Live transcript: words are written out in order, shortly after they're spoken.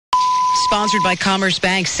sponsored by Commerce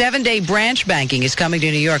Bank. 7-day branch banking is coming to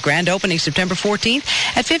New York. Grand opening September 14th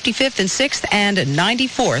at 55th and 6th and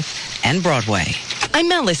 94th and Broadway. I'm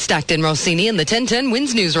Alice Stockton-Rossini in the 1010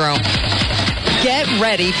 Wins Newsroom. Get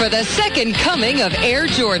ready for the second coming of Air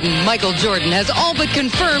Jordan. Michael Jordan has all but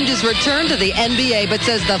confirmed his return to the NBA, but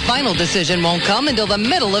says the final decision won't come until the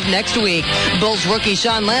middle of next week. Bulls rookie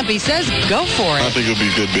Sean Lampe says go for it. I think it'll be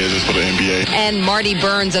good business for the NBA. And Marty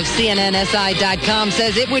Burns of CNNSI.com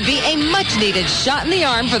says it would be a much-needed shot in the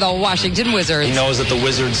arm for the Washington Wizards. He knows that the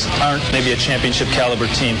Wizards aren't maybe a championship caliber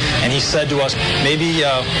team, and he said to us, maybe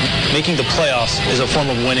making the playoffs is a form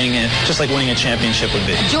of winning, and just like winning a championship would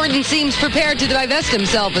be. Jordan seems prepared to divest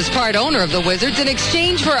himself as part owner of the Wizards in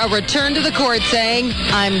exchange for a return to the court, saying,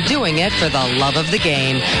 I'm doing it for the love of the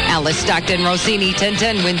game. Alice Stockton-Rossini,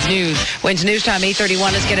 1010 Wins News. Wins News Time,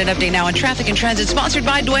 8:31. Let's get an update now on traffic and transit, sponsored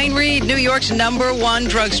by Duane Reade, New York's #1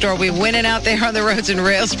 drugstore. We're winning out there on the roads in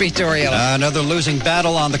Rail Street, Torrio. Another losing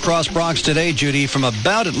battle on the Cross Bronx today, Judy, from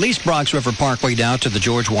about at least Bronx River Parkway down to the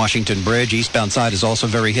George Washington Bridge. Eastbound side is also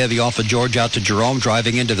very heavy off of George out to Jerome,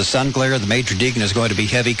 driving into the Sun Glare. The Major Deacon is going to be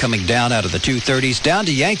heavy coming down out of the 230s. Down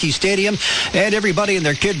to Yankee Stadium, and everybody and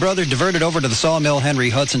their kid brother diverted over to the Sawmill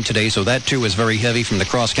Henry Hudson today, so that too is very heavy from the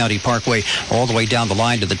Cross County Parkway all the way down the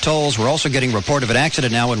line to the tolls. We're also getting report of an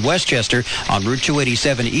accident now in Westchester on Route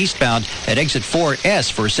 287 eastbound at exit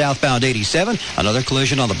 4S for southbound 87. Another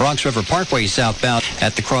collision on the Bronx River Parkway southbound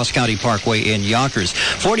at the Cross County Parkway in Yonkers.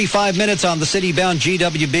 45 minutes on the city-bound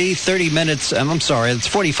GWB, 30 minutes, it's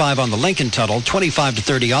 45 on the Lincoln Tunnel, 25 to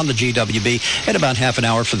 30 on the GWB, and about half an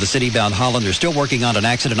hour for the city-bound Holland. They're still working on an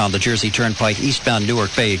accident on the Jersey Turnpike eastbound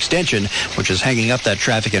Newark Bay Extension, which is hanging up that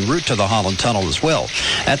traffic en route to the Holland Tunnel as well.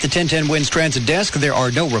 At the 1010 Wins Transit Desk, there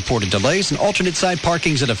are no reported delays and alternate side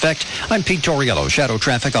parking's in effect. I'm Pete Torriello, Shadow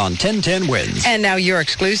Traffic on 1010 Wins. And now your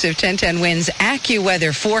exclusive 1010 Wins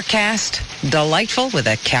AccuWeather forecast. Delightful with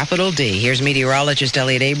a capital D. Here's meteorologist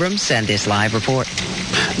Elliot Abrams and this live report.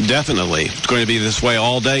 Definitely. It's going to be this way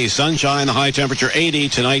all day. Sunshine, the high temperature 80.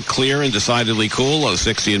 Tonight, clear and decidedly cool. Low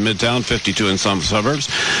 60 in Midtown, 52 in some suburbs.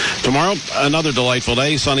 Tomorrow, another delightful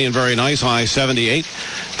day. Sunny and very nice. High 78.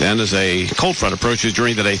 Then as a cold front approaches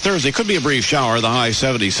during the day, Thursday could be a brief shower. The high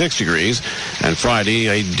 76 degrees. And Friday,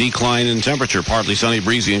 a decline in temperature. Partly sunny,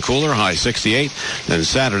 breezy, and cooler. High 68. Then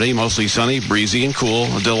Saturday, mostly sunny, breezy, and cool.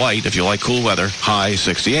 A delight if you like cool weather. High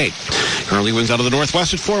 68. Currently winds out of the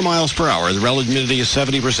northwest at 4 miles per hour. The relative humidity is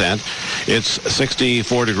 70%. It's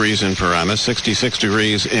 64 degrees in Paramus, 66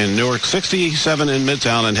 degrees in Newark, 67 in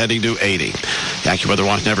Midtown, and heading to 80. The AccuWeather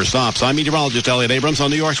watch never stops. I'm meteorologist Elliot Abrams on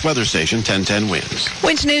New York's weather station, 1010 Wins.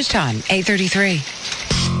 Wins News Time, 8:33.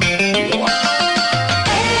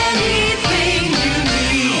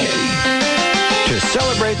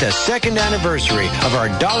 Celebrate the second anniversary of our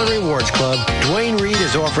Dollar Rewards Club, Duane Reade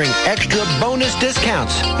is offering extra bonus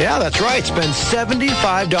discounts. Yeah, that's right. Spend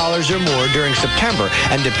 $75 or more during September,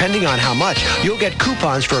 and depending on how much, you'll get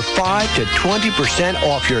coupons for 5 to 20%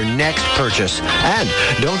 off your next purchase. And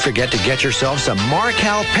don't forget to get yourself some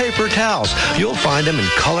Marcal paper towels. You'll find them in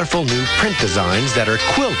colorful new print designs that are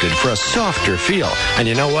quilted for a softer feel. And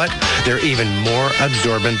you know what? They're even more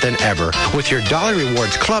absorbent than ever. With your Dollar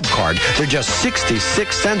Rewards Club card, they're just 66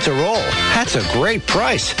 cents a roll. That's a great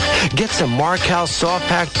price. Get some Marcal Soft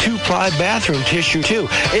Pack 2-ply bathroom tissue, too.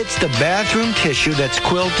 It's the bathroom tissue that's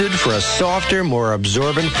quilted for a softer, more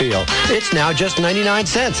absorbent feel. It's now just 99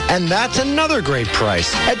 cents, and that's another great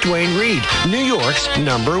price at Duane Reade, New York's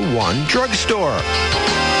 #1 drugstore.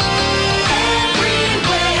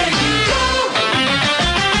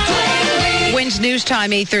 Wins News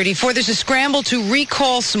Time, 8:34. There's a scramble to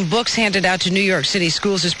recall some books handed out to New York City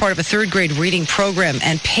schools as part of a third-grade reading program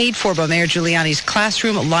and paid for by Mayor Giuliani's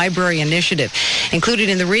Classroom Library Initiative. Included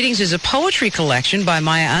in the readings is a poetry collection by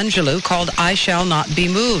Maya Angelou called I Shall Not Be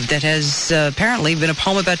Moved that has apparently been a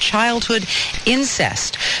poem about childhood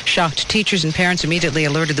incest. Shocked teachers and parents immediately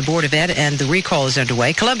alerted the Board of Ed, and the recall is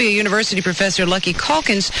underway. Columbia University professor Lucky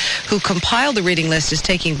Calkins, who compiled the reading list, is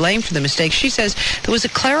taking blame for the mistake. She says there was a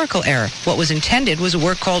clerical error. What was intended was a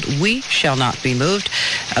work called We Shall Not Be Moved,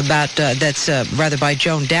 about that's by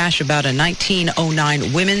Joan Dash, about a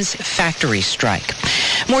 1909 women's factory strike.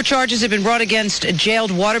 More charges have been brought against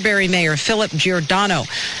jailed Waterbury Mayor Philip Giordano.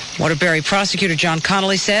 Waterbury prosecutor John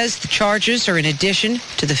Connolly says the charges are in addition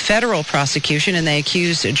to the federal prosecution, and they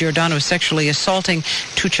accuse Giordano of sexually assaulting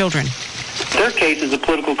 2 children. Their case is a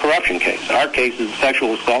political corruption case. Our case is a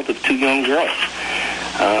sexual assault of 2 young girls.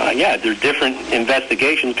 They're different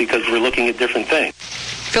investigations because we're looking at different things.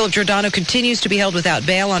 Philip Giordano continues to be held without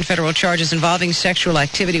bail on federal charges involving sexual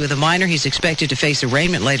activity with a minor. He's expected to face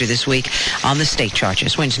arraignment later this week on the state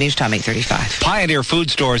charges. Wins News Time 8:35. Pioneer Food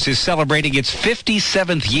Stores is celebrating its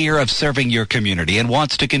 57th year of serving your community and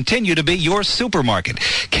wants to continue to be your supermarket.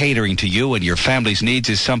 Catering to you and your family's needs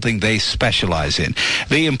is something they specialize in.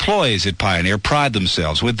 The employees at Pioneer pride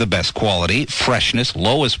themselves with the best quality, freshness,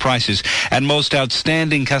 lowest prices, and most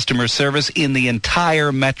outstanding customer service in the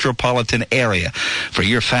entire metropolitan area. For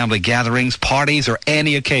your family gatherings, parties, or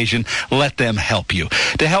any occasion, let them help you.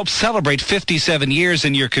 To help celebrate 57 years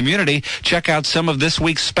in your community, check out some of this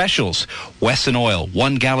week's specials. Wesson Oil,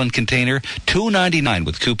 1-gallon container, $2.99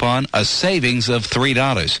 with coupon, a savings of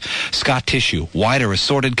 $3. Scott Tissue, wider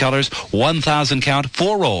assorted colors, 1,000 count,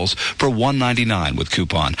 4 rolls for $1.99 with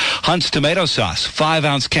coupon. Hunt's Tomato Sauce,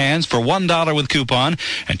 5-ounce cans for $1 with coupon.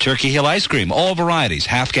 And Turkey Hill Ice Cream, all varieties,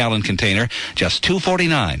 half-gallon container, just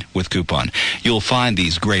 $2.49 with coupon. You'll find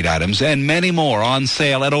these great items and many more on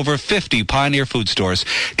sale at over 50 Pioneer Food Stores,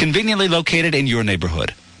 conveniently located in your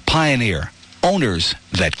neighborhood. Pioneer, owners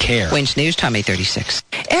that care. Wins News Time 8:36.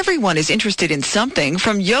 Everyone is interested in something,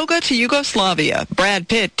 from yoga to Yugoslavia, Brad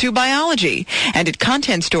Pitt to biology. And at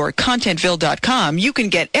content store contentville.com, you can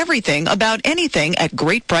get everything about anything at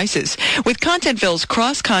great prices. With Contentville's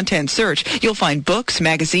cross-content search, you'll find books,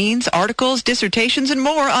 magazines, articles, dissertations, and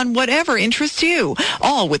more on whatever interests you,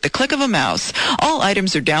 all with the click of a mouse. All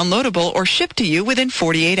items are downloadable or shipped to you within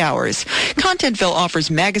 48 hours. Contentville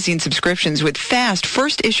offers magazine subscriptions with fast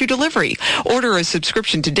first-issue delivery. Order a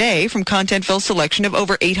subscription today from Contentville's selection of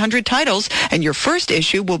over 800 titles, and your first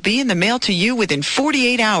issue will be in the mail to you within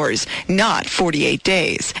 48 hours, not 48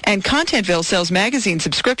 days. And Contentville sells magazine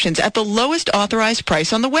subscriptions at the lowest authorized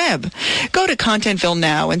price on the web. Go to Contentville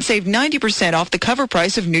now and save 90% off the cover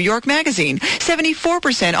price of New York Magazine,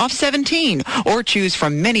 74% off 17, or choose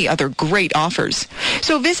from many other great offers.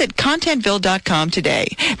 So visit contentville.com today.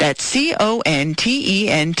 That's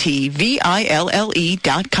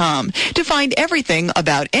CONTENTVILLE.com to find everything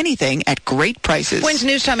about anything at great prices. Wins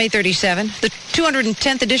News Time 8:37. The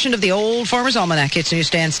 210th edition of the Old Farmer's Almanac hits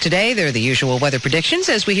newsstands today. They're the usual weather predictions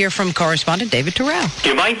as we hear from correspondent David Terrell.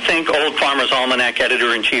 You might think Old Farmer's Almanac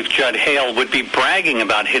editor-in-chief Judd Hale would be bragging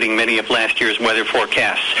about hitting many of last year's weather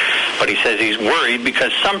forecasts, but he says he's worried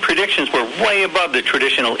because some predictions were way above the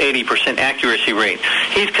traditional 80% accuracy rate.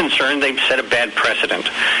 He's concerned they've set a bad precedent.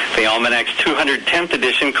 The Almanac's 210th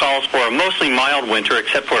edition calls for a mostly mild winter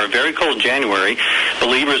except for a very cold January.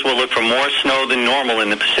 Believers will look for more snow than normal in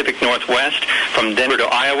the Pacific Northwest, from Denver to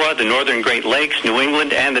Iowa, the northern Great Lakes, New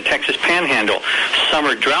England, and the Texas Panhandle.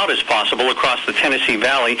 Summer drought is possible across the Tennessee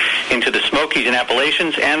Valley into the Smokies and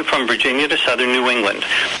Appalachians, and from Virginia to southern New England.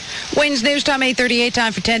 Wins News Time 8:38.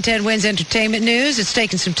 Time for 1010 Wins Entertainment News. It's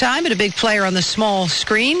taken some time, but a big player on the small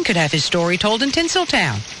screen could have his story told in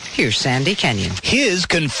Tinseltown. Here's Sandy Kenyon. His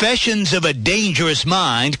Confessions of a Dangerous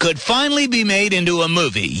Mind could finally be made into a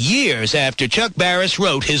movie years after Chuck Barris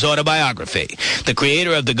wrote his autobiography. The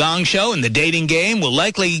creator of The Gong Show and The Dating Game will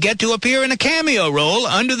likely get to appear in a cameo role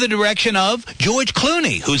under the direction of George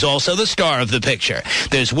Clooney, who's also the star of the picture.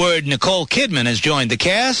 There's word Nicole Kidman has joined the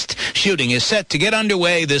cast. Shooting is set to get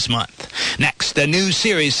underway this month. Next, a new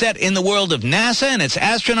series set in the world of NASA and its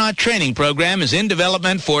astronaut training program is in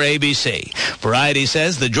development for ABC. Variety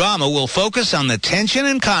says the drama will focus on the tension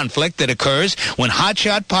and conflict that occurs when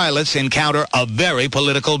hotshot pilots encounter a very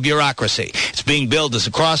political bureaucracy. It's being billed as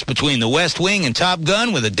a cross between The West Wing and Top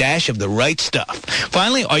Gun with a dash of the right stuff.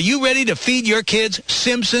 Finally, are you ready to feed your kids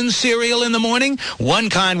Simpsons cereal in the morning? One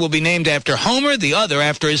kind will be named after Homer, the other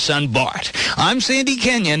after his son Bart. I'm Sandy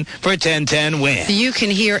Kenyon for 1010 Win. You can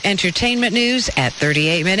hear entertainment news at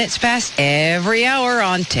 38 minutes past every hour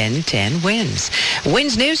on 1010 Wins.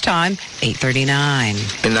 Wins News Time 8:39.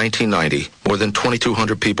 In 1990, more than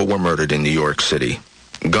 2,200 people were murdered in New York City.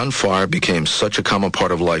 Gunfire became such a common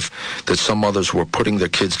part of life that some mothers were putting their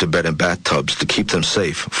kids to bed in bathtubs to keep them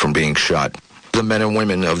safe from being shot. The men and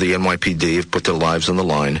women of the NYPD have put their lives on the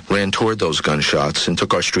line, ran toward those gunshots, and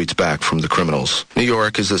took our streets back from the criminals. New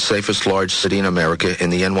York is the safest large city in America,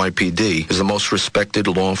 and the NYPD is the most respected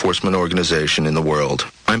law enforcement organization in the world.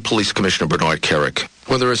 I'm Police Commissioner Bernard Kerrick.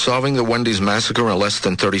 Whether it's solving the Wendy's massacre in less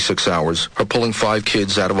than 36 hours or pulling 5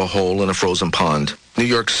 kids out of a hole in a frozen pond, New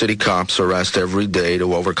York City cops are asked every day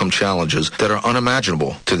to overcome challenges that are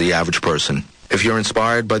unimaginable to the average person. If you're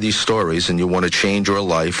inspired by these stories and you want to change your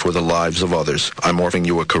life or the lives of others, I'm offering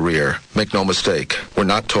you a career. Make no mistake, we're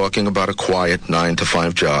not talking about a quiet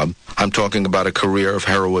 9-to-5 job. I'm talking about a career of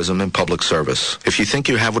heroism and public service. If you think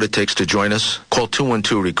you have what it takes to join us, call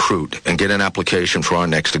 212-RECRUIT and get an application for our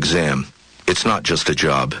next exam. It's not just a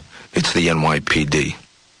job, it's the NYPD.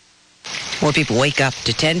 More people wake up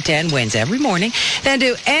to 1010 Wins every morning than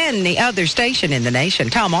do any other station in the nation.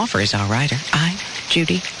 Tom Offer is our writer. I'm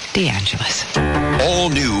Judy DeAngelis. All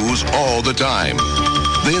news, all the time.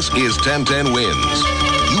 This is 1010 Wins.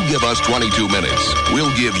 You give us 22 minutes.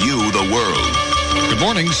 We'll give you the world. Good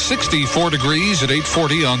morning. 64 degrees at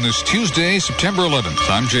 8:40 on this Tuesday, September 11th.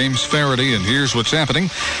 I'm James Faraday, and here's what's happening.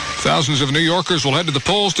 Thousands of New Yorkers will head to the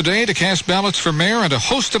polls today to cast ballots for mayor and a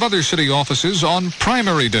host of other city offices on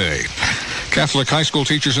primary day. Catholic high school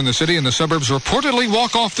teachers in the city and the suburbs reportedly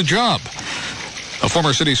walk off the job. A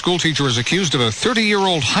former city school teacher is accused of a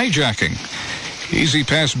 30-year-old hijacking. Easy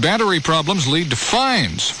Pass battery problems lead to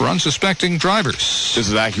fines for unsuspecting drivers. This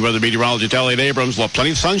is AccuWeather meteorologist Elliot Abrams. Well,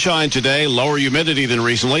 plenty of sunshine today. Lower humidity than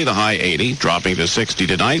recently. The high 80, dropping to 60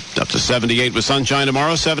 tonight. Up to 78 with sunshine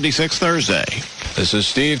tomorrow. 76 Thursday. This is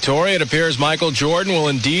Steve Torrey. It appears Michael Jordan will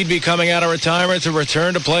indeed be coming out of retirement to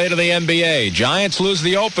return to play to the NBA. Giants lose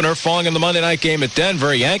the opener, falling in the Monday night game at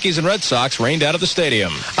Denver. Yankees and Red Sox rained out of the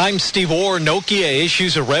stadium. I'm Steve Orr. Nokia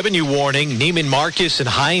issues a revenue warning. Neiman Marcus and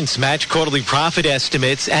Heinz match quarterly profit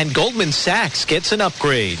estimates, and Goldman Sachs gets an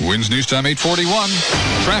upgrade. Wins News Time 8:41.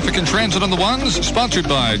 Traffic and transit on the ones, sponsored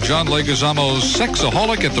by John Leguizamo's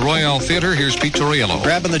Sexaholic at the Royale Theater. Here's Pete Torriello.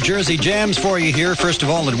 Grabbing the Jersey jams for you here. First of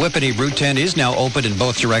all, in Whippany, Route 10 is now open in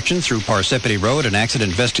both directions through Parsippany Road. An accident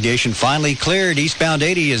investigation finally cleared. Eastbound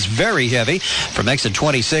 80 is very heavy from exit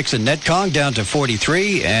 26 in Netcong down to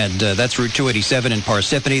 43, and that's Route 287 in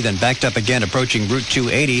Parsippany, then backed up again approaching Route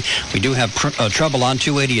 280. We do have trouble on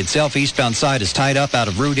 280 itself. Eastbound side is tied up out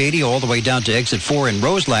of Route 80 all the way down to exit 4 in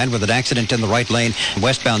Roseland with an accident in the right lane.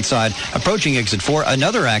 Westbound side approaching exit 4,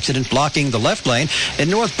 another accident blocking the left lane. In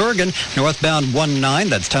North Bergen, northbound 19,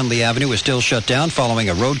 that's Tunley Avenue, is still shut down following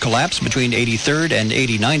a road collapse between 83rd and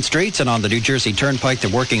 89th Streets. And on the New Jersey Turnpike, they're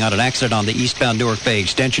working on an accident on the eastbound Newark Bay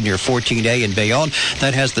extension near 14A in Bayonne.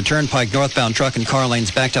 That has the Turnpike northbound truck and car lanes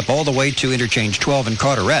backed up all the way to interchange 12 in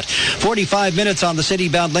Carteret. 45 minutes on the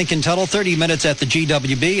city-bound Lincoln Tunnel, 30 minutes at the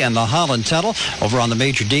GWB and the Holland Tunnel. Over on the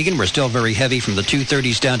Major Deegan, we're still very heavy from the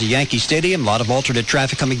 230s down to Yankee Stadium. A lot of alternate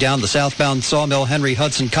traffic coming down the southbound Sawmill Henry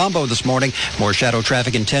Hudson combo this morning. More shadow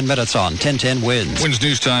traffic in 10 minutes on 1010 Wins. Wins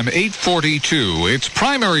News Time 8:42. It's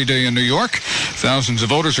primary day in New York. Thousands of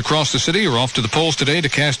voters across the city are off to the polls today to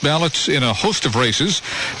cast ballots in a host of races,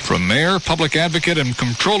 from mayor, public advocate, and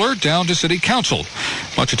comptroller down to city council.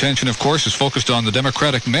 Much attention, of course, is focused on the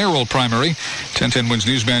Democratic mayoral primary. 1010 Wins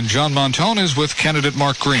newsman John Montone is with candidate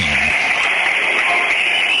Mark Green.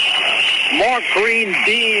 Mark Green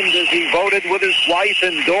beamed as he voted with his wife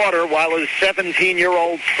and daughter while his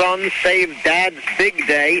 17-year-old son saved Dad's big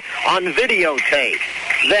day on videotape.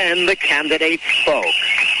 Then the candidate spoke.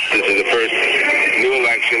 This is the first new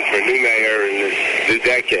election for a new mayor in this new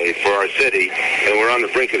decade for our city, and we're on the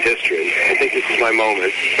brink of history. I think this is my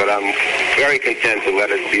moment, but I'm very content to let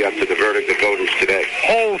it be up to the verdict of voters today.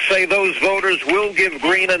 Polls say those voters will give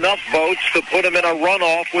Green enough votes to put him in a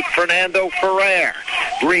runoff with Fernando Ferrer.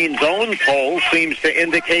 Green's own poll seems to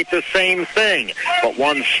indicate the same thing, but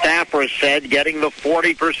one staffer said getting the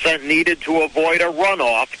 40% needed to avoid a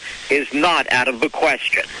runoff is not out of the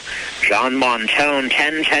question. John Montone,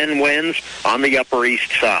 1010 Wins on the Upper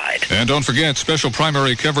East Side. And don't forget, special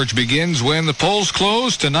primary coverage begins when the polls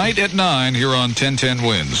close tonight at 9 here on 1010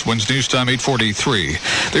 Wins. Wins News Time 8:43.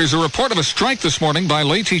 There's a report of a strike this morning by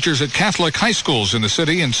lay teachers at Catholic high schools in the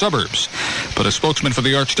city and suburbs. But a spokesman for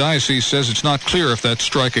the Archdiocese says it's not clear if that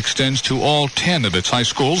strike extends to all 10 of its high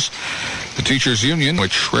schools. The teachers union,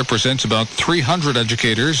 which represents about 300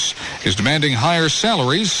 educators, is demanding higher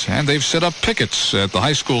salaries, and they've set up pickets at the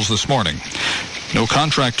high schools this morning. No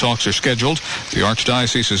contract talks are scheduled. The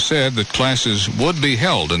Archdiocese has said that classes would be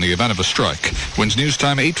held in the event of a strike. Wins News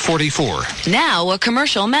Time 8:44. Now a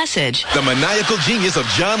commercial message. The maniacal genius of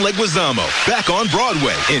John Leguizamo, back on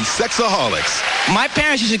Broadway in Sexaholics. My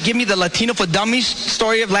parents used to give me the Latino for Dummies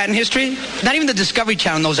story of Latin history. Not even the Discovery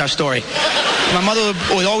Channel knows our story. My mother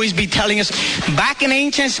would always be telling us, back in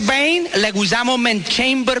ancient Spain, Leguizamo meant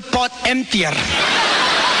chamber pot emptier.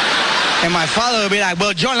 And my father would be like,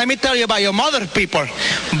 well, John, let me tell you about your mother people.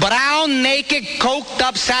 Brown, naked, coked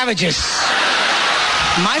up savages.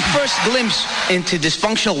 My first glimpse into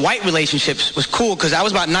dysfunctional white relationships was cool because I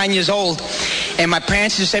was about 9 years old. And my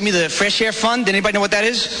parents just sent me the Fresh Air Fund. Did anybody know what that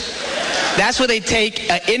is? That's where they take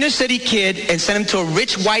an inner city kid and send him to a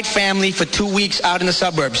rich white family for 2 weeks out in the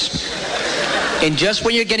suburbs. And just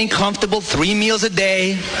when you're getting comfortable, 3 meals a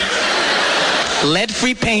day,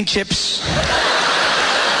 lead-free paint chips,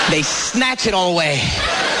 they snatch it all away.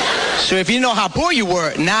 So if you know how poor you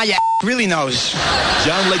were, now you really knows.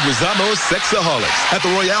 John Leguizamo's Sexaholics at the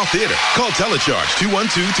Royale Theater. Call Telecharge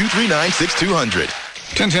 212-239-6200.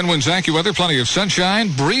 10-10 Winds AccuWeather, plenty of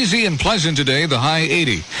sunshine, breezy and pleasant today, the high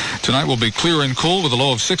 80. Tonight will be clear and cool with a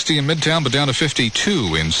low of 60 in Midtown, but down to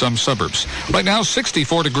 52 in some suburbs. Right now,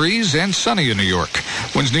 64 degrees and sunny in New York.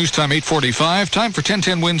 Winds News Time 8:45. Time for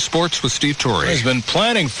 10-10 Winds Sports with Steve Torrey. He's been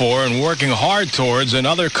planning for and working hard towards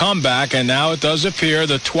another comeback, and now it does appear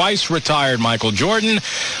the twice retired Michael Jordan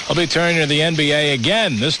will be turning to the NBA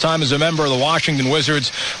again, this time as a member of the Washington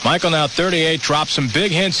Wizards. Michael, now 38, dropped some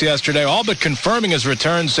big hints yesterday, all but confirming his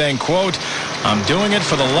return, saying, quote, "I'm doing it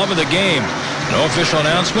for the love of the game." No official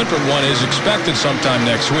announcement, but one is expected sometime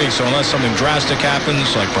next week. So unless something drastic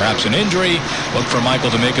happens, like perhaps an injury, look for Michael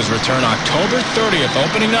to make his return October 30th,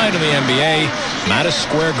 opening night in the NBA, Madison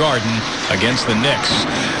Square Garden against the Knicks.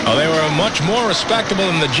 They were much more respectable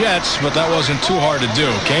than the Jets, but that wasn't too hard to do.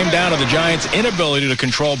 Came down to the Giants' inability to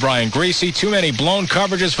control Brian Griese. Too many blown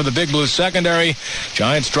coverages for the Big Blue secondary.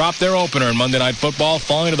 Giants dropped their opener in Monday Night Football,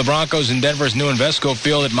 falling to the Broncos in Denver's new Invesco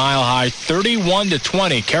Field at Mile High,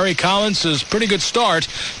 31-20. Kerry Collins' pretty good start,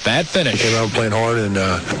 bad finish. We came out playing hard, and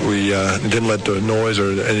we didn't let the noise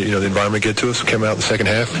or the environment get to us. We came out in the second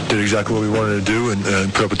half, did exactly what we wanted to do,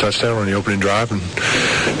 and put up a touchdown on the opening drive. And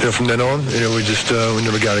from then on, we just we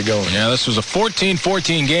never got it going. Yeah, this was a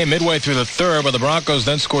 14-14 game midway through the third, where the Broncos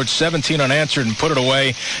then scored 17 unanswered and put it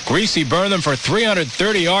away. Griese burned them for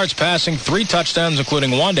 330 yards passing, 3 touchdowns,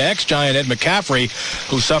 including one to ex-Giant Ed McCaffrey,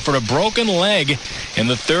 who suffered a broken leg in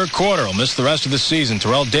the third quarter. He'll miss the rest of the season.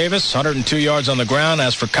 Terrell Davis, 102 yards on the ground.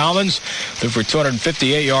 As for Collins, threw for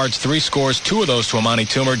 258 yards, 3 scores, 2 of those to Amani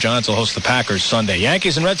Toomer. Giants will host the Packers Sunday.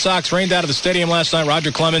 Yankees and Red Sox rained out of the stadium last night.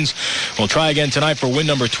 Roger Clemens will try again tonight for win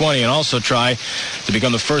number 20, and also try to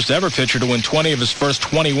become the first ever pitcher to win 20 of his first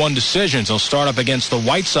 21 decisions. He'll start up against the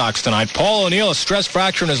White Sox tonight. Paul O'Neill, a stress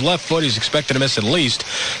fracture in his left foot. He's expected to miss at least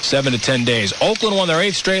 7 to 10 days. Oakland won their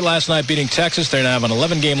 8th straight last night, beating Texas. They now have an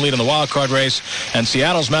 11-game lead in the wild card race, and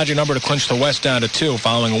Seattle's magic number to clinch the West down to 2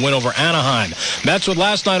 following a win over Anaheim. Mets with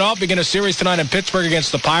last night off begin a series tonight in Pittsburgh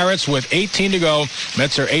against the Pirates with 18 to go.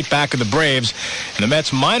 Mets are 8 back of the Braves. And the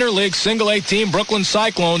Mets minor league single-A team, Brooklyn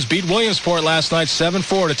Cyclones, beat Williamsport last night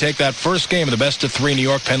 7-4 to take that first game of the best-of-3 New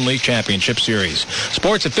York Penn League Championship Series.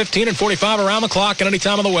 Sports at 15 and 45 around the clock and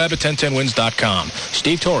anytime on the web at 1010wins.com.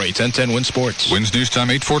 Steve Torrey, 1010 Wins Sports. Wins News Time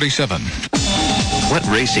 8:47. What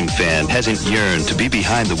racing fan hasn't yearned to be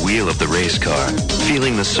behind the wheel of the race car,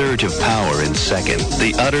 feeling the surge of power in second,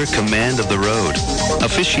 the utter command of the road?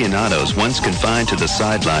 Aficionados once confined to the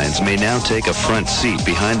sidelines may now take a front seat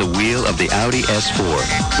behind the wheel of the Audi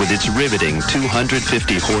S4 with its riveting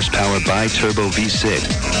 250 horsepower bi-turbo V6.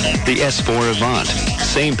 The S4 Avant,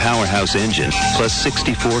 same powerhouse engine, plus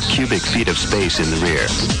 64 cubic feet of space in the rear.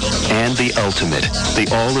 And the ultimate, the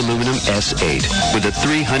all-aluminum S8 with a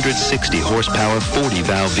 360 horsepower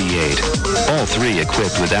 40-valve V8. All 3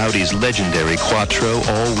 equipped with Audi's legendary Quattro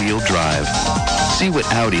all-wheel drive. See what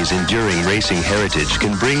Audi's enduring racing heritage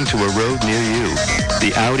can bring to a road near you.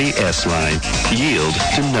 The Audi S-Line. Yield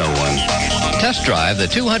to no one. Test drive the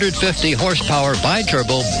 250 horsepower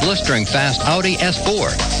bi-turbo blistering fast Audi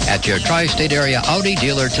S4 at your tri-state area Audi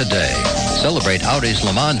dealer today. Celebrate Audi's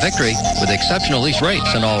Le Mans victory with exceptional lease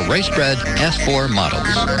rates on all race-bred S4 models.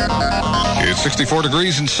 It's 64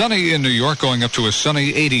 degrees and sunny in New York, going up to a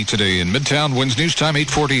sunny 80 today in Midtown. Wins News Time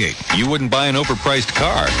 8:48. You wouldn't buy an overpriced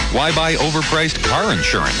car. Why buy overpriced car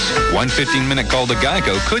insurance? One 15-minute call to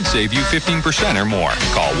Geico could save you 15% or more.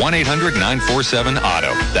 Call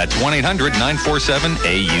 1-800-947-AUTO. That's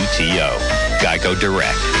 1-800-947-AUTO. Geico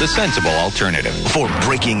Direct, the sensible alternative. For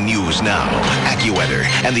breaking news now, AccuWeather,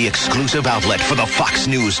 and the exclusive outlet for the Fox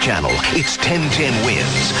News Channel, it's 1010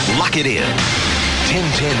 Wins. Lock it in.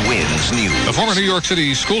 1010 Wins News. A former New York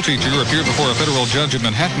City schoolteacher appeared before a federal judge in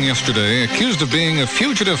Manhattan yesterday, accused of being a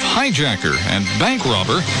fugitive hijacker and bank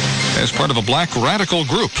robber as part of a black radical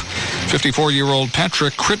group. 54-year-old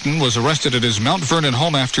Patrick Critton was arrested at his Mount Vernon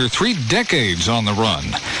home after 3 decades on the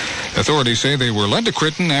run. Authorities say they were led to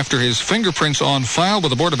Critton after his fingerprints on file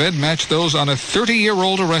with the Board of Ed matched those on a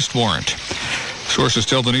 30-year-old arrest warrant. Sources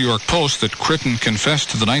tell the New York Post that Critton confessed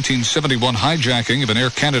to the 1971 hijacking of an Air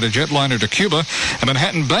Canada jetliner to Cuba, a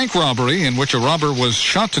Manhattan bank robbery in which a robber was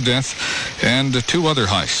shot to death, and 2 other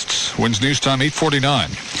heists. Wins News Time 8:49.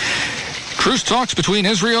 Truce talks between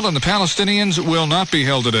Israel and the Palestinians will not be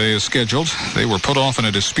held today as scheduled. They were put off in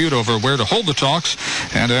a dispute over where to hold the talks,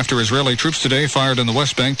 and after Israeli troops today fired in the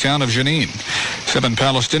West Bank town of Jenin. 7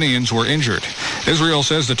 Palestinians were injured. Israel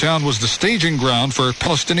says the town was the staging ground for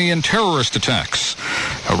Palestinian terrorist attacks.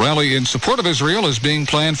 A rally in support of Israel is being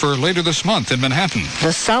planned for later this month in Manhattan.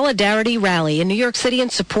 The Solidarity Rally in New York City in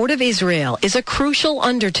support of Israel is a crucial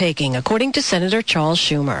undertaking, according to Senator Charles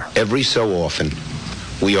Schumer. Every so often,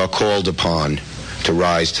 we are called upon to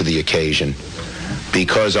rise to the occasion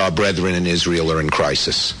because our brethren in Israel are in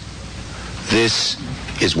crisis. This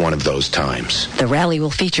is one of those times. The rally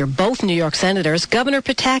will feature both New York Senators, Governor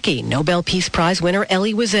Pataki, Nobel Peace Prize winner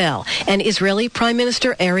Elie Wiesel, and Israeli Prime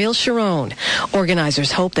Minister Ariel Sharon.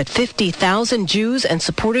 Organizers hope that 50,000 Jews and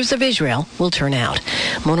supporters of Israel will turn out.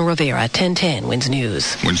 Mona Rivera, 1010 WINS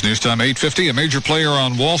News. WINS News Time 8:50. A major player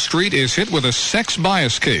on Wall Street is hit with a sex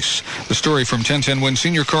bias case. The story from 1010 WINS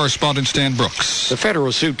senior correspondent Stan Brooks. The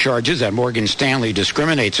federal suit charges that Morgan Stanley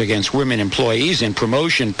discriminates against women employees in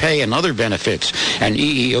promotion, pay, and other benefits. And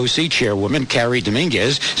EEOC chairwoman Carrie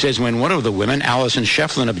Dominguez says when one of the women, Allison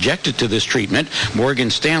Shefflin, objected to this treatment, Morgan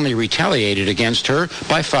Stanley retaliated against her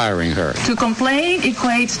by firing her. To complain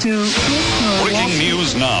equates to... Breaking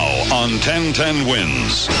news now on 1010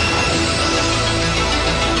 WINS.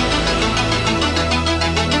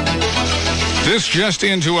 This just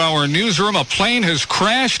into our newsroom. A plane has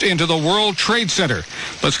crashed into the World Trade Center.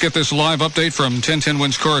 Let's get this live update from 1010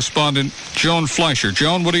 WINS correspondent Joan Fleischer.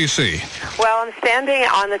 Joan, what do you see? Well, I'm standing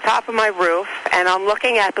on the top of my roof, and I'm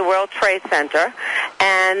looking at the World Trade Center,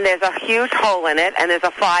 and there's a huge hole in it, and there's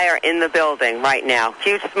a fire in the building right now.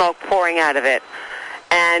 Huge smoke pouring out of it,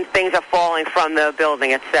 and things are falling from the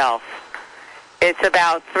building itself. It's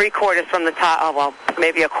about 3/4 from the top, well,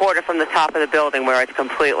 maybe 1/4 from the top of the building where it's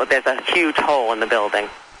complete. There's a huge hole in the building.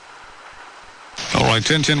 All right,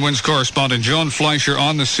 1010 WINS correspondent Joan Fleischer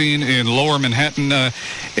on the scene in Lower Manhattan.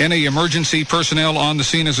 Any emergency personnel on the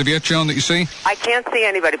scene as of yet, Joan, that you see? I can't see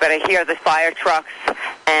anybody, but I hear the fire trucks,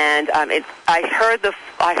 and I heard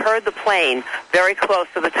the plane very close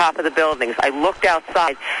to the top of the buildings. I looked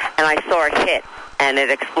outside, and I saw it hit, and it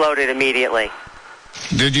exploded immediately.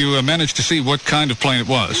 Did you manage to see what kind of plane it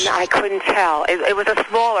was? No, I couldn't tell. It was a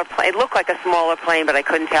smaller plane. It looked like a smaller plane, but I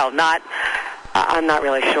couldn't tell. I'm not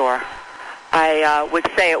really sure. I would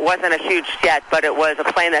say it wasn't a huge jet, but it was a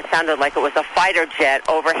plane that sounded like it was a fighter jet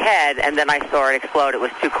overhead, and then I saw it explode. It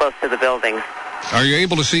was too close to the buildings. Are you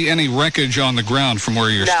able to see any wreckage on the ground from where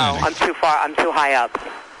you're standing? No, I'm too far. I'm too high up.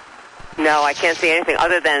 No, I can't see anything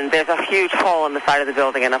other than there's a huge hole in the side of the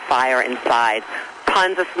building and a fire inside.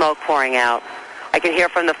 Tons of smoke pouring out. I can hear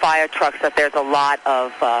from the fire trucks that there's a lot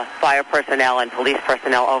of fire personnel and police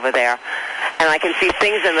personnel over there. And I can see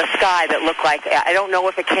things in the sky that look like, I don't know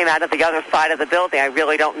if it came out of the other side of the building. I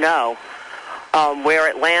really don't know where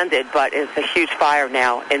it landed, but it's a huge fire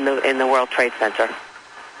now in the World Trade Center.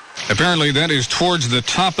 Apparently, that is towards the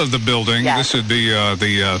top of the building. Yes. This would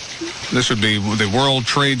be the World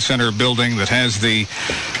Trade Center building that has the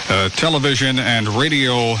television and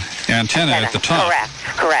radio antenna at the top.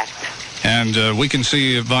 Correct. And we can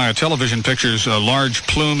see via television pictures large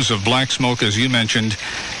plumes of black smoke, as you mentioned,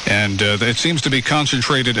 and it seems to be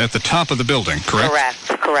concentrated at the top of the building, correct?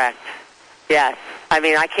 Correct. Yes. I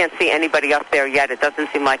mean, I can't see anybody up there yet. It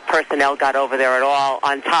doesn't seem like personnel got over there at all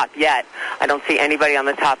on top yet. I don't see anybody on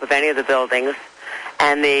the top of any of the buildings,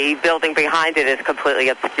 and the building behind it is completely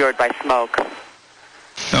obscured by smoke.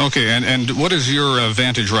 Okay, and what is your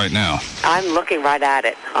vantage right now? I'm looking right at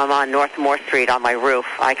it. I'm on North Moore Street on my roof.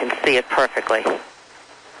 I can see it perfectly.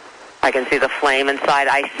 I can see the flame inside.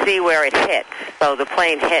 I see where it hit. So the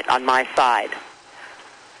plane hit on my side.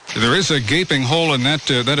 There is a gaping hole in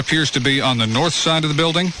that appears to be on the north side of the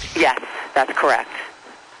building? Yes, that's correct.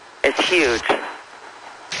 It's huge.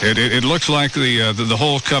 It looks like the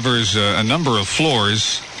hole covers a number of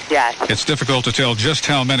floors. Yes. It's difficult to tell just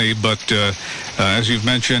how many, but as you've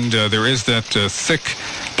mentioned, there is that thick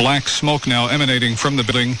black smoke now emanating from the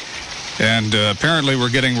building, and apparently we're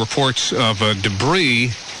getting reports of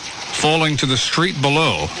debris falling to the street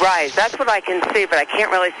below. Right, that's what I can see, but I can't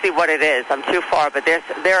really see what it is. I'm too far, but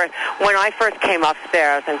when I first came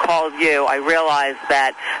upstairs and called you, I realized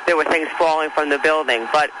that there were things falling from the building,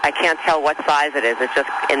 but I can't tell what size it is. It's just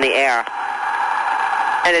in the air.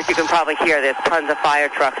 And as you can probably hear, there's tons of fire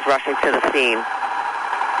trucks rushing to the scene.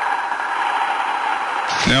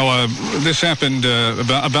 Now, this happened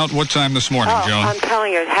about what time this morning, Joan? I'm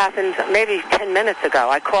telling you, it happened maybe 10 minutes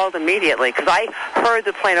ago. I called immediately because I heard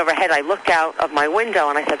the plane overhead. I looked out of my window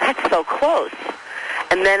and I said, that's so close.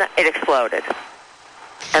 And then it exploded.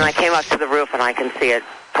 And I came up to the roof and I can see it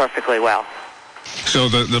perfectly well. So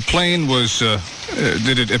the plane was,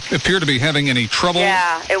 did it appear to be having any trouble?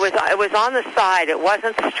 Yeah, it was on the side. It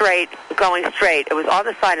wasn't going straight. It was on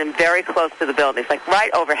the side and very close to the building. It's like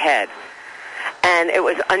right overhead. And it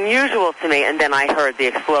was unusual to me, and then I heard the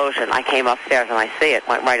explosion. I came upstairs and I see it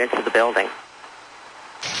went right into the building.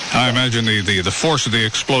 I imagine the force of the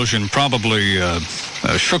explosion probably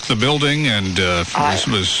shook the building and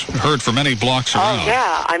was heard for many blocks around. Oh,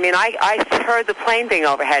 yeah. I mean, I heard the plane being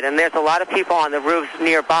overhead, and there's a lot of people on the roofs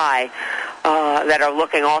nearby that are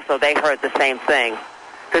looking also, they heard the same thing.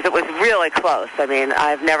 Because it was really close. I mean,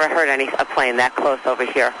 I've never heard a plane that close over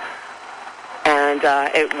here. And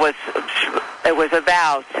it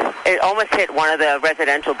almost hit one of the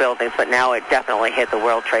residential buildings, but now it definitely hit the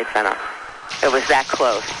World Trade Center. It was that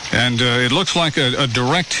close. And it looks like a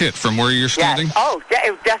direct hit from where you're standing? Yes. Oh,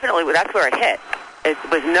 definitely. That's where it hit. It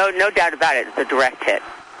was no doubt about it. It's a direct hit.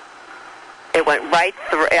 It went right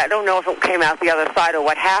through. I don't know if it came out the other side or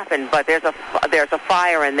what happened, but there's a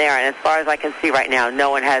fire in there, and as far as I can see right now,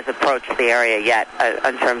 no one has approached the area yet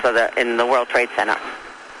in terms of in the World Trade Center.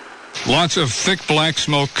 Lots of thick black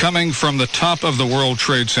smoke coming from the top of the World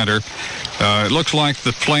Trade Center. It looks like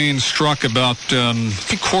the plane struck about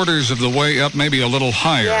 3/4 of the way up, maybe a little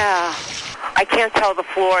higher. Yeah, I can't tell the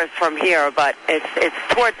floors from here, but it's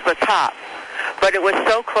towards the top. But it was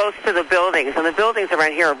so close to the buildings, and the buildings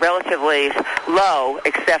around here are relatively low,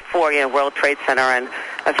 except for World Trade Center and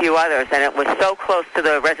a few others, and it was so close to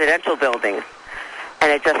the residential buildings,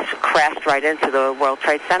 and it just crashed right into the World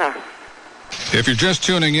Trade Center. If you're just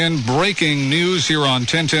tuning in, breaking news here on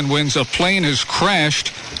 1010 Wins. A plane has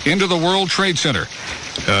crashed into the World Trade Center.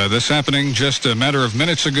 This happening just a matter of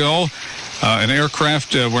minutes ago. An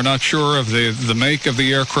aircraft, we're not sure of the make of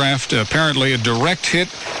the aircraft. Apparently a direct hit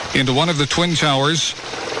into one of the Twin Towers.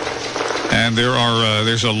 And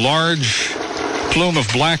there's a large plume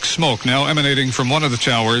of black smoke now emanating from one of the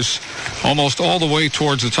towers, almost all the way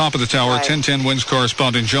towards the top of the tower. Right. 1010 Wins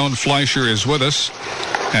correspondent Joan Fleischer is with us.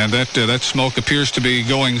 And that smoke appears to be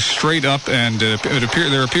going straight up, and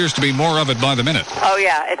there appears to be more of it by the minute. Oh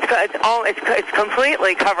yeah, it's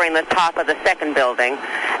completely covering the top of the second building,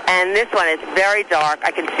 and this one is very dark.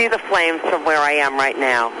 I can see the flames from where I am right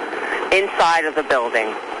now, inside of the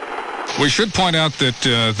building. We should point out that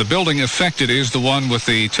the building affected is the one with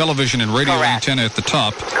the television and radio antenna at the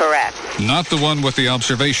top. Correct. Not the one with the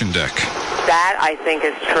observation deck. That, I think,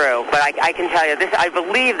 is true. But I can tell you, I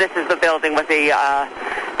believe this is the building with the,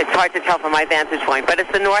 it's hard to tell from my vantage point, but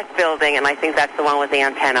it's the north building, and I think that's the one with the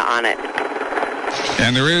antenna on it.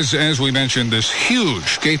 And there is, as we mentioned, this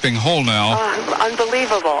huge gaping hole now.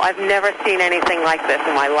 Unbelievable. I've never seen anything like this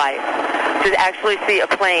in my life. To actually see a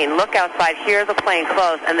plane, look outside, hear the plane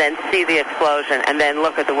close, and then see the explosion, and then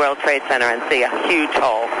look at the World Trade Center and see a huge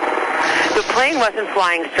hole. The plane wasn't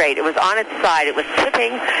flying straight. It was on its side. It was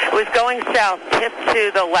tipping. It was going south, tipped to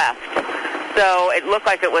the left. So it looked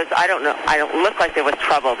like it was, I don't know, looked like there was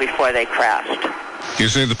trouble before they crashed. You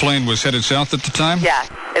say the plane was headed south at the time? Yeah.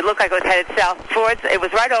 It looked like it was headed south it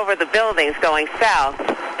was right over the buildings going south,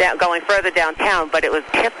 going further downtown, but it was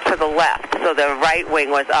tipped to the left, so the right wing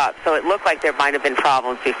was up. So it looked like there might have been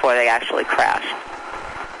problems before they actually crashed.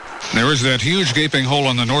 There is that huge gaping hole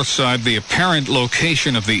on the north side, the apparent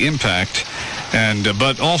location of the impact,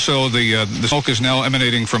 but also the smoke is now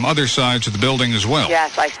emanating from other sides of the building as well.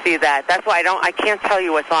 Yes, I see that. That's why I can't tell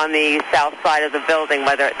you what's on the south side of the building,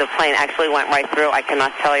 whether the plane actually went right through. I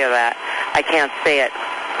cannot tell you that. I can't see it.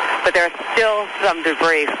 But there's still some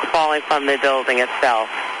debris falling from the building itself.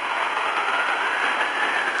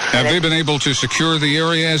 Have they been able to secure the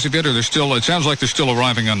area as of yet, or it sounds like they're still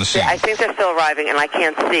arriving on the scene? Yeah, I think they're still arriving, and I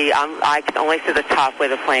can't see. I can only see the top where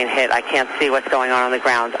the plane hit. I can't see what's going on the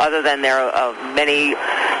ground, other than there are many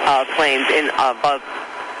planes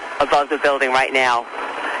above the building right now,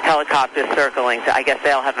 helicopters circling. So I guess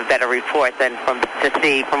they'll have a better report to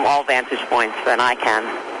see from all vantage points than I can.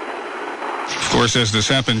 Of course, as this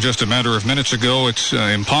happened just a matter of minutes ago, it's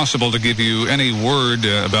impossible to give you any word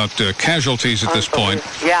about casualties at this point.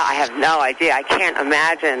 Yeah, I have no idea. I can't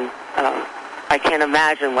imagine. I can't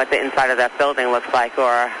imagine what the inside of that building looks like,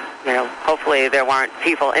 or hopefully there weren't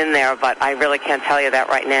people in there. But I really can't tell you that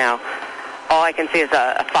right now. All I can see is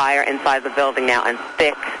a fire inside the building now, and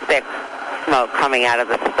thick smoke coming out of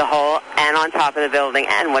the hole, and on top of the building,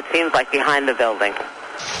 and what seems like behind the building.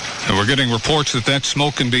 And we're getting reports that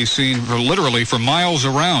smoke can be seen literally for miles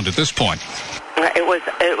around at this point.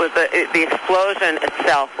 The explosion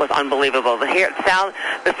itself was unbelievable. The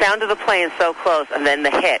sound of the plane so close, and then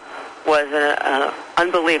the hit was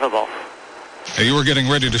unbelievable. You were getting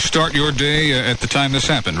ready to start your day at the time this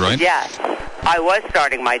happened, right? Yes, I was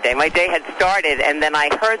starting my day. My day had started, and then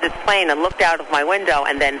I heard this plane and looked out of my window,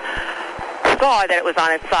 and then saw that it was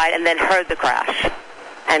on its side, and then heard the crash.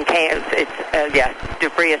 And yes,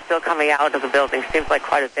 debris is still coming out of the building. Seems like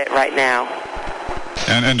quite a bit right now.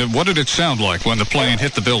 And what did it sound like when the plane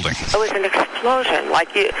hit the building? It was an explosion. I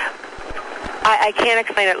can't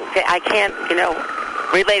explain it. I can't,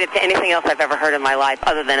 relate it to anything else I've ever heard in my life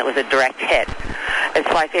other than it was a direct hit. It's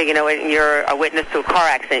like, when you're a witness to a car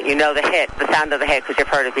accident, you know the sound of the hit because you've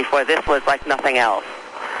heard it before. This was like nothing else.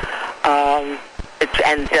 It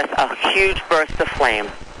and just a huge burst of flame.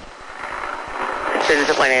 As soon as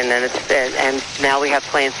it went in, and now we have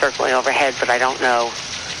planes circling overhead, but I don't know,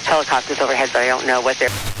 helicopters overhead, but I don't know what they're...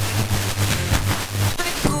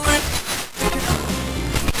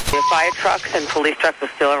 The fire trucks and police trucks are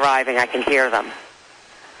still arriving. I can hear them.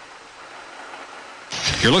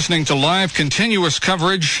 You're listening to live, continuous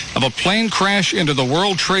coverage of a plane crash into the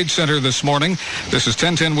World Trade Center this morning. This is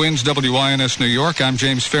 1010 Wins WINS New York. I'm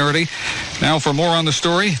James Faraday. Now for more on the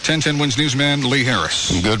story, 1010 Wins newsman Lee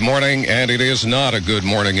Harris. Good morning, and it is not a good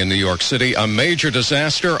morning in New York City. A major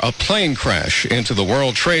disaster, a plane crash into the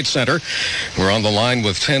World Trade Center. We're on the line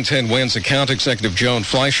with 1010 Wins account executive Joan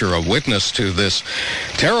Fleischer, a witness to this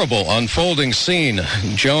terrible unfolding scene.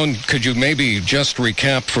 Joan, could you maybe just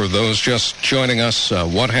recap for those just joining us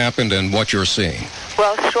what happened and what you're seeing?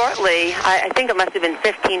 Well, shortly, I think it must have been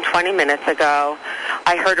 15, 20 minutes ago,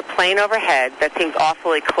 I heard a plane overhead that seemed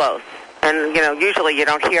awfully close. And, usually you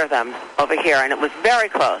don't hear them over here, and it was very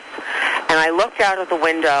close. And I looked out of the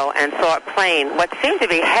window and saw a plane, what seemed to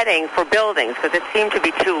be heading for buildings, because it seemed to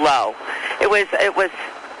be too low. It was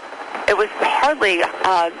hardly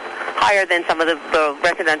higher than some of the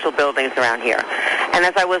residential buildings around here. And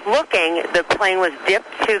as I was looking, the plane was dipped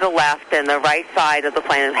to the left, and the right side of the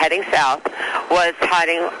plane, heading south, was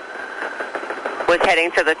heading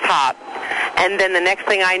to the top. And then the next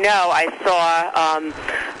thing I know, I saw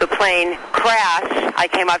the plane crash. I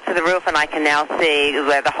came up to the roof, and I can now see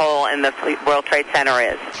where the hole in the World Trade Center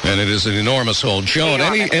is. And it is an enormous hole. Joan,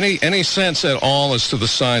 any sense at all as to the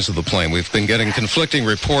size of the plane? We've been getting conflicting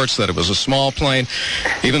reports that it was a small plane,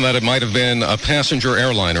 even that it might have been a passenger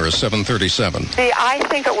airliner, a 737. See, I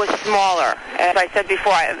think it was smaller. As I said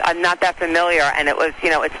before, I'm not that familiar, and it was,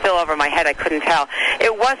 it's still over my head. I couldn't tell.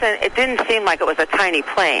 It didn't seem like it was a tiny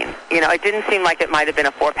plane. It didn't seem like it might have been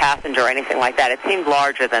a 4-passenger or anything like that. It seemed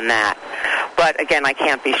larger than that. But again, I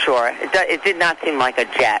can't be sure. It did not seem like a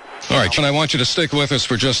jet. All right, John, I want you to stick with us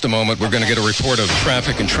for just a moment. We're going to get a report of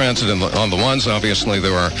traffic and transit on the ones. Obviously,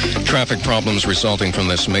 there are traffic problems resulting from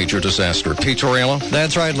this major disaster. Pete Torriello?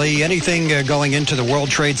 That's right, Lee. Anything going into the World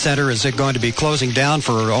Trade Center, is it going to be closing down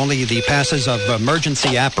for only the passes of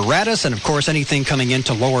emergency apparatus? And, of course, anything coming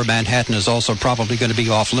into Lower Manhattan is also probably going to be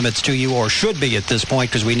off limits to you, or should be at this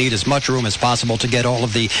point, because we need as much room as possible to get all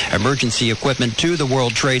of the emergency equipment to the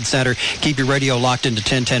World Trade Center. Keep your radio locked into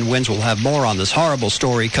 1010 Wins. We'll have more on this horrible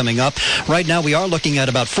story coming up. Right now, we are looking at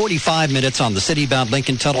about 45 minutes on the city-bound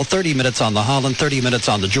Lincoln Tunnel, 30 minutes on the Holland, 30 minutes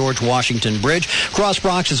on the George Washington Bridge. Cross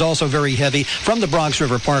Bronx is also very heavy from the Bronx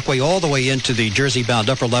River Parkway all the way into the Jersey-bound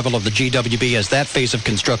upper level of the GWB as that phase of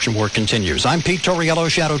construction work continues. I'm Pete Torriello,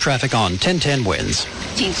 Shadow Traffic on 1010 Wins.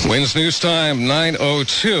 Wins News Time,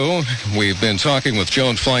 9:02. We've been talking with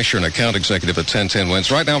Joan Fleischer, an account executive at 1010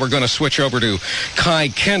 Wins. Right now, we're going to switch over to Kai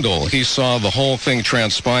Kendall. He saw the whole thing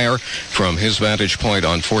transpire from his vantage point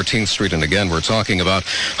on 14th Street. And again, we're talking about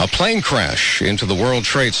a plane crash into the World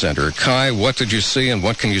Trade Center. Kai, what did you see and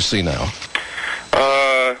what can you see now?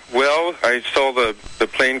 Well, I saw the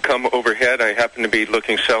plane come overhead. I happened to be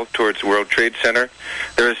looking south towards the World Trade Center.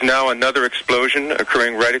 There is now another explosion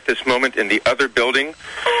occurring right at this moment in the other building,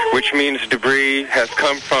 which means debris has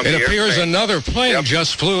come from the airplane. It appears another plane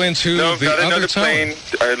just flew into the other plane.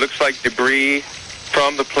 It looks like debris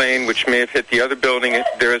from the plane, which may have hit the other building.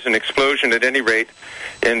 There is an explosion at any rate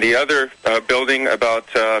in the other building about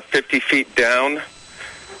 50 feet down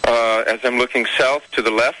as I'm looking south to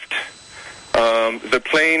the left. The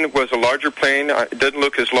plane was a larger plane. It didn't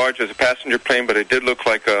look as large as a passenger plane, but it did look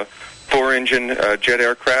like a 4-engine jet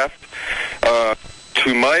aircraft.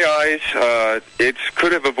 To my eyes, it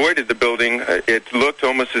could have avoided the building. It looked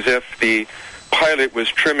almost as if the pilot was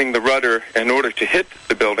trimming the rudder in order to hit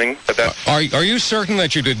the building. But are you certain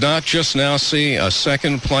that you did not just now see a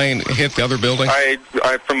second plane hit the other building?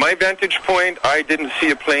 From my vantage point, I didn't see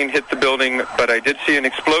a plane hit the building, but I did see an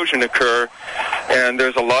explosion occur, and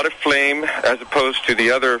there's a lot of flame as opposed to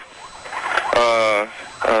the other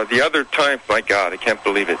time. My God, I can't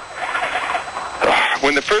believe it.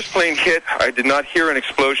 When the first plane hit, I did not hear an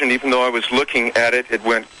explosion, even though I was looking at it. It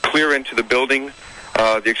went clear into the building.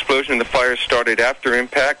 The explosion and the fire started after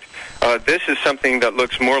impact. This is something that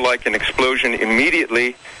looks more like an explosion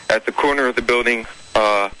immediately at the corner of the building.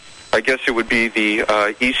 I guess it would be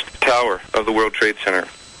the East Tower of the World Trade Center.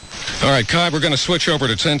 All right, Kai, we're going to switch over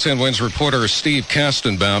to 1010 Wins reporter Steve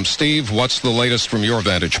Kastenbaum. Steve, what's the latest from your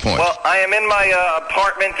vantage point? Well, I am in my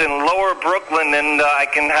apartment in Lower Brooklyn, and I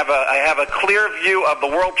have a clear view of the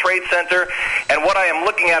World Trade Center and what I am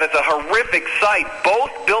looking at is a horrific sight.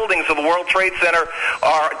 Both buildings of the World Trade Center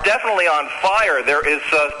are definitely on fire. There is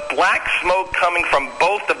black smoke coming from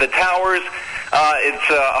both of the towers. It's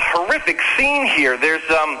a horrific scene here. There's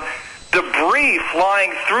debris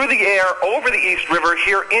flying through the air over the East River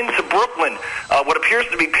here into Brooklyn. What appears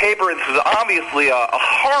to be paper. This is obviously a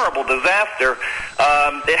horrible disaster.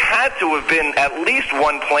 It had to have been at least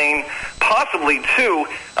one plane, possibly two.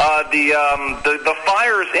 The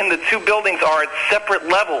fires in the two buildings are at separate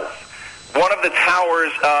levels. One of the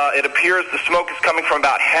towers, it appears the smoke is coming from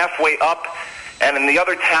about halfway up. And in the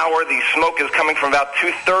other tower, the smoke is coming from about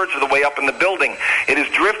 2/3 of the way up in the building. It is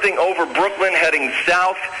drifting over Brooklyn, heading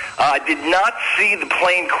south. I did not see the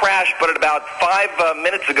plane crash, but at about 5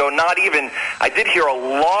 minutes ago, not even, I did hear a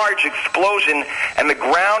large explosion, and the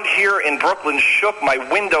ground here in Brooklyn shook. My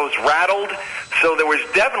windows rattled. So there was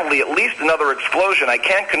definitely at least another explosion. I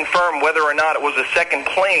can't confirm whether or not it was a second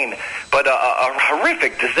plane, but a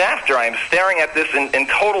horrific disaster. I am staring at this in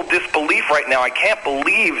total disbelief right now. I can't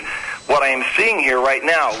believe what I am seeing here right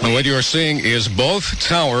now. What you're seeing is both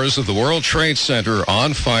towers of the World Trade Center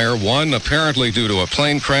on fire, one apparently due to a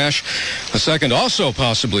plane crash, the second also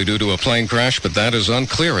possibly due to a plane crash, but that is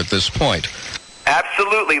unclear at this point.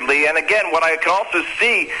 Absolutely, Lee. And again, what I can also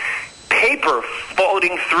see, paper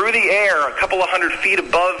floating through the air a couple of 100 feet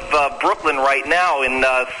above Brooklyn right now in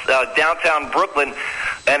downtown Brooklyn,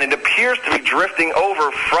 and it appears to be drifting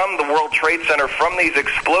over from the World Trade Center from these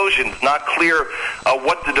explosions. Not clear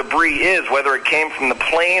what the debris is, whether it came from the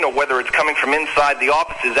plane or whether it's coming from inside the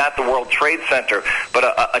offices at the World Trade Center. But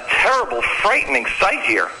a terrible, frightening sight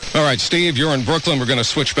here. All right, Steve, you're in Brooklyn. We're going to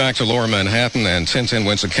switch back to Lower Manhattan and 1010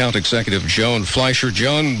 Wins account executive Joan Fleischer.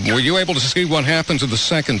 Joan, were you able to see what happened to the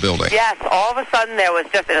second building? Yes, all of a sudden there was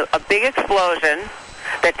just a big explosion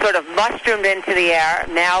that sort of mushroomed into the air.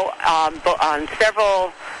 Now on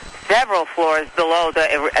several floors below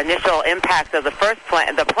the initial impact of the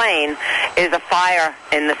plane is a fire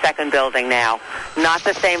in the second building now. Not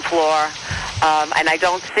the same floor. And I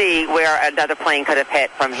don't see where another plane could have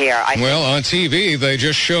hit from here. Well, on TV, they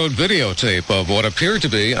just showed videotape of what appeared to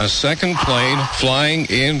be a second plane flying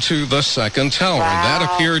into the second tower. Wow. And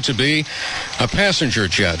that appeared to be a passenger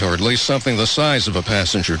jet, or at least something the size of a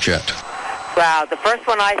passenger jet. Wow, the first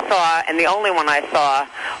one I saw, and the only one I saw,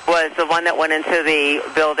 was the one that went into the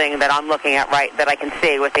building that I'm looking at that I can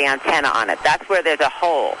see with the antenna on it. That's where there's a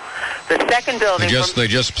hole. The second building... They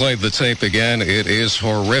just played the tape again. It is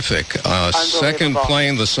horrific. A second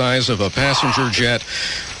plane the size of a passenger jet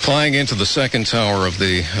flying into the second tower of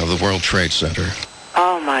the World Trade Center.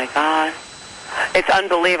 Oh, my God. It's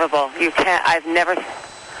unbelievable. You can't... I've never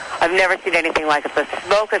seen anything like it. The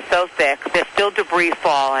smoke is so thick. There's still debris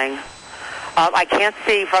falling. I can't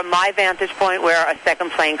see from my vantage point where a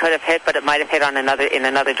second plane could have hit, but it might have hit in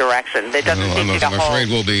another direction. It doesn't seem to be a hole. I'm afraid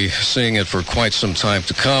we'll be seeing it for quite some time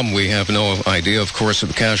to come. We have no idea, of course, of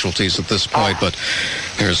the casualties at this point, but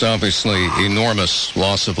there's obviously enormous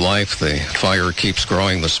loss of life. The fire keeps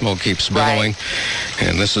growing, the smoke keeps billowing,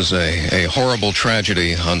 and this is a horrible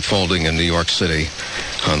tragedy unfolding in New York City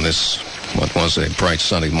on this what was a bright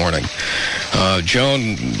sunny morning.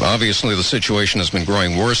 Joan, obviously the situation has been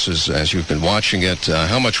growing worse as you've been watching it.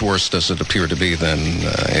 How much worse does it appear to be than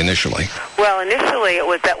initially? Well, initially it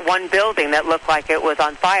was that one building that looked like it was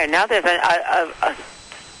on fire. Now there's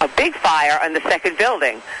a big fire on the second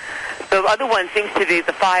building. The other one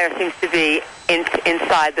the fire seems to be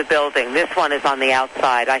inside the building. This one is on the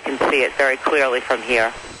outside. I can see it very clearly from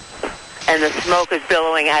here. And the smoke is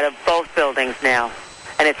billowing out of both buildings now.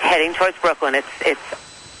 And it's heading towards Brooklyn. It's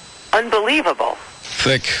unbelievable.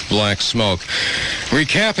 Thick black smoke.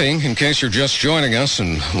 Recapping, in case you're just joining us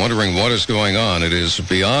and wondering what is going on, it is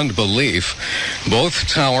beyond belief. Both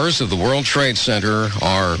towers of the World Trade Center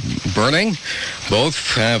are burning.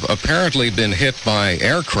 Both have apparently been hit by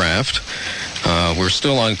aircraft. We're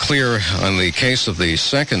still unclear on the case of the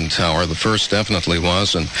second tower. The first definitely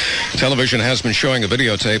was, and television has been showing a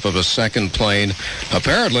videotape of a second plane,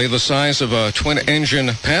 apparently the size of a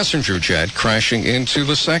twin-engine passenger jet, crashing into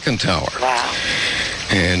the second tower. Wow.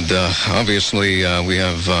 And obviously we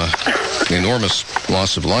have enormous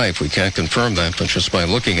loss of life. We can't confirm that, but just by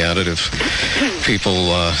looking at it, if people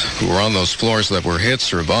who were on those floors that were hit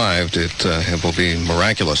survived, it will be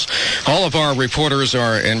miraculous. All of our reporters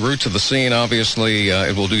are en route to the scene. Obviously,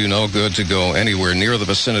 it will do you no good to go anywhere near the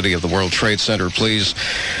vicinity of the World Trade Center. Please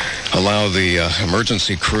allow the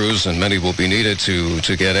emergency crews, and many will be needed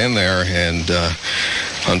to get in there. And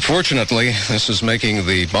unfortunately, this is making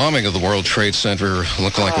the bombing of the World Trade Center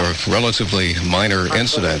look like a relatively minor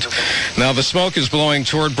incident. Now, the smoke is blowing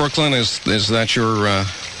toward Brooklyn. Is that your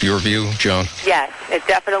your view, Joan? Yes, it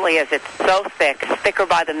definitely is. It's so thick, thicker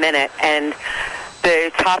by the minute, and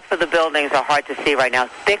the tops of the buildings are hard to see right now.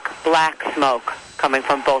 Thick black smoke coming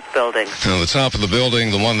from both buildings. Now, the top of the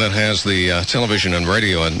building, the one that has the television and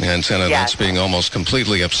radio antenna, that's being almost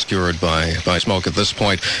completely obscured by smoke at this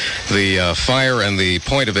point. The fire and the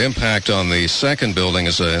point of impact on the second building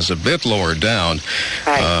is a bit lower down.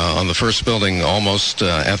 On the first building, almost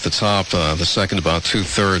at the top. The second, about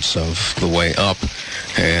 2/3 of the way up.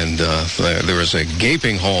 And there is a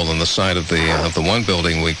gaping hole in the side of the one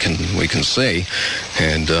building we can see,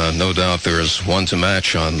 and no doubt there is one to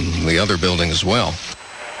match on the other building as well.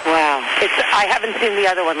 Wow. I haven't seen the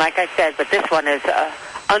other one, like I said, but this one is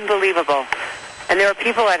unbelievable. And there are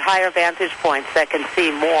people at higher vantage points that can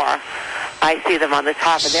see more. I see them on the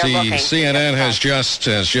top, and they're looking. CNN has just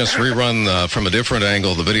rerun from a different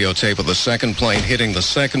angle the videotape of the second plane hitting the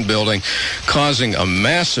second building, causing a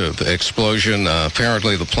massive explosion.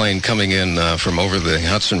 Apparently, the plane coming in from over the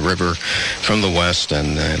Hudson River from the west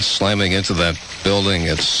and slamming into that building.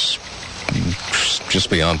 It's just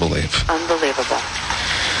beyond belief. Unbelievable.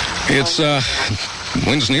 It's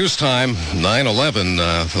WINS News Time, 9/11,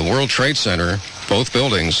 the World Trade Center. Both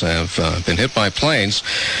buildings have been hit by planes.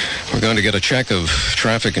 We're going to get a check of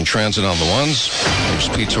traffic and transit on the ones. There's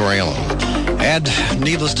Pete Torriello. And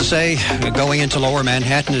needless to say, going into Lower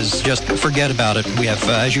Manhattan is just forget about it. We have,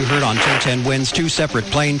 as you heard on 1010 WINS, 2 separate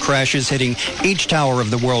plane crashes hitting each tower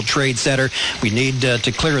of the World Trade Center. We need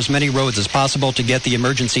to clear as many roads as possible to get the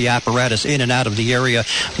emergency apparatus in and out of the area.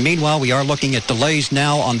 Meanwhile, we are looking at delays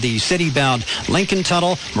now on the city-bound Lincoln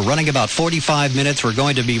Tunnel. We're running about 45 minutes. We're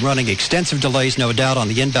going to be running extensive delays, no doubt, on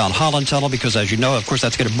the inbound Holland Tunnel because, as you know, of course,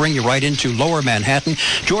 that's going to bring you right into Lower Manhattan.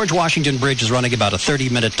 George Washington Bridge is running about a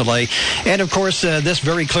 30-minute delay. And, of course, this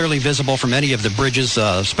very clearly visible from any of the bridges,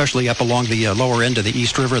 especially up along the lower end of the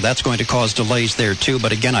East River. That's going to cause delays there, too.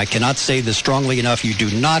 But, again, I cannot say this strongly enough. You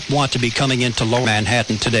do not want to be coming into Lower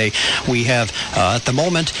Manhattan today. We have, at the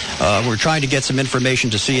moment, we're trying to get some information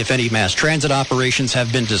to see if any mass transit operations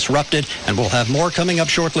have been disrupted. And we'll have more coming up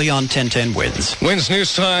shortly on 1010 WINS. WINS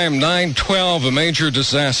News Time, 9/12, a major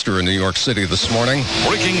disaster in New York City this morning.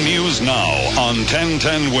 Breaking news now on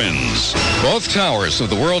 1010 WINS. Both towers of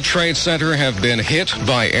the World Trade Center have been hit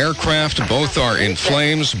by aircraft. Both are in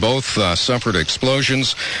flames. Both suffered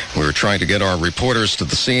explosions. We're trying to get our reporters to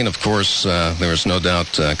the scene. Of course, there is no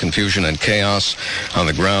doubt confusion and chaos on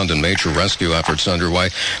the ground and major rescue efforts underway.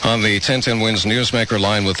 On the 1010 WINS newsmaker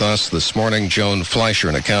line with us this morning, Joan Fleischer,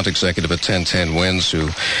 an account executive at 1010 WINS, who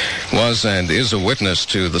was and is a witness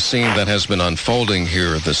to the scene that has been unfolding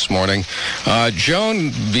here this morning.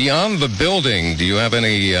 Joan, beyond the building, do you have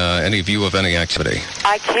any view of any activity?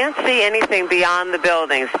 I can't see anything beyond the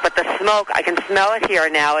buildings, but the smoke, I can smell it here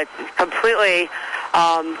now. It's completely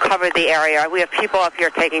covered the area. We have people up here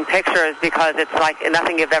taking pictures because it's like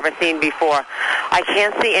nothing you've ever seen before. I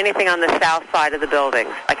can't see anything on the south side of the buildings.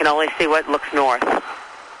 I can only see what looks north.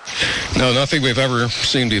 No, nothing we've ever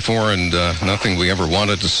seen before, and nothing we ever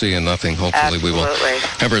wanted to see, and nothing hopefully we will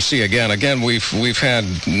ever see again. Again, we've had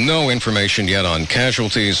no information yet on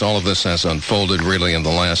casualties. All of this has unfolded really in the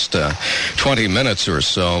last 20 minutes or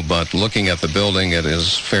so, but looking at the building, it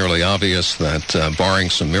is fairly obvious that barring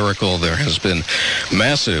some miracle, there has been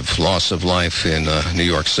massive loss of life in New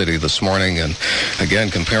York City this morning. And again,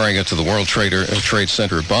 comparing it to the World Trade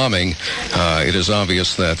Center bombing, it is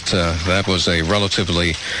obvious that that was a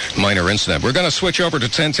relatively minor incident. We're going to switch over to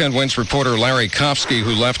 1010 WINS reporter Larry Kopsky,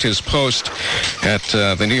 who left his post at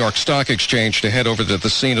the New York Stock Exchange to head over to the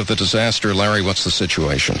scene of the disaster. Larry, what's the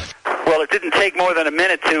situation? Well, it didn't take more than a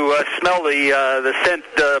minute to smell the scent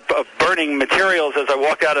of burning materials as I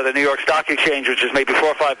walked out of the New York Stock Exchange, which is maybe 4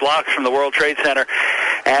 or 5 blocks from the World Trade Center.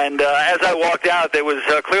 And as I walked out, there was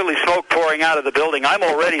clearly smoke pouring out of the building. I'm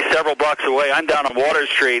already several blocks away. I'm down on Water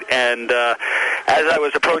Street, and as I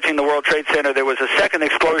was approaching the World Trade Center, there was a second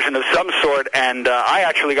explosion of some sort, and I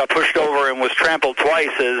actually got pushed over and was trampled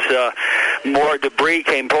twice as more debris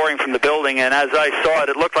came pouring from the building. And as I saw it,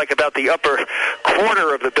 it looked like about the upper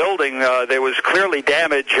quarter of the building there was clearly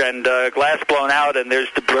damage and glass blown out, and there's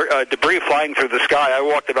debris flying through the sky. I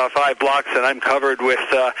walked about 5 blocks, and I'm covered with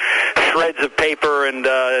shreds of paper and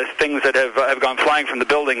things that have gone flying from the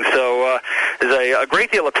building. So there's a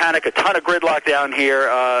great deal of panic, a ton of gridlock down here.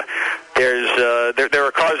 there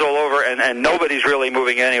are cars all over, and nobody's really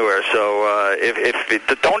moving anywhere. So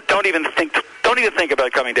don't even think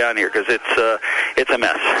about coming down here, because it's a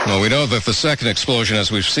mess. Well, we know that the second explosion,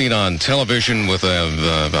 as we've seen on television with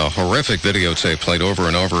a horrific videotape played over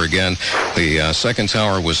and over again, the second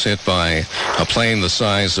tower was hit by a plane the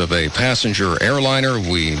size of a passenger airliner.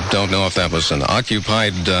 We don't know if that was an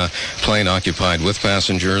occupied plane occupied with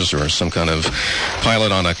passengers or some kind of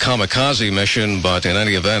pilot on a kamikaze mission, but in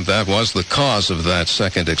any event, that was the cause of that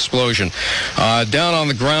second explosion. Down on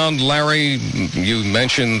the ground, Larry, you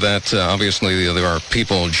mentioned that obviously there are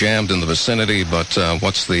people jammed in the vicinity, but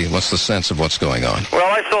what's the sense of what's going on? Well,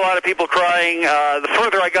 I saw a lot of people crying. The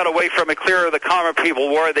further I got away from it, clearer the calmer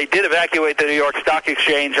people were. They did evacuate the New York Stock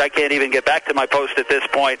Exchange. I can't even get back to my post at this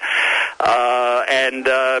point. And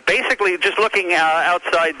basically, just looking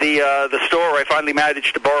outside the store, I finally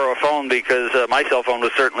managed to borrow a phone because my cell phone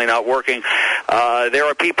was certainly not working. There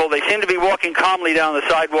are people. They seem to be walking calmly down the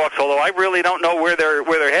sidewalks, although I really don't know where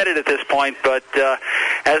they're headed at this point. But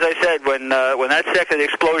as I said, when that second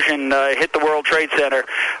explosion hit the World Trade Center,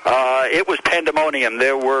 it was pandemonium.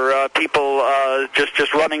 There were people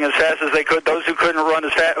just running as fast as they could. Those who couldn't run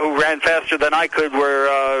who ran faster than I could,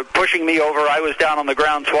 were pushing me over. I was down on the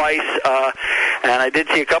ground twice, and I did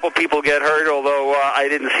see a couple people get hurt, although I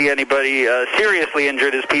didn't see anybody seriously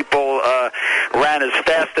injured, as people ran as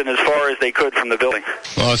fast and as far as they could from the building.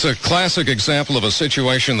 Well, it's a classic example of a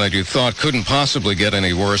situation that you thought couldn't possibly get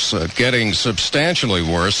any worse, getting substantially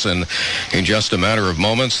worse, and in just a matter of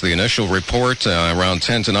moments, the initial report around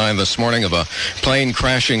 10 to 9 this morning of a plane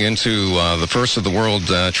crashing into the first of the World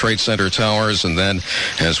Trade Center towers, and then,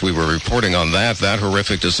 as we were reporting on that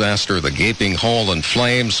horrific disaster, the gaping hole and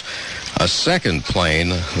flames. A second plane,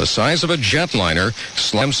 the size of a jetliner,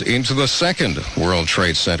 slams into the second World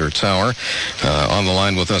Trade Center tower. On the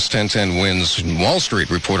line with us, 1010 Wins Wall Street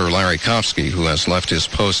reporter Larry Kofsky, who has left his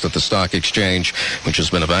post at the Stock Exchange, which has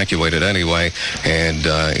been evacuated anyway, and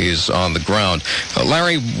is on the ground.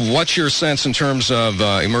 Larry, what's your sense in terms of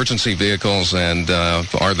emergency vehicles, and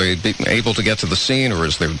are they able to get to the scene, or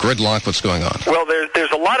is there gridlock? What's going on? Well,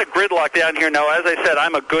 there's a lot of gridlock down here now. As I said,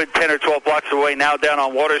 I'm a good 10 or 12 blocks away now down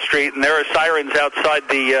on Water Street, and there are sirens outside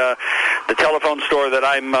the telephone store that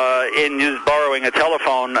I'm in, borrowing a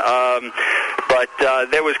telephone. But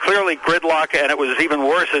there was clearly gridlock, and it was even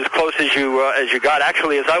worse as close as you got.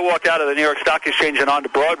 Actually, as I walked out of the New York Stock Exchange and onto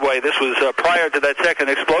Broadway, this was prior to that second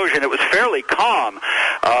explosion. It was fairly calm.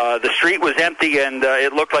 The street was empty, and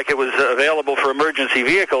it looked like it was available for emergency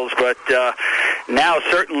vehicles. But now,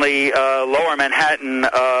 certainly, Lower Manhattan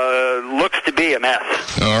looks to be a mess.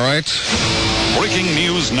 All right. Breaking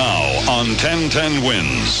news now on 1010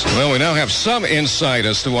 Wins. Well, we now have some insight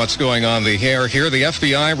as to what's going on the air here. The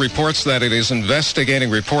FBI reports that it is investigating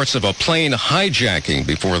reports of a plane hijacking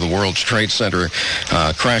before the World Trade Center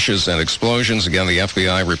crashes and explosions. Again, the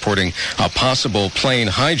FBI reporting a possible plane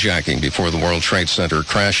hijacking before the World Trade Center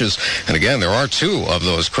crashes. And again, there are two of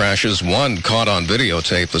those crashes, one caught on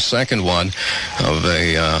videotape, the second one of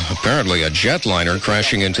apparently a jetliner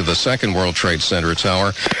crashing into the second World Trade Center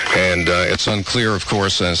tower. And it's unclear, of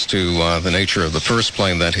course, as to the nature of the first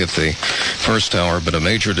plane that hit the first tower, but a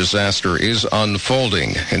major disaster is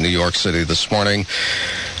unfolding in New York City this morning.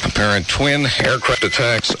 Apparent twin aircraft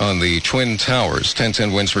attacks on the Twin Towers.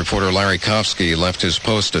 1010 Wins reporter Larry Kofsky left his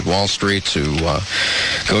post at Wall Street to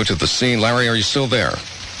go to the scene. Larry, are you still there?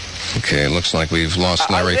 Okay, it looks like we've lost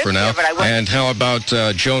Larry for now. And how about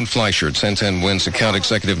Joan Fleischer, 1010 Wins account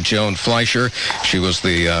executive Joan Fleischer? She was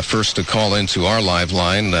the first to call into our live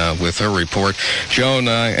line with her report. Joan,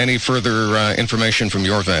 any further information from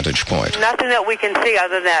your vantage point? Nothing that we can see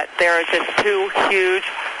other than that there are just two huge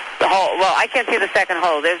hole. Well, I can't see the second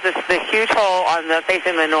hole. There's this huge hole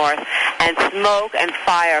facing the north, and smoke and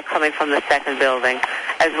fire coming from the second building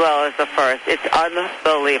as well as the first. It's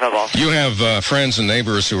unbelievable. You have friends and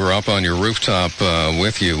neighbors who are up on your rooftop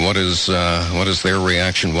with you. What is their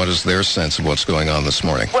reaction? What is their sense of what's going on this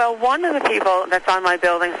morning? Well, one of the people that's on my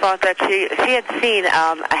building thought that she had seen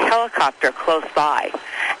a helicopter close by,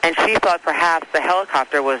 and she thought perhaps the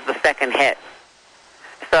helicopter was the second hit.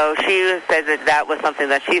 So she said that was something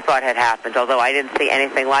that she thought had happened, although I didn't see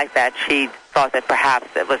anything like that. She thought that perhaps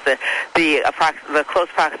it was the close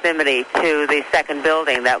proximity to the second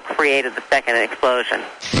building that created the second explosion.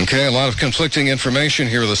 Okay, a lot of conflicting information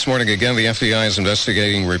here this morning. Again, the FBI is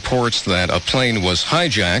investigating reports that a plane was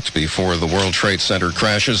hijacked before the World Trade Center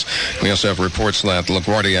crashes. We also have reports that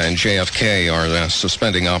LaGuardia and JFK are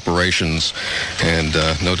suspending operations, and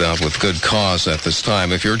no doubt with good cause at this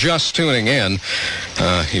time. If you're just tuning in,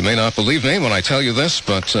 you may not believe me when I tell you this,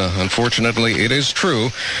 but unfortunately it is true.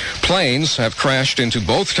 Planes have crashed into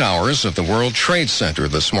both towers of the World Trade Center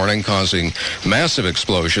this morning, causing massive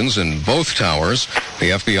explosions in both towers. The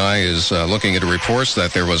FBI is looking into reports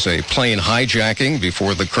that there was a plane hijacking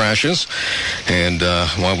before the crashes. And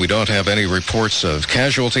while we don't have any reports of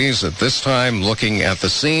casualties at this time, looking at the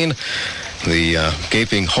scene, the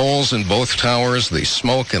gaping holes in both towers, the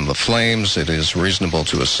smoke and the flames, it is reasonable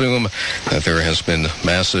to assume that there has been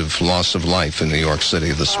massive loss of life in New York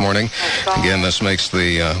City this morning. Again, this makes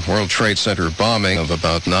the World Trade Center bombing of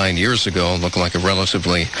about 9 years ago look like a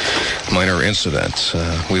relatively minor incident.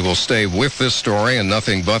 We will stay with this story and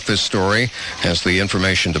nothing but this story as the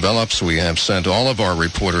information develops. We have sent all of our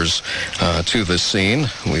reporters to this scene.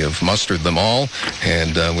 We have mustered them all,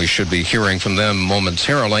 and we should be hearing from them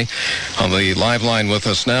momentarily. On the live line with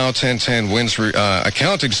us now, 1010 Winds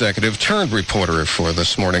account executive turned reporter for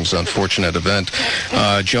this morning's unfortunate event,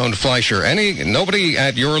 Joan Fleischer. Nobody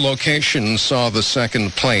at your location saw the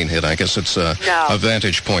second plane hit? I guess it's a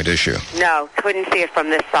vantage point issue. No, couldn't see it from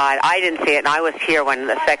this side. I didn't see it, and I was here when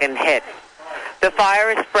the second hit. The fire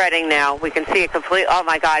is spreading now. We can see it completely. Oh,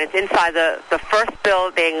 my God. It's inside the first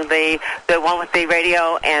building, the one with the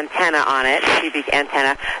radio antenna on it, TV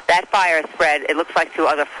antenna. That fire is spread. It looks like 2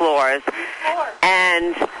 other floors.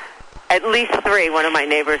 And at least 3, one of my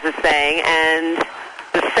neighbors is saying. And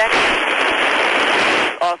the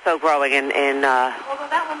second also growing in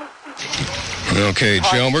Okay,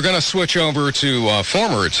 Joan, we're going to switch over to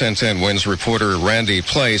former 1010 Winds reporter Randy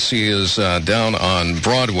Place. He is down on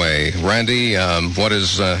Broadway. Randy, what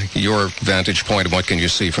is your vantage point and what can you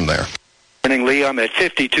see from there? Morning, Lee. I'm at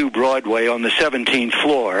 52 Broadway on the 17th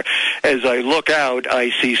floor. As I look out, I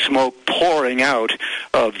see smoke pouring out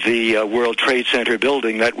of the World Trade Center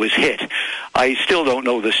building that was hit. I still don't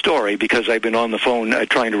know the story because I've been on the phone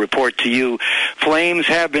trying to report to you. Flames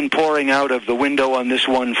have been pouring out of the window on this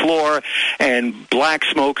one floor, and black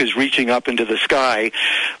smoke is reaching up into the sky.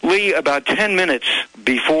 Lee, about 10 minutes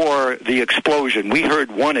before the explosion, we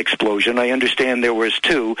heard one explosion. I understand there was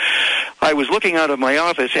 2. I was looking out of my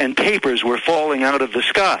office, and papers were falling out of the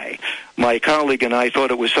sky. My colleague and I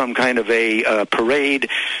thought it was some kind of a parade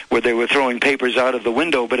where they were throwing papers out of the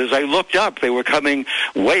window, but as I looked up, they were coming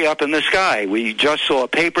way up in the sky. We just saw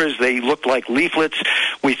papers. They looked like leaflets.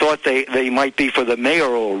 We thought they might be for the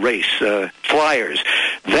mayoral race, flyers.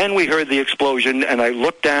 Then we heard the explosion, and I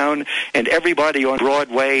looked down, and everybody on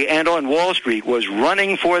Broadway and on Wall Street was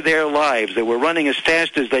running for their lives. They were running as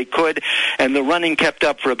fast as they could, and the running kept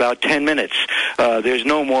up for about 10 minutes. There's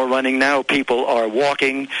no more running now. People are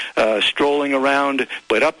walking, strolling around,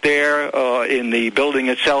 but up there in the building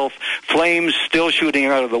itself, flames still shooting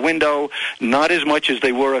out of the window, not as much as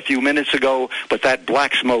they were a few minutes ago, but that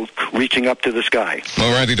black smoke reaching up to the sky.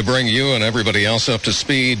 Well, Randy, to bring you and everybody else up to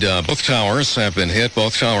speed, both towers have been hit.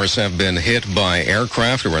 Both towers have been hit by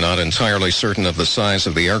aircraft. We're not entirely certain of the size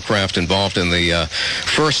of the aircraft involved in the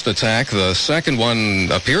first attack. The second one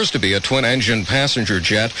appears to be a twin-engine passenger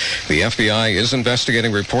jet. The FBI is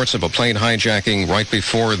investigating reports of a plane hijacking right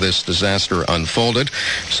before this disaster unfolded,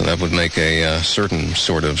 so that would make a certain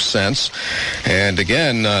sort of sense. And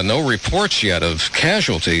again, no reports yet of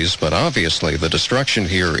casualties, but obviously the destruction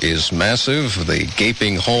here is massive. The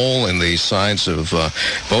gaping hole in the sides of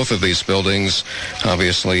both of these buildings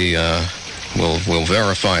obviously We'll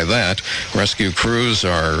verify that. Rescue crews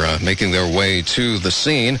are making their way to the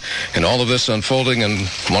scene, and all of this unfolding in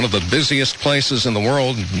one of the busiest places in the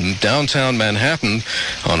world, downtown Manhattan,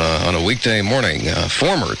 on a weekday morning.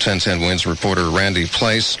 Former 1010 Winds reporter Randy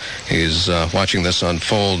Place is watching this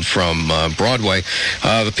unfold from Broadway.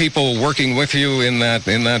 The people working with you in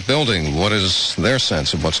that building, what is their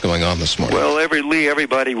sense of what's going on this morning? Well,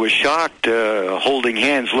 everybody was shocked, holding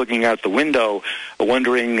hands, looking out the window,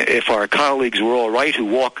 wondering if our colleagues were all right who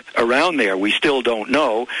walk around there. We still don't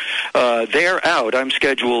know. They're out. I'm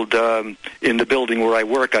scheduled in the building where I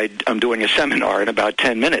work. I'm doing a seminar in about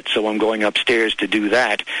 10 minutes, so I'm going upstairs to do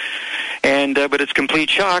that. And but it's complete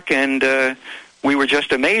shock, and we were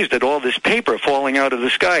just amazed at all this paper falling out of the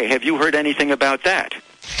sky. Have you heard anything about that?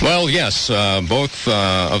 Well, yes. Both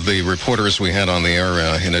of the reporters we had on the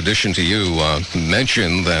air, in addition to you,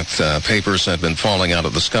 mentioned that papers had been falling out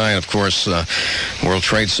of the sky. And, of course, World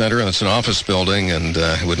Trade Center, that's an office building, and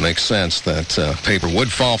it would make sense that paper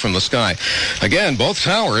would fall from the sky. Again, both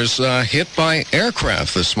towers hit by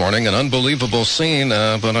aircraft this morning. An unbelievable scene,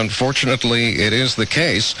 but unfortunately it is the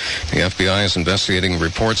case. The FBI is investigating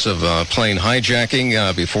reports of plane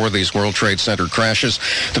hijacking before these World Trade Center crashes.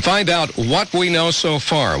 To find out what we know so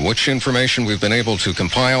far, far. Which information we've been able to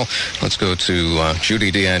compile? Let's go to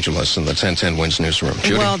Judy DeAngelis in the 1010 Wins newsroom.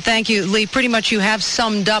 Judy? Well, thank you, Lee. Pretty much you have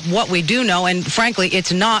summed up what we do know, and frankly,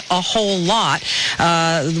 it's not a whole lot.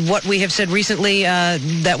 What we have said recently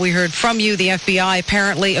that we heard from you, the FBI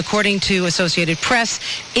apparently, according to Associated Press,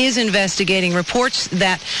 is investigating reports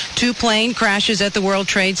that 2 plane crashes at the World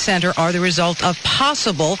Trade Center are the result of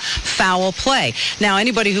possible foul play. Now,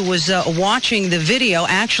 anybody who was watching the video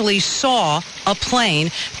actually saw a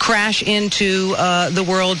plane crash into the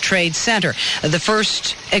World Trade Center. The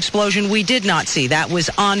first explosion we did not see. That was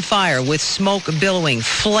on fire with smoke billowing,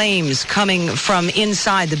 flames coming from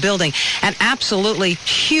inside the building, an absolutely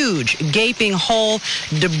huge gaping hole,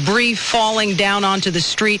 debris falling down onto the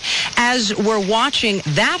street. As we're watching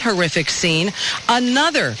that horrific scene,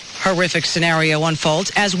 another horrific scenario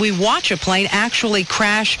unfolds as we watch a plane actually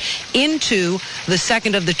crash into the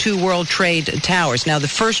second of the 2 World Trade Towers. Now, the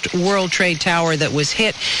first World Trade Tower that was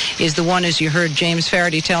hit is the one, as you heard James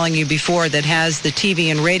Faraday telling you before, that has the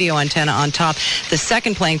TV and radio antenna on top. The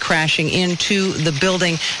second plane crashing into the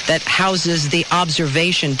building that houses the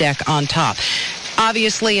observation deck on top.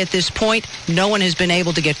 Obviously, at this point, no one has been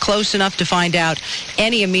able to get close enough to find out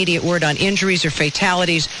any immediate word on injuries or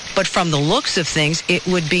fatalities. But from the looks of things, it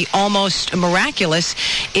would be almost miraculous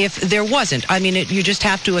if there wasn't. I mean, you just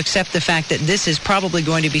have to accept the fact that this is probably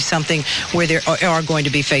going to be something where there are going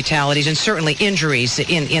to be fatalities and certainly injuries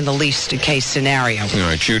in the least case scenario. All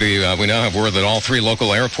right, Judy, we now have word that all 3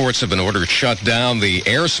 local airports have been ordered shut down. The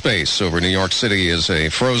airspace over New York City is a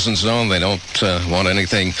frozen zone. They don't want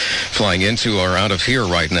anything flying into or out of here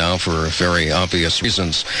right now for very obvious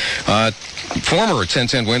reasons. Former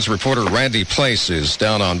 1010 Wins reporter Randy Place is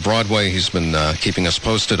down on Broadway. He's been keeping us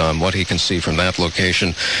posted on what he can see from that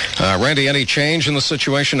location. Randy, any change in the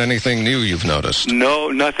situation? Anything new you've noticed? No,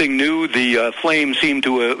 nothing new. The flames seem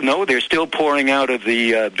to, no, they're still pouring out of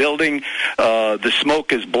the building. The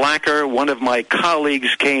smoke is blacker. One of my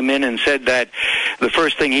colleagues came in and said that the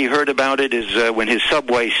first thing he heard about it is when his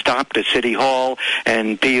subway stopped at City Hall,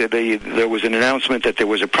 and there was an announcement that there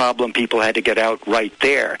was a problem. People had to get out right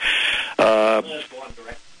there.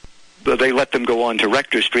 They let them go on to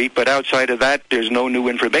Rector Street, but outside of that, there's no new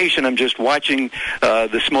information. I'm just watching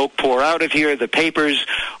the smoke pour out of here. The papers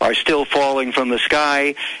are still falling from the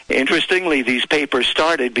sky. Interestingly, these papers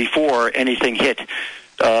started before anything hit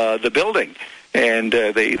the building, and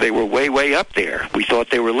they were way up there. We thought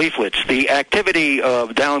they were leaflets. The activity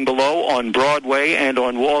down below on Broadway and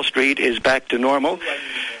on Wall Street is back to normal.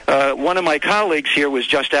 One of my colleagues here was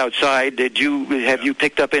just outside. Have you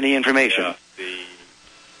picked up any information?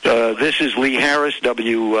 This is Lee Harris,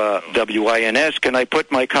 WINS. Can I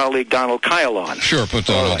put my colleague Donald Kyle on? Sure, put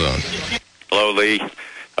Donald on. Hello, Lee.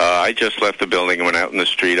 I just left the building and went out in the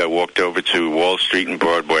street. I walked over to Wall Street and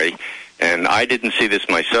Broadway, and I didn't see this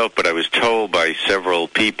myself, but I was told by several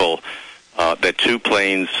people that 2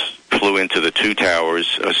 planes flew into the 2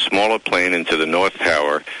 towers, a smaller plane into the North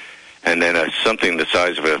Tower, and then something the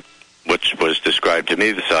size of which was described to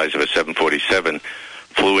me the size of a 747,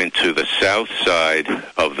 flew into the south side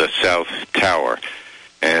of the South Tower.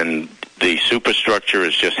 And the superstructure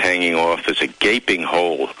is just hanging off. There's a gaping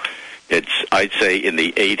hole. It's, I'd say, in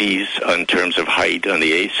the 80s in terms of height,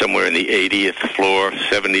 somewhere in the 80th floor,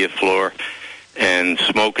 70th floor. And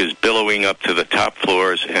smoke is billowing up to the top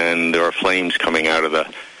floors, and there are flames coming out of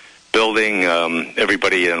the building.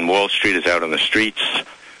 Everybody on Wall Street is out on the streets.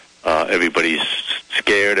 Everybody's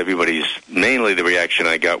scared. Mainly the reaction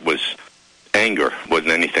I got was anger more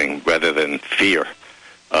than anything, rather than fear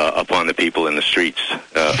upon the people in the streets,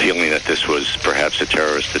 feeling that this was perhaps a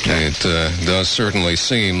terrorist attack. It does certainly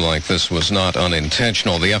seem like this was not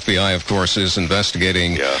unintentional. The FBI, of course, is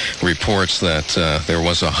investigating reports that there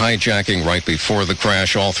was a hijacking right before the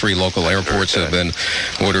crash. All 3 local airports have been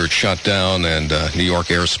ordered shut down, and New York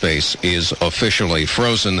airspace is officially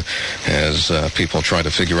frozen as people try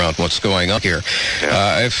to figure out what's going on here.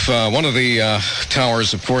 If one of the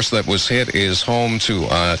towers, of course, that was hit is home to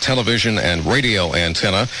a television and radio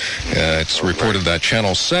antenna. It's reported that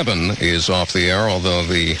Channel 7 is off the air, although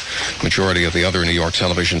the majority of the other New York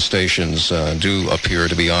television stations do appear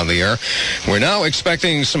to be on the air. We're now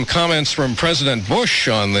expecting some comments from President Bush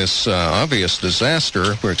on this obvious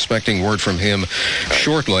disaster. We're expecting word from him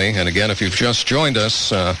shortly. And again, if you've just joined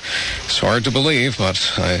us, it's hard to believe, but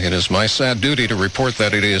it is my sad duty to report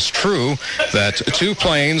that it is true that 2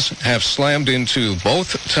 planes have slammed into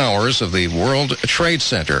both towers of the World Trade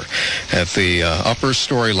Center. At the upper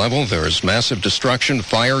story level, there is massive destruction,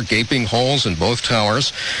 fire, gaping holes in both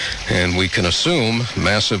towers, and we can assume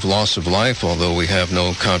massive loss of life, although we have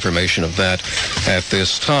no confirmation of that at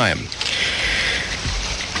this time.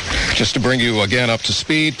 Just to bring you again up to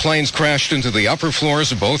speed, planes crashed into the upper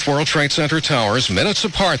floors of both World Trade Center towers minutes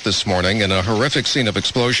apart this morning in a horrific scene of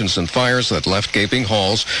explosions and fires that left gaping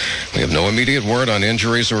holes. We have no immediate word on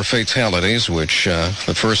injuries or fatalities, which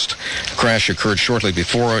the first crash occurred shortly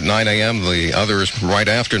before 9 a.m., the others right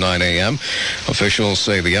after 9 a.m. Officials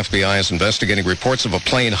say the FBI is investigating reports of a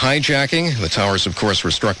plane hijacking. The towers, of course, were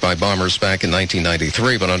struck by bombers back in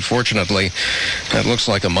 1993, but unfortunately, that looks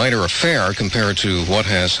like a minor affair compared to what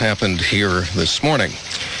has happened here this morning.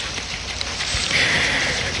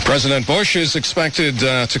 President Bush is expected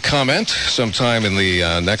to comment sometime in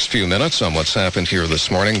the next few minutes on what's happened here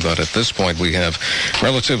this morning, but at this point we have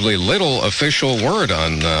relatively little official word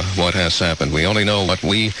on what has happened. We only know what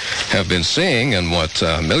we have been seeing and what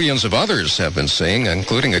millions of others have been seeing,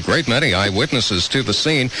 including a great many eyewitnesses to the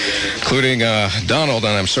scene, including Donald,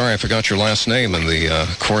 and I'm sorry I forgot your last name in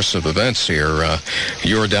the course of events here.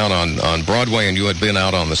 You were down on Broadway and you had been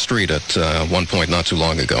out on the street at one point not too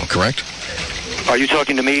long ago, correct? Are you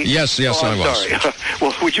talking to me? Yes, I was. Sorry.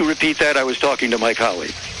 Well, would you repeat that? I was talking to my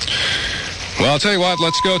colleague. Well, I'll tell you what.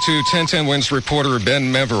 Let's go to 1010 Wins reporter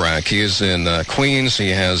Ben Meverak. He is in Queens. He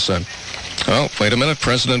has... oh, wait a minute.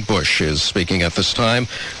 President Bush is speaking at this time,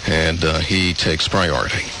 and he takes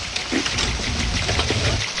priority.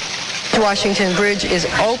 Washington Bridge is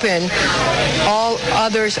open. All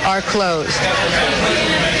others are closed.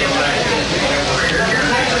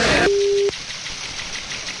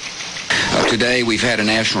 Today, we've had a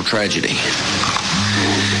national tragedy.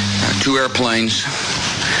 Two airplanes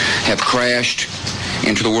have crashed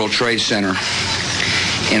into the World Trade Center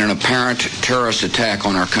in an apparent terrorist attack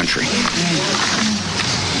on our country.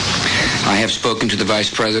 I have spoken to the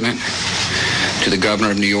Vice President, to the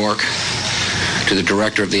Governor of New York, to the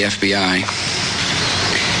Director of the FBI,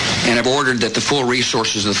 and have ordered that the full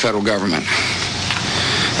resources of the federal government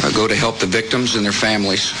go to help the victims and their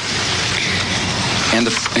families,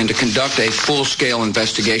 and to conduct a full-scale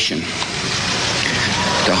investigation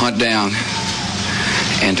to hunt down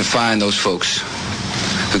and to find those folks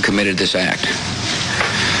who committed this act.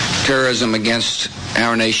 Terrorism against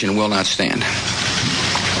our nation will not stand.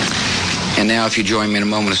 And now, if you join me in a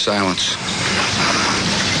moment of silence.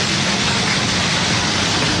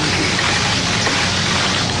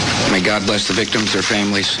 May God bless the victims, their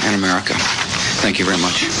families, and America. Thank you very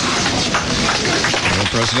much.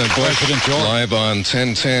 President Bush live on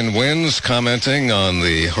 1010 Wins, commenting on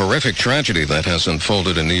the horrific tragedy that has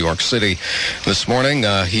unfolded in New York City this morning.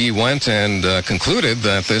 He went and concluded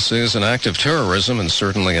that this is an act of terrorism, and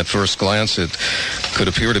certainly at first glance it could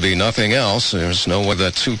appear to be nothing else. There's no way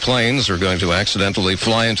that two planes are going to accidentally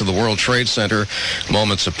fly into the World Trade Center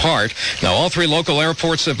moments apart. Now, all three local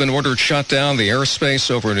airports have been ordered shut down. The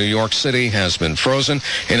airspace over New York City has been frozen.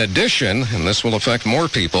 In addition, and this will affect more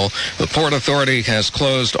people, the Port Authority has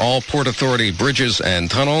closed all Port Authority bridges and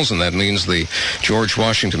tunnels, and that means the George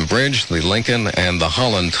Washington Bridge, the Lincoln, and the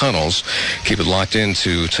Holland tunnels. Keep it locked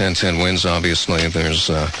into 1010 Wins. Obviously, there's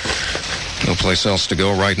no place else to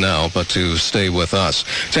go right now but to stay with us.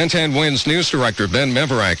 1010 Wins News Director Ben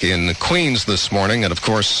Meverak in Queens this morning, and of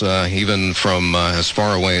course, even from as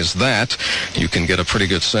far away as that, you can get a pretty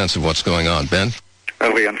good sense of what's going on. Ben?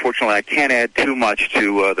 Okay, unfortunately, I can't add too much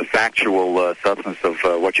to the factual substance of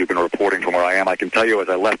what you've been reporting from where I am. I can tell you as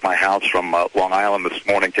I left my house from Long Island this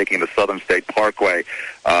morning, taking the Southern State Parkway,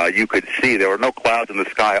 you could see there were no clouds in the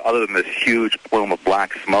sky other than this huge plume of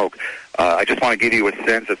black smoke. I just want to give you a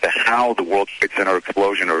sense as to how the World Trade Center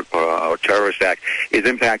explosion or terrorist act is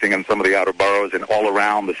impacting in some of the outer boroughs and all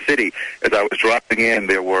around the city. As I was driving in,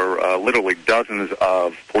 there were literally dozens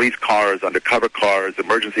of police cars, undercover cars,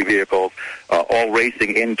 emergency vehicles, all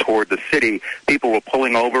racing in toward the city. People were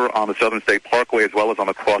pulling over on the Southern State Parkway as well as on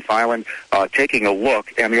the Cross Island, taking a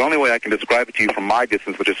look. And the only way I can describe it to you from my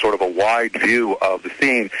distance, which is sort of a wide view of the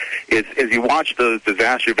scene, is as you watch the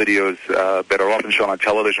disaster videos that are often shown on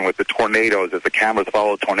television with the tornadoes, as the cameras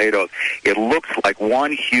follow tornadoes, it looks like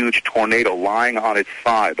one huge tornado lying on its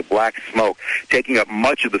side, the black smoke, taking up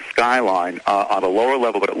much of the skyline on a lower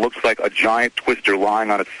level, but it looks like a giant twister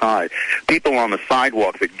lying on its side. People on the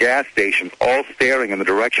sidewalks at gas stations all staring in the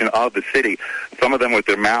direction of the city, some of them with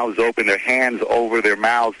their mouths open, their hands over their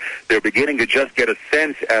mouths. They're beginning to just get a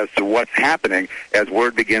sense as to what's happening as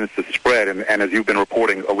word begins to spread. And as you've been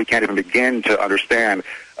reporting, we can't even begin to understand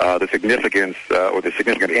the significance or the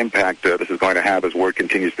significant impact this is going to have as word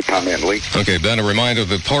continues to come in. Lee? Okay, Ben, a reminder,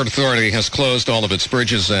 the Port Authority has closed all of its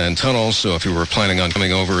bridges and tunnels, so if you were planning on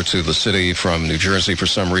coming over to the city from New Jersey for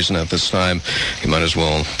some reason at this time, you might as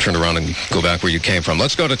well turn around and go back where you came from.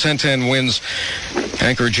 Let's go to 1010 Winds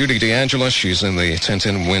anchor Judy DeAngelis. She's in the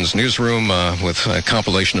 1010 Winds newsroom with a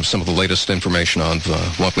compilation of some of the latest information on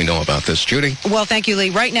what we know about this. Judy? Well, thank you, Lee.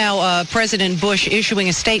 Right now, President Bush issuing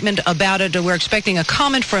a statement about it. We're expecting a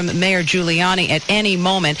comment from Mayor Giuliani at any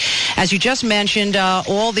moment. As you just mentioned,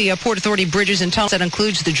 all the Port Authority bridges and tunnels, that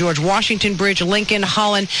includes the George Washington Bridge, Lincoln,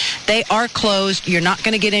 Holland, they are closed. You're not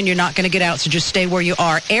going to get in, you're not going to get out, so just stay where you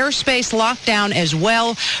are. Airspace locked down as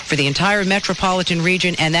well for the entire metropolitan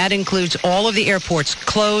region, and that includes all of the airports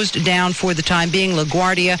closed down for the time being,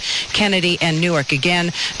 LaGuardia, Kennedy, and Newark.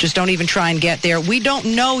 Again, just don't even try and get there. We don't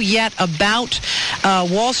know yet about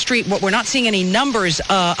Wall Street. We're not seeing any numbers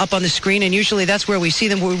up on the screen, and usually that's where we see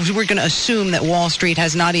them. We're going to assume that Wall Street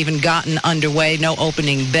has not even gotten underway, no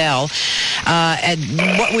opening bell. And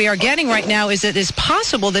what we are getting right now is that it's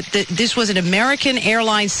possible that this was an American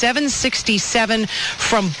Airlines 767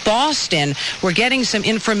 from Boston. We're getting some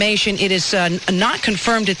information. It is not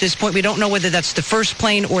confirmed at this point. We don't know whether that's the first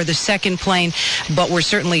plane or the second plane, but we're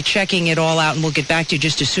certainly checking it all out, and we'll get back to you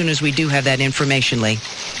just as soon as we do have that information, Lee.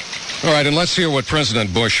 All right, and let's hear what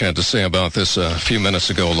President Bush had to say about this a few minutes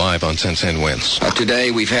ago live on 1010 Winds. Today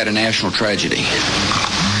we've had a national tragedy.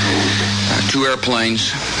 2 airplanes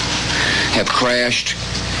have crashed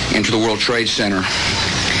into the World Trade Center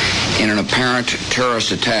in an apparent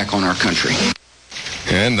terrorist attack on our country.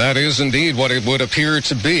 And that is indeed what it would appear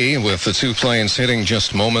to be, with the 2 planes hitting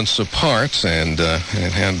just moments apart, and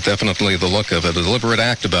it had definitely the look of a deliberate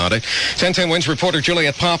act about it. 1010 Winds reporter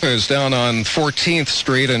Juliet Papa is down on 14th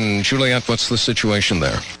Street, and Juliet, what's the situation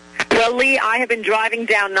there? Well, Lee, I have been driving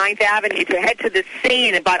down 9th Avenue to head to the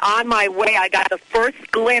scene, but on my way I got the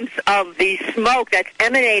first glimpse of the smoke that's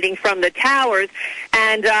emanating from the towers.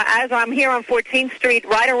 And as I'm here on 14th Street,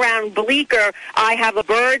 right around Bleecker, I have a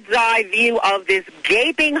bird's eye view of this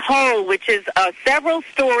gaping hole, which is several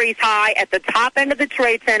stories high at the top end of the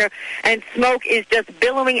Trade Center, and smoke is just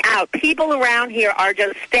billowing out. People around here are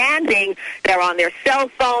just standing. They're on their cell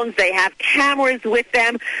phones. They have cameras with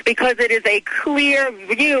them because it is a clear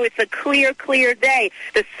view. It's a clear day.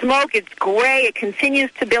 The smoke, it's gray. It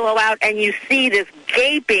continues to billow out, and you see this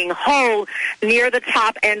gaping hole near the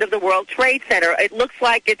top end of the World Trade Center. It looks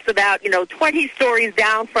like it's about, 20 stories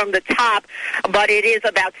down from the top, but it is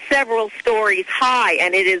about several stories high,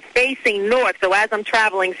 and it is facing north. So as I'm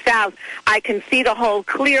traveling south, I can see the hole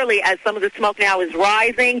clearly as some of the smoke now is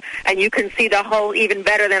rising, and you can see the hole even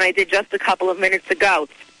better than I did just a couple of minutes ago.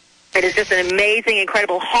 It is just an amazing,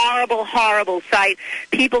 incredible, horrible sight.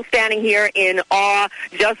 People standing here in awe,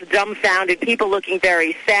 just dumbfounded. People looking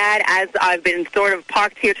very sad. As I've been sort of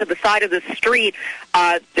parked here to the side of the street,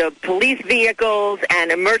 the police vehicles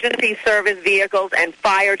and emergency service vehicles and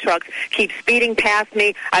fire trucks keep speeding past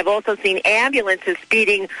me. I've also seen ambulances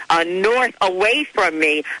speeding north away from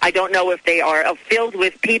me. I don't know if they are filled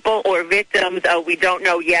with people or victims. We don't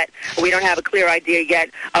know yet. We don't have a clear idea yet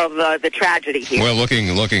of the tragedy here. Well,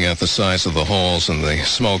 looking at the size of the holes and the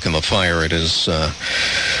smoke and the fire, it is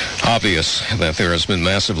obvious that there has been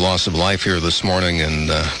massive loss of life here this morning, and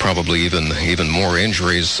probably even more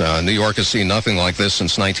injuries. New York has seen nothing like this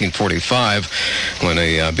since 1945, when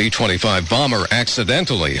a B-25 bomber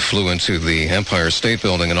accidentally flew into the Empire State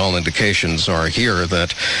Building, and all indications are here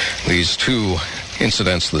that these 2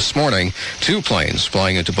 incidents this morning, 2 planes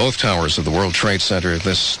flying into both towers of the World Trade Center.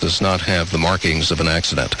 This does not have the markings of an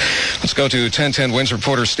accident. Let's go to 1010 Winds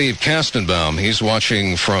reporter Steve Kastenbaum. He's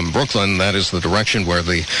watching from Brooklyn. That is the direction where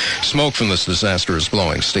the smoke from this disaster is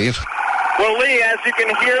blowing. Steve? Well, Lee, as you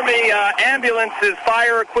can hear me, ambulances,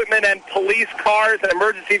 fire equipment, and police cars and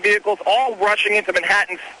emergency vehicles all rushing into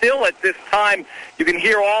Manhattan still at this time. You can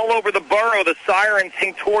hear all over the borough the sirens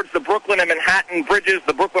heading towards the Brooklyn and Manhattan bridges,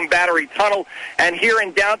 the Brooklyn Battery Tunnel. And here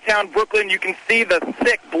in downtown Brooklyn, you can see the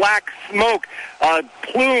thick black smoke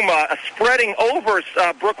plume spreading over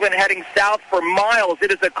Brooklyn, heading south for miles.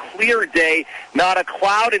 It is a clear day, not a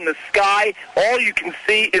cloud in the sky. All you can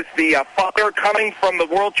see is the fire coming from the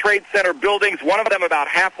World Trade Center buildings, one of them about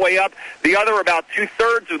halfway up, the other about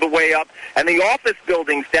 2/3 of the way up. And the office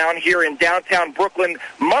buildings down here in downtown Brooklyn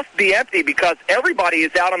must be empty because everybody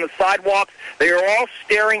is out on the sidewalks. They are all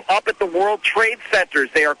staring up at the World Trade Centers.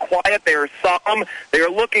 They are quiet. They are solemn. They are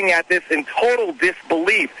looking at this in total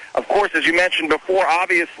disbelief. Of course, as you mentioned before,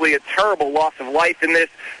 obviously a terrible loss of life in this.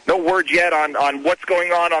 No word yet on what's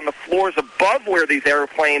going on the floors above where these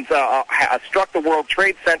airplanes struck the World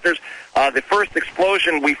Trade Centers. The first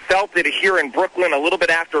explosion, we felt it here in Brooklyn a little bit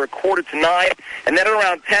after 8:45, and then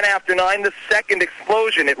around 10 after 9, the second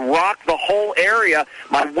explosion. It rocked the whole area.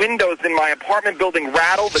 My windows in my apartment building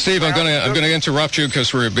rattled. Steve, I'm going to interrupt you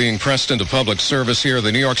because we're being pressed into public service here.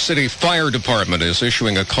 The New York City Fire Department is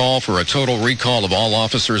issuing a call for a total recall of all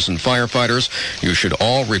officers and firefighters. You should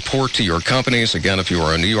all report to your companies. Again, if you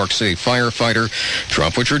are a New York City firefighter,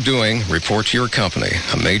 drop what you're doing, report to your company.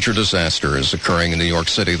 A major disaster is occurring in New York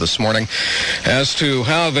City this morning. As to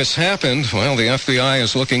how this happened, well, the FBI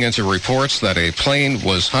is looking into reports that a plane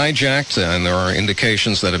was hijacked, and there are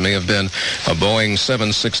indications that it may have been a Boeing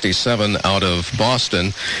 767 out of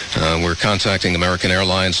Boston. We're contacting American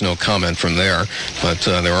Airlines. No comment from there. But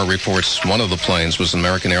there are reports one of the planes was an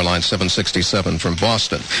American Airlines 767 from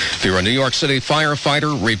Boston. If you're a New York City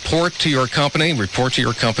firefighter, report to your company. Report to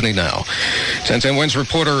your company now. 1010 Wins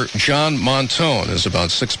reporter John Montone is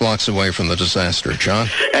about 6 blocks away from the disaster. John?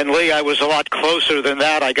 And Lee, I was a lot closer than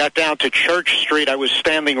that. I got down to Church Street. I was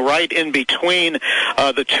standing right in between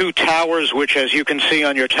the two towers, which, as you can see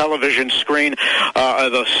on your television screen,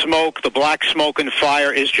 the smoke, the black smoke and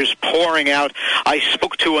fire is just pouring out. I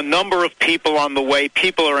spoke to a number of people on the way.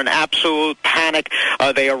 People are in absolute panic.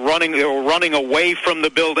 They were running away from the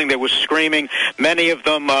building. They were screaming. Many of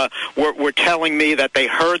them were telling me that they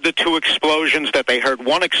heard the two explosions, that they heard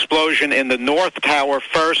one explosion in the North Tower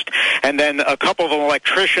first, and then a couple of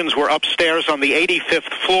electricians were upstairs on the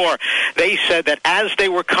 85th floor. They said that as they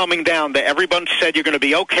were coming down, that everyone said, "You're going to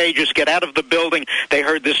be okay, just get out of the building." They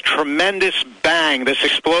heard this tremendous bang, this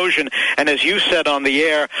explosion, and as you said on the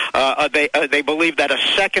air, they believe that a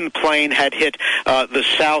second plane had hit the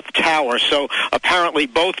South Tower. So apparently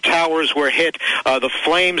both towers were hit. The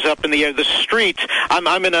flames up in the air. The streets.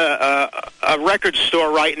 I'm in a record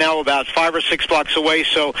store right now about 5 or 6 blocks away,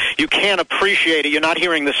 so you can't appreciate it. You're not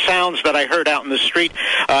hearing the sounds that I heard out in the street.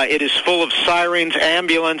 It is full of sirens,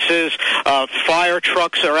 ambulances, fire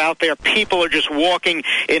trucks are out there. People are just walking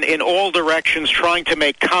in all directions, trying to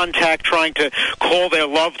make contact, trying to call their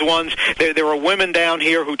loved ones. There are women down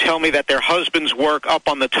here who tell me that their husbands work up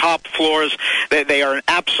on the top floors. They are in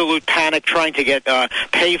absolute panic, trying to get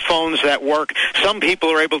pay phones that work. Some people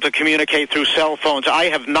are able to communicate through cell phones. I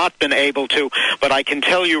have not been able to, but I can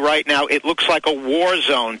tell you right now, it looks like a war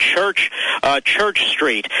zone. Church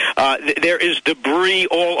Street. There is debris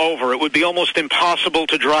all over. It would be almost impossible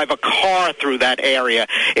to drive a car through that area.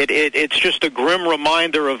 It's just a grim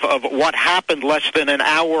reminder of what happened less than an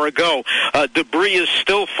hour ago. Debris is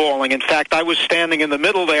still falling. In fact, I was standing in the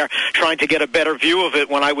middle there trying to get a better view of it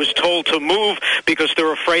when I was told to move because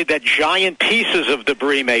they're afraid that giant pieces of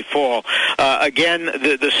debris may fall. Again,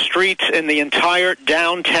 the streets in the entire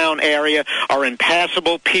downtown area are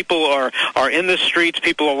impassable. People are in the streets.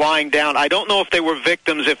 People are lying down. I don't know if they were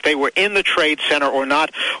victims, if they were in the Trade Center or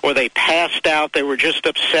not, or they passed out. They were just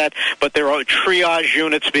upset. But there are triage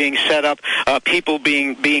units being set up, people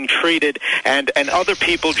being treated, and other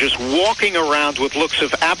people just walking around with looks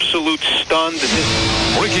of absolute stunned.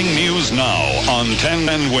 Breaking news now on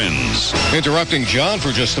 1010 Wins. Interrupting John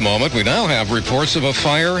for just a moment, we now have reports of a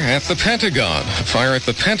fire at the Pentagon. A fire at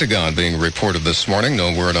the Pentagon being reported this morning.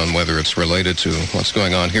 No word on whether it's related to what's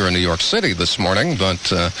going on here in New York City this morning,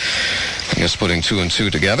 but I guess putting two and two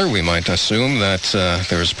together, we might assume that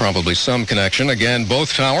there's probably some connection. Again,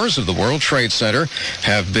 both towers of the World Trade Center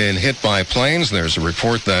have been hit by planes. There's a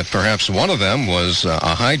report that perhaps one of them was a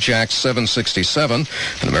hijacked 767,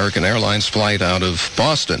 an American Airlines flight out of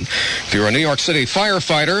Boston. If you're a New York City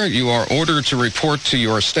firefighter, you are ordered to report to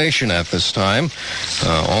your station at this time.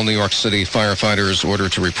 All New York City firefighters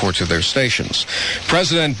ordered to report to their stations.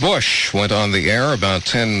 President Bush went on the air about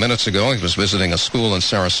 10 minutes ago. He was visiting a school in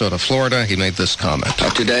Sarasota, Florida. He made this comment.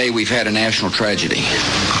 Today we've had a national tragedy.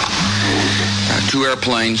 2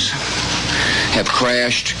 airplanes have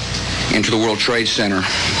crashed into the World Trade Center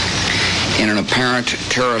in an apparent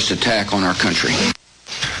terrorist attack on our country.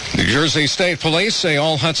 New Jersey State Police say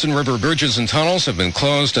all Hudson River bridges and tunnels have been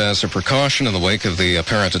closed as a precaution in the wake of the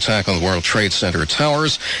apparent attack on the World Trade Center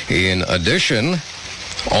towers. In addition,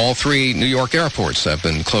 all 3 New York airports have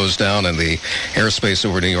been closed down, and the airspace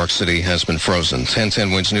over New York City has been frozen.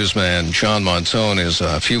 1010 Wins newsman John Montone is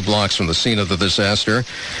a few blocks from the scene of the disaster.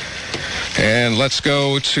 And let's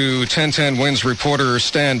go to 1010 Wins reporter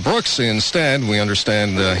Stan Brooks instead. We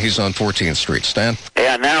understand he's on 14th Street. Stan?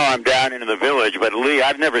 Yeah, now I'm down into the village. But, Lee,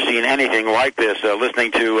 I've never seen anything like this,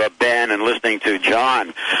 listening to Ben and listening to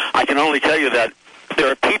John. I can only tell you that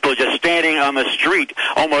There are people just standing on the street,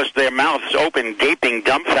 almost their mouths open, gaping,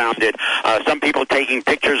 dumbfounded. Some people taking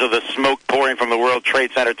pictures of the smoke pouring from the World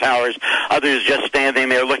Trade Center towers. Others just standing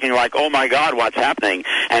there looking like, oh, my God, what's happening?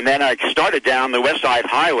 And then I started down the West Side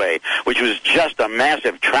Highway, which was just a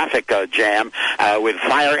massive traffic jam with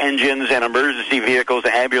fire engines and emergency vehicles,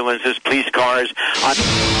 ambulances, police cars.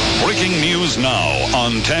 Breaking news now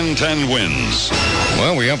on 1010 Wins.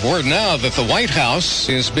 Well, we have word now that the White House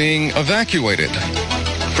is being evacuated.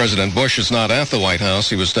 President Bush is not at the White House.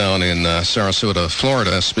 He was down in Sarasota,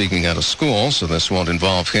 Florida, speaking at a school, so this won't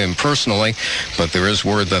involve him personally. But there is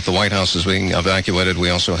word that the White House is being evacuated. We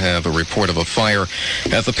also have a report of a fire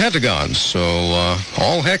at the Pentagon. So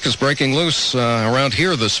all heck is breaking loose around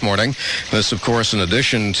here this morning. This, of course, in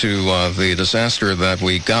addition to the disaster that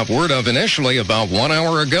we got word of initially about 1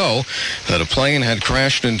 hour ago, that a plane had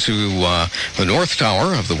crashed into the North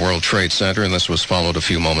Tower of the World Trade Center, and this was followed a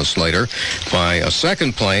few moments later by a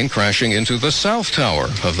second plane crashing into the South Tower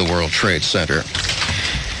of the World Trade Center.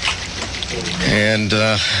 And,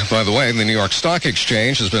 by the way, the New York Stock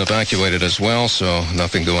Exchange has been evacuated as well, so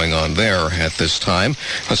nothing going on there at this time.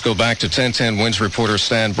 Let's go back to 1010 Wins reporter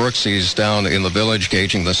Stan Brooks. He's down in the Village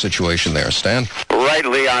gauging the situation there. Stan? Right,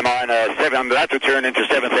 Lee. I'm on 7. I'm about to turn into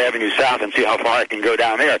 7th Avenue South and see how far I can go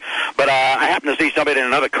down there. But I happened to see somebody in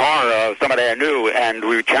another car, somebody I knew, and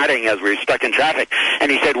we were chatting as we were stuck in traffic. And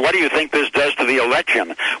he said, what do you think this does to the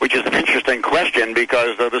election? Which is an interesting question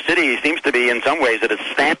because the city seems to be in some ways at a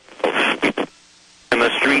standstill. In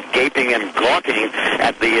the street, gaping and gawking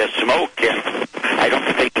at the smoke, and I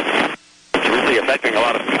don't think it's really affecting a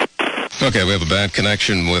lot of people. Okay, we have a bad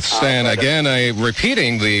connection with Stan. Again,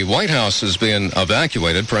 repeating, the White House has been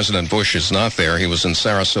evacuated. President Bush is not there. He was in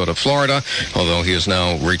Sarasota, Florida, although he is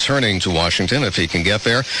now returning to Washington if he can get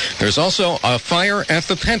there. There's also a fire at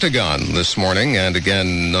the Pentagon this morning, and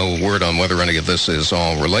again, no word on whether any of this is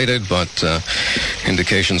all related, but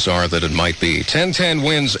indications are that it might be. 1010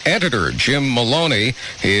 Wins editor Jim Maloney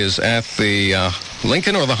is at the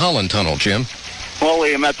Lincoln or the Holland Tunnel, Jim? Well,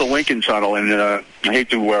 I'm at the Lincoln Tunnel, and I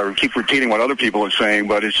hate to keep repeating what other people are saying,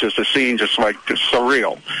 but it's just a scene just like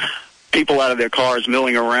surreal. People out of their cars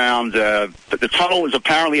milling around. The tunnel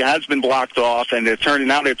has been blocked off, and they're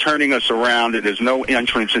turning us around, and there's no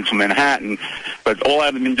entrance into Manhattan. But all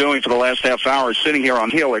I've been doing for the last half hour is sitting here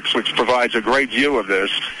on Helix, which provides a great view of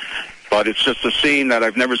this. But it's just a scene that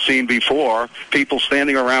I've never seen before. People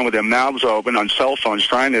standing around with their mouths open on cell phones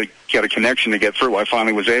trying to get a connection to get through. I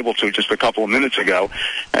finally was able to just a couple of minutes ago.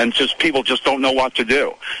 And people just don't know what to do.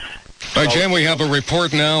 All right, Jim, we have a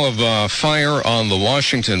report now of a fire on the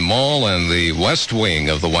Washington Mall, and the West Wing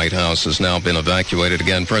of the White House has now been evacuated.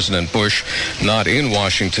 Again, President Bush not in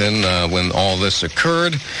Washington when all this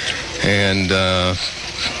occurred. And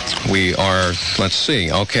we are, let's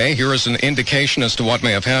see, okay, here is an indication as to what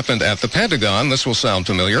may have happened at the Pentagon. This will sound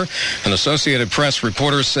familiar. An Associated Press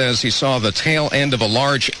reporter says he saw the tail end of a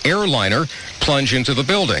large airliner plunge into the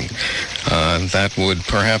building. That would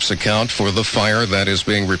perhaps account for the fire that is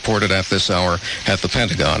being reported at this hour at the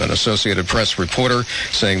Pentagon. An Associated Press reporter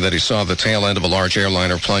saying that he saw the tail end of a large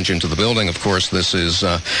airliner plunge into the building. Of course, this is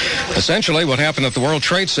essentially what happened at the World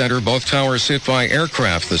Trade Center. Both towers hit by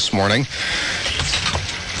aircraft this morning.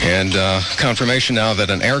 And confirmation now that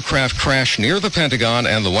an aircraft crashed near the Pentagon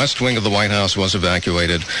and the West Wing of the White House was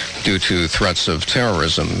evacuated due to threats of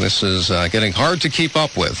terrorism. This is getting hard to keep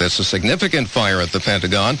up with. It's a significant fire at the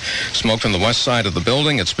Pentagon. Smoke from the west side of the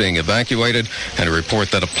building. It's being evacuated, and a report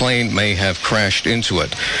that a plane may have crashed into it.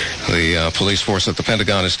 The police force at the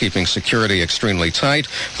Pentagon is keeping security extremely tight.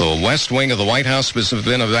 The West Wing of the White House has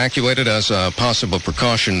been evacuated as a possible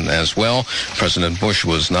precaution as well. President Bush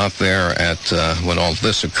was not there at when all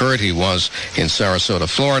this occurred. He was in Sarasota,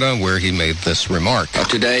 Florida, where he made this remark.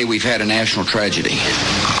 Today, we've had a national tragedy.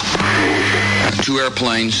 2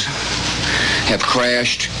 airplanes have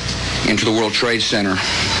crashed into the World Trade Center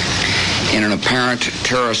in an apparent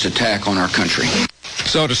terrorist attack on our country.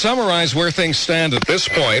 So to summarize where things stand at this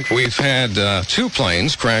point, we've had 2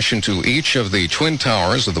 planes crash into each of the twin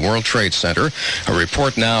towers of the World Trade Center. A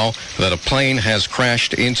report now that a plane has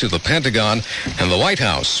crashed into the Pentagon, and the White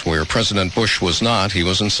House, where President Bush was not, he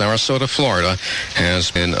was in Sarasota, Florida,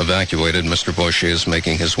 has been evacuated. Mr. Bush is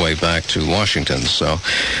making his way back to Washington. So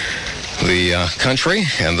the country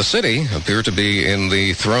and the city appear to be in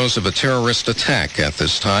the throes of a terrorist attack at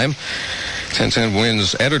this time. 1010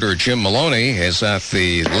 Winds editor Jim Maloney is at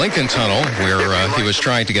the Lincoln Tunnel where he was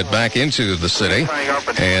trying to get back into the city.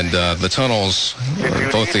 And the tunnels,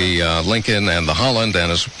 both the Lincoln and the Holland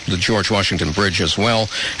and the George Washington Bridge as well,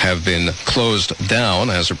 have been closed down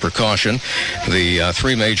as a precaution. The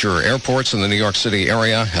three major airports in the New York City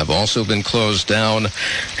area have also been closed down,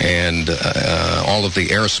 and all of the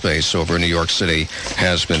airspace over New York City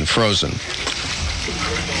has been frozen.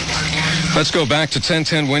 Let's go back to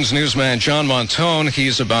 1010 Winds newsman John Montone.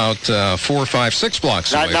 He's about 4, 5, 6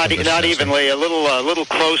 blocks away. Not evenly, a little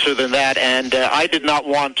closer than that. And I did not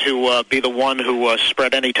want to be the one who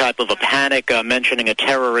spread any type of a panic, mentioning a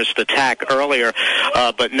terrorist attack earlier.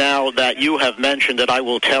 But now that you have mentioned it, I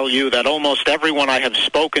will tell you that almost everyone I have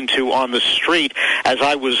spoken to on the street as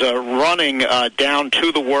I was running down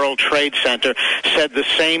to the World Trade Center said the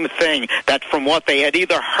same thing, that from what they had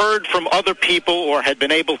either heard from other people or had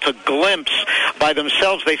been able to glimpse by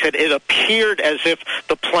themselves, they said it appeared as if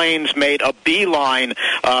the planes made a beeline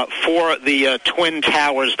for the Twin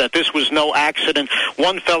Towers, that this was no accident.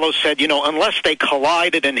 One fellow said, unless they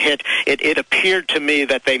collided and hit, it appeared to me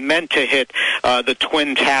that they meant to hit the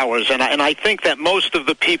Twin Towers. And I think that most of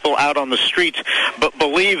the people out on the streets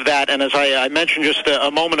believe that. And as I mentioned just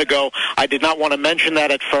a moment ago, I did not want to mention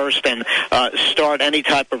that at first and start any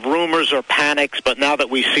type of rumors or panics. But now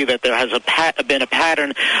that we see that there has been a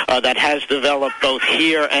pattern that has developed both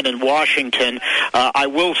here and in Washington, I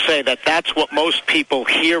will say that that's what most people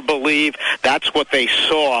here believe. That's what they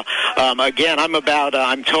saw. Again,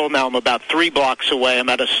 I'm told now I'm about 3 blocks away. I'm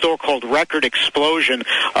at a store called Record Explosion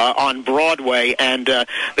on Broadway, and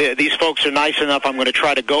these folks are nice enough. I'm going to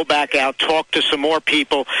try to go back out, talk to some more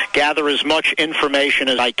people, gather as much information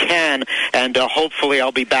as I can, and hopefully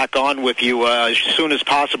I'll be back on with you as soon as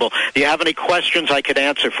possible. Do you have any questions I could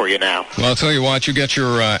answer for you now? Well, I'll tell you what, you get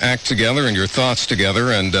your act together and your thoughts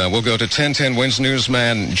together, and we'll go to 1010 Winds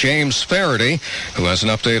newsman James Faraday, who has an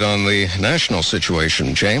update on the national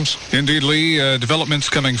situation. James? Indeed, Lee. Developments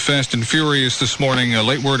coming fast and furious this morning. A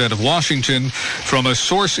late word out of Washington from a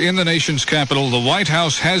source in the nation's capital. The White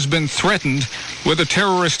House has been threatened with a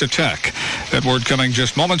terrorist attack. That word coming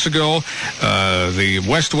just moments ago. The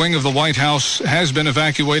West Wing of the White House has been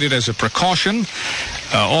evacuated as a precaution.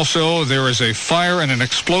 Also, there is a fire and an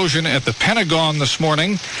explosion at the Pentagon this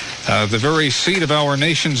morning. The very seat of our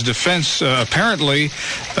nation's defense apparently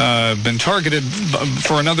been targeted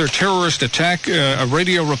for another terrorist attack. A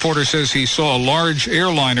radio reporter says he saw a large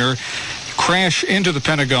airliner crash into the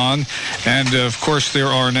Pentagon, and of course there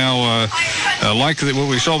are now like what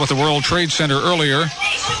we saw with the World Trade Center earlier.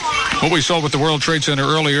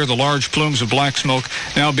 The large plumes of black smoke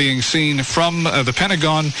now being seen from the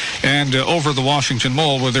Pentagon and over the Washington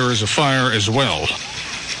Mall, where there is a fire as well.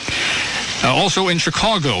 Also in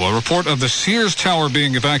Chicago, a report of the Sears Tower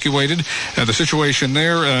being evacuated. The situation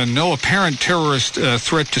there, no apparent terrorist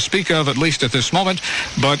threat to speak of, at least at this moment,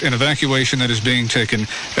 but an evacuation that is being taken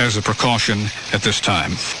as a precaution at this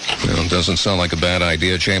time. Well, it doesn't sound like a bad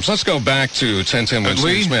idea, James. Let's go back to 1010 Winds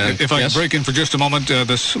newsman. If I can break in for just a moment,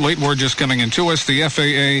 this late word just coming into us. The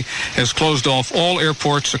FAA has closed off all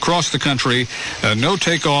airports across the country. No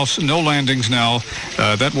takeoffs, no landings now.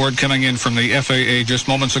 That word coming in from the FAA just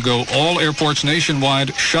moments ago. All airports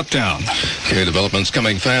nationwide shut down. Okay, developments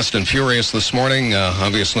coming fast and furious this morning.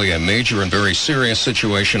 Obviously a major and very serious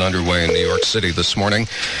situation underway in New York City this morning.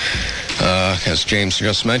 As James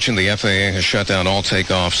just mentioned, the FAA has shut down all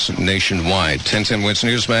takeoffs nationwide. 1010 Winds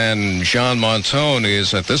newsman John Montone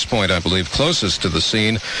is at this point, I believe, closest to the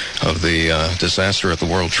scene of the disaster at the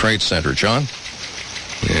World Trade Center. John?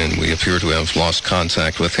 And we appear to have lost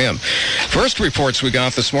contact with him. First reports we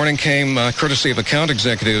got this morning came courtesy of account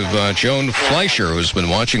executive Joan Fleischer, who's been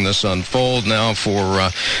watching this unfold now for,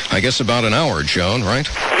 I guess, about an hour. Joan, right?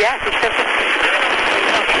 Yes, except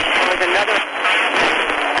there was another.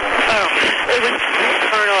 It was an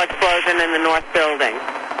internal explosion in the North Building.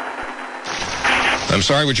 I'm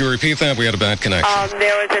sorry, would you repeat that? We had a bad connection.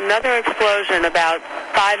 There was another explosion about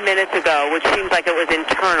 5 minutes ago, which seems like it was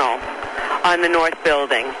internal on the North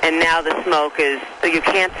Building, and now the smoke is, you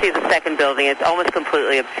can't see the second building. It's almost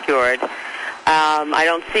completely obscured. I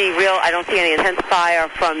don't see any intense fire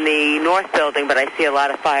from the North Building, but I see a lot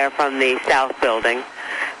of fire from the South Building.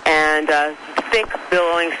 And thick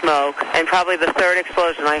billowing smoke, and probably the third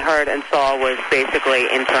explosion I heard and saw was basically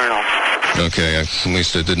internal. Okay, at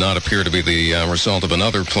least it did not appear to be the result of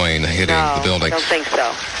another plane hitting the building. I don't think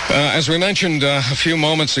so. As we mentioned a few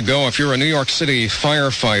moments ago, if you're a New York City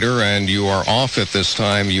firefighter and you are off at this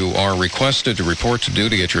time, you are requested to report to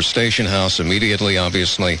duty at your station house immediately.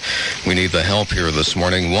 Obviously, we need the help here this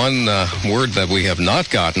morning. One word that we have not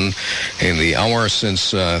gotten in the hour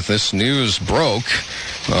since this news broke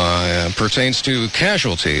pertains to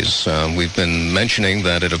casualties. We've been mentioning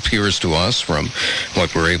that it appears to us from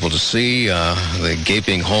what we're able to see, the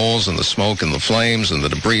gaping holes and the smoke and the flames and the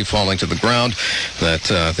debris falling to the ground, that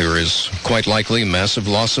there is quite likely massive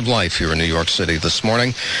loss of life here in New York City this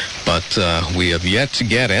morning. But we have yet to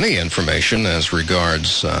get any information as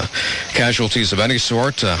regards casualties of any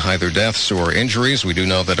sort, either deaths or injuries. We do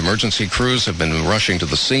know that emergency crews have been rushing to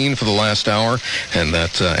the scene for the last hour, and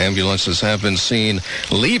that ambulances have been seen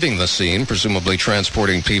leaving the scene, presumably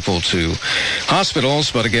transporting people to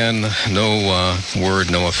hospitals. But again,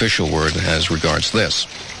 no official word as regards this.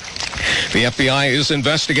 The FBI is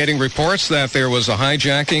investigating reports that there was a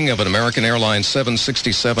hijacking of an American Airlines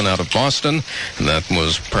 767 out of Boston, and that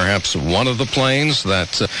was perhaps one of the planes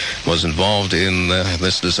that was involved in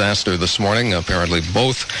this disaster this morning. Apparently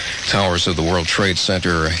both towers of the World Trade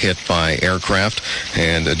Center hit by aircraft,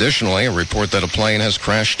 and additionally a report that a plane has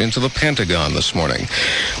crashed into the Pentagon this morning.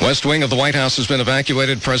 West Wing of the White House has been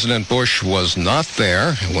evacuated. President Bush was not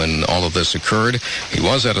there when all of this occurred. He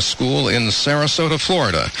was at a school in Sarasota,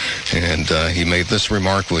 Florida. And he made this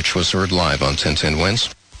remark, which was heard live on 1010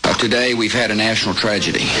 Wins. Today, we've had a national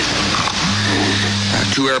tragedy.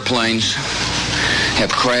 2 airplanes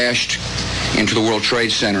have crashed into the World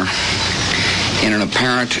Trade Center in an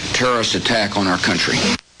apparent terrorist attack on our country.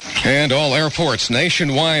 And all airports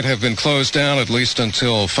nationwide have been closed down at least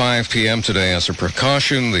until 5 p.m. today as a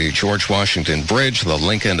precaution. The George Washington Bridge, the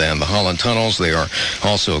Lincoln, and the Holland tunnels, they are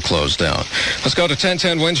also closed down. Let's go to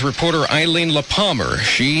 1010 Wins reporter Eileen LaPalmer.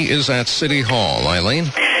 She is at City Hall.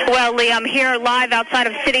 Eileen? Well, Lee, I'm here live outside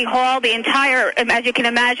of City Hall. The entire, as you can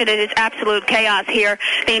imagine, it is absolute chaos here.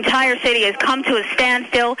 The entire city has come to a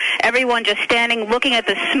standstill. Everyone just standing, looking at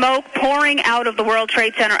the smoke pouring out of the World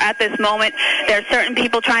Trade Center at this moment. There are certain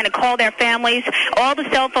people trying to call their families. All the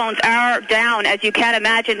cell phones are down, as you can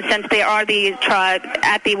imagine, since they are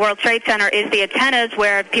at the World Trade Center is the antennas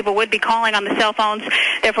where people would be calling on the cell phones.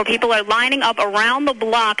 Therefore, people are lining up around the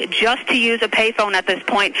block just to use a payphone at this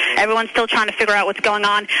point. Everyone's still trying to figure out what's going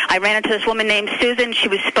on. I ran into this woman named Susan. She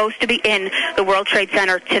was supposed to be in the World Trade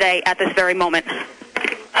Center today at this very moment. Ma'am,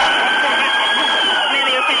 are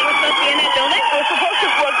you okay? You were supposed to be in that building? I was supposed to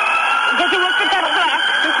work at 10 o'clock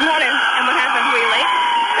this morning. And what happened? Were you late?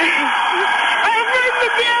 I was late to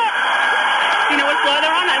get. You know what floor they're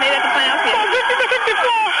on? I made that to find out for you.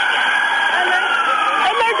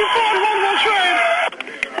 54 and 1 World Trade.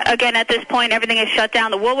 Again, at this point, everything is shut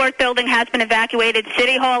down. The Woolworth building has been evacuated.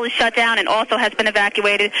 City Hall is shut down and also has been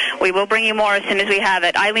evacuated. We will bring you more as soon as we have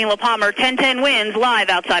it. Eileen LaPalmer, 1010 Wins, live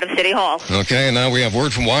outside of City Hall. Okay, and now we have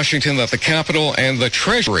word from Washington that the Capitol and the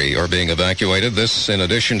Treasury are being evacuated. This in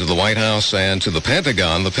addition to the White House and to the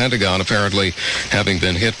Pentagon. The Pentagon apparently having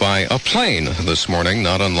been hit by a plane this morning,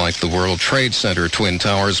 not unlike the World Trade Center Twin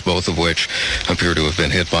Towers, both of which appear to have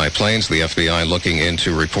been hit by planes. The FBI looking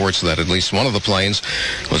into reports that at least one of the planes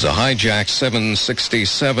was a hijacked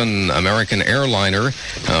 767 American airliner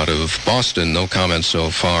out of Boston. No comment so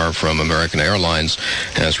far from American Airlines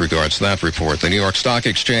as regards that report. The New York Stock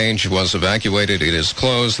Exchange was evacuated. It is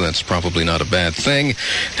closed. That's probably not a bad thing,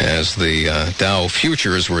 as the Dow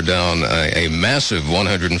futures were down a massive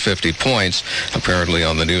 150 points, apparently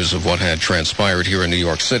on the news of what had transpired here in New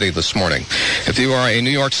York City this morning. If you are a New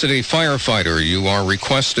York City firefighter, you are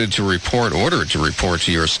ordered to report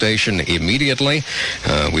to your station immediately.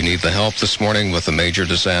 We need the help this morning with a major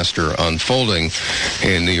disaster unfolding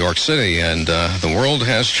in New York City, and the world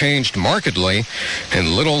has changed markedly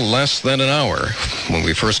in little less than an hour. When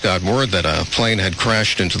we first got word that a plane had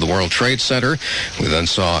crashed into the World Trade Center, we then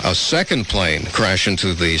saw a second plane crash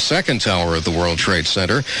into the second tower of the World Trade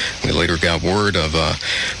Center. We later got word of a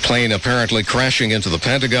plane apparently crashing into the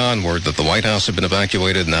Pentagon, word that the White House had been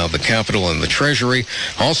evacuated, now the Capitol and the Treasury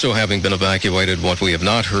also having been evacuated. What we have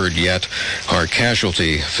not heard yet are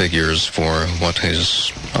casualty figures for what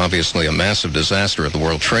is obviously a massive disaster at the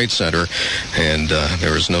World Trade Center, and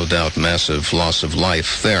there is no doubt massive loss of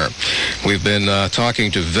life there. We've been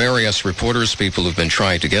talking to various reporters, people who've been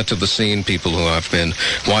trying to get to the scene, people who have been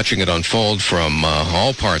watching it unfold from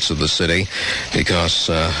all parts of the city, because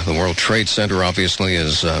the World Trade Center obviously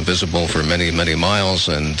is visible for many, many miles,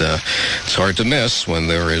 and it's hard to miss when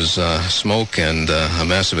there is smoke and a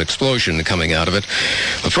massive explosion coming out of it.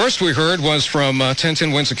 The first we heard was from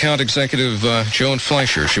 1010 Winds account executive Joan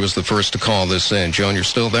Fleischer. She was the first to call this in. Joan, you're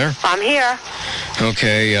still there? I'm here.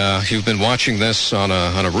 Okay, you've been watching this on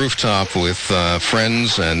a rooftop with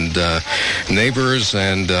friends and neighbors,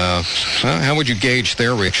 and how would you gauge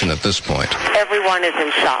their reaction at this point? Everyone is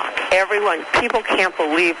in shock. People can't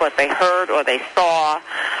believe what they heard or they saw.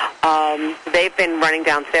 They've been running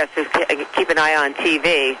downstairs to keep an eye on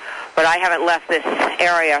TV, but I haven't left this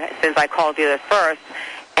area since I called you this first,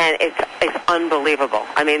 and it's unbelievable.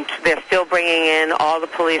 I mean, they're still bringing in all the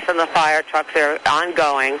police and the fire trucks. They're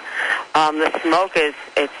ongoing. The smoke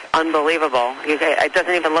it's unbelievable. It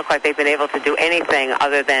doesn't even look like they've been able to do anything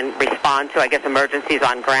other than respond to, I guess, emergencies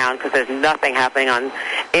on ground, because there's nothing happening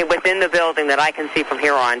within the building that I can see from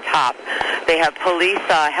here on top. They have police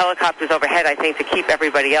helicopters overhead, I think, to keep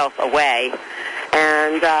everybody else away.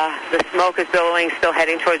 And the smoke is billowing, still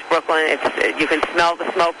heading towards Brooklyn. You can smell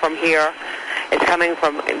the smoke from here. It's coming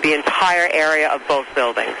from the entire area of both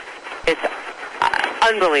buildings. It's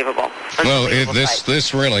unbelievable. Well,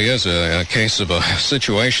 this really is a case of a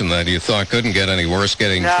situation that you thought couldn't get any worse,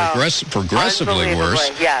 getting progressively worse.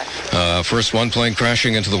 Yes. First one plane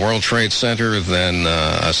crashing into the World Trade Center, then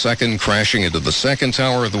a second crashing into the second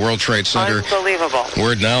tower of the World Trade Center. Unbelievable.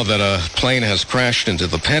 Word now that a plane has crashed into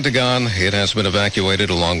the Pentagon. It has been evacuated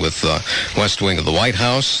along with the west wing of the White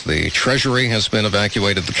House. The Treasury has been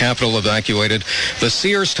evacuated. The Capitol evacuated. The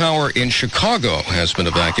Sears Tower in Chicago has been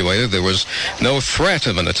evacuated. There was no threat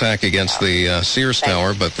of an attack against the Sears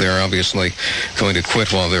Tower, but they're obviously going to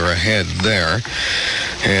quit while they're ahead there.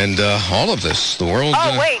 And all of this, the world...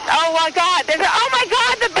 Oh, wait. Oh, my God. Oh, my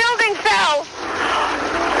God, the building fell.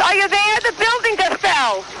 Are you there? The building just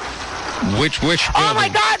fell. Which building? Oh, my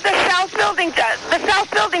God, the south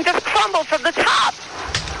building just crumbled from the top.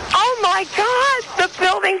 Oh, my God, the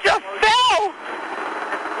building just fell.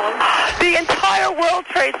 The entire World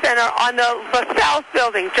Trade Center on the south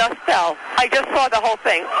building just fell. I just saw the whole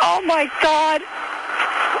thing. Oh, my God.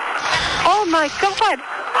 Oh, my God.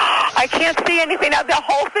 I can't see anything now. The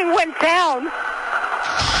whole thing went down.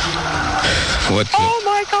 Oh,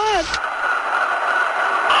 my God.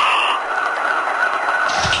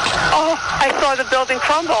 Oh, I saw the building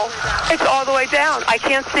crumble. It's all the way down. I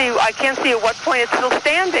can't see at what point it's still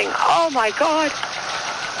standing. Oh, my God.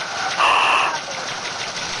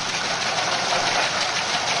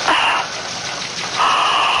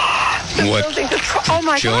 What oh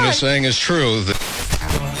my Joan God. is saying is true.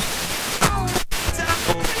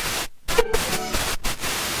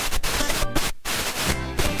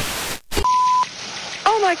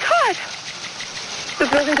 Oh my God! The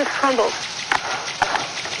building just crumbled.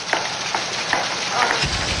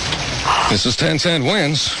 This is 1010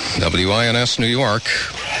 Winds, WINS New York.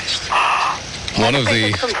 One of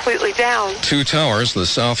the completely down. Two towers, the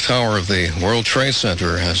south tower of the World Trade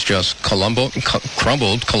Center, has just crumbled,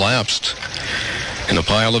 collapsed in a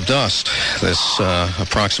pile of dust. This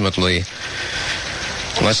approximately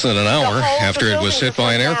less than an hour after it was hit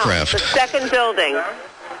by an aircraft. The second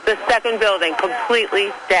building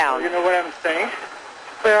completely down. You know what I'm saying?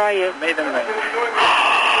 Where are you? Made them late.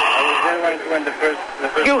 I was there when the first...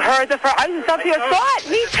 You heard the first... I was up here, saw it.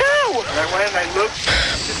 Me too. And I went and I looked...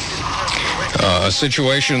 A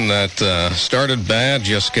situation that started bad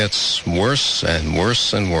just gets worse and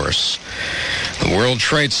worse and worse. The World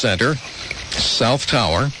Trade Center, South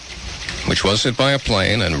Tower, which was hit by a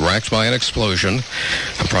plane and wrecked by an explosion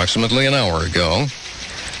approximately an hour ago,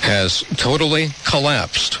 has totally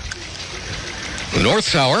collapsed. The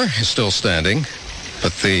North Tower is still standing,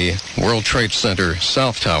 but the World Trade Center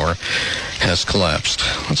South Tower has collapsed.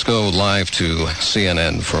 Let's go live to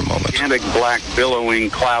CNN for a moment. Gigantic black billowing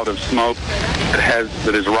cloud of smoke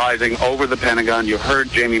that is rising over the Pentagon. You heard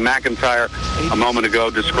Jamie McIntyre a moment ago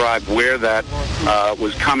describe where that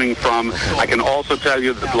was coming from. I can also tell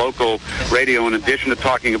you that local radio, in addition to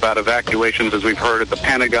talking about evacuations, as we've heard at the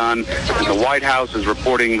Pentagon, and the White House is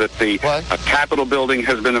reporting that the Capitol building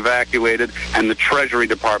has been evacuated and the Treasury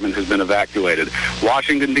Department has been evacuated.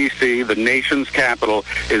 Washington, D.C., the nation's capital,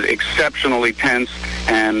 is exceptionally tense.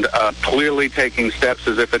 and clearly taking steps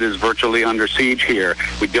as if it is virtually under siege here.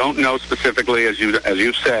 We don't know specifically, as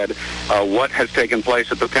you said, what has taken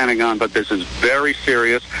place at the Pentagon, but this is very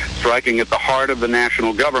serious, striking at the heart of the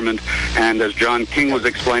national government. And as John King was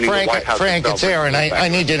explaining, the White House Frank, it's Aaron. I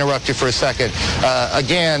need to interrupt you for a second.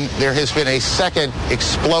 Again, there has been a second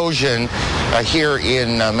explosion here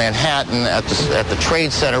in Manhattan at the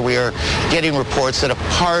Trade Center. We are getting reports that a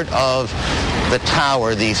part of the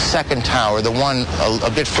tower, the second tower, the one a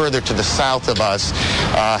bit further to the south of us,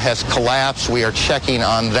 has collapsed. We are checking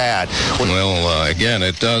on that. Well, again,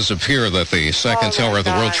 it does appear that the second tower of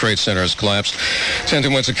the World Trade Center has collapsed.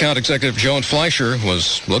 1010 Wins account executive Joan Fleischer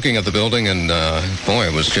was looking at the building, and boy,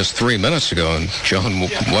 it was just 3 minutes ago. And Joan,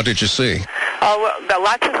 what did you see? Oh, well,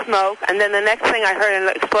 lots of smoke, and then the next thing I heard,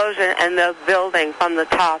 an explosion, and the building from the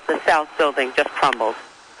top, the south building, just crumbled.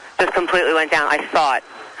 Just completely went down. I saw it.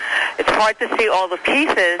 It's hard to see all the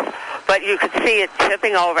pieces, but you could see it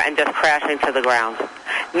tipping over and just crashing to the ground.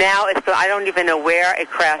 Now, I don't even know where it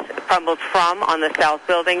crumbled from on the south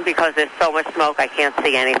building because there's so much smoke I can't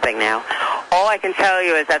see anything now. All I can tell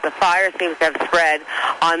you is that the fire seems to have spread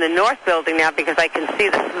on the north building now because I can see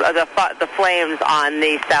the flames on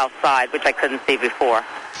the south side, which I couldn't see before.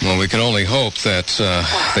 Well, we can only hope that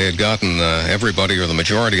they had gotten everybody or the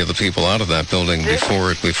majority of the people out of that building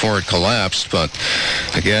before it collapsed. But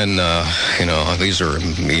again, these are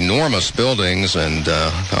enormous buildings, and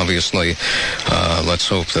obviously, let's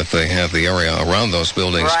hope that they have the area around those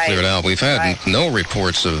buildings cleared out. We've had no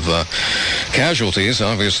reports of casualties.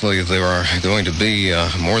 Obviously, there are going to be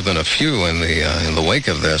more than a few in the wake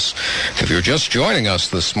of this. If you're just joining us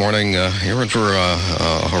this morning, you're in for a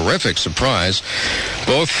horrific surprise.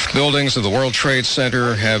 Both buildings of the World Trade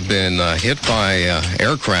Center have been hit by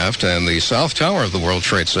aircraft, and the south tower of the World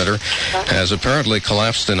Trade Center has apparently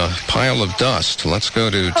collapsed in a pile of dust. Let's go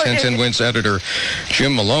to 1010 Wins editor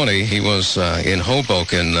Jim Maloney. He was in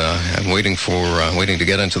Hoboken waiting to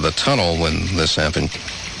get into the tunnel when this happened.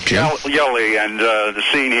 Jim? Yelly, and the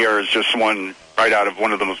scene here is just one right out of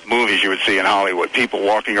one of the movies you would see in Hollywood. People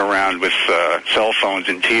walking around with cell phones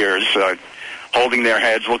in tears, holding their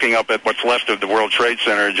heads, looking up at what's left of the World Trade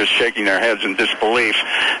Center, just shaking their heads in disbelief.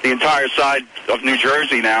 The entire side of New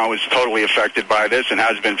Jersey now is totally affected by this and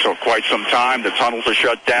has been for quite some time. The tunnels are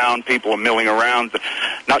shut down. People are milling around,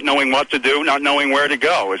 not knowing what to do, not knowing where to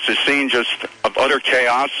go. It's a scene just of utter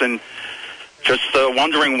chaos, and just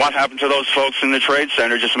wondering what happened to those folks in the Trade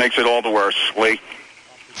Center just makes it all the worse. Lee?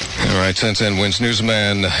 All right, 1010 Wins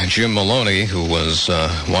newsman Jim Maloney, who was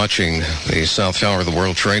watching the South Tower of the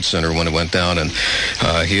World Trade Center when it went down, and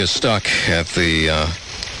he is stuck at the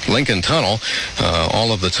Lincoln Tunnel.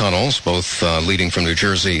 All of the tunnels, both leading from New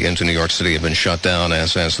Jersey into New York City, have been shut down,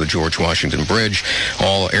 as has the George Washington Bridge.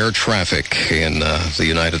 All air traffic in the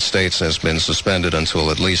United States has been suspended until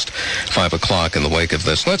at least 5 o'clock in the wake of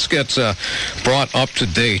this. Let's get brought up to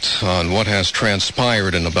date on what has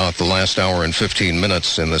transpired in about the last hour and 15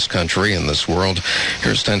 minutes in this country, in this world.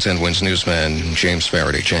 Here's 1010 Wins newsman James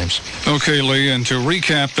Faraday. James. Okay, Lee, and to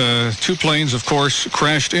recap, two planes, of course,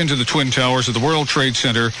 crashed into the Twin Towers of the World Trade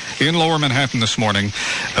Center in Lower Manhattan this morning.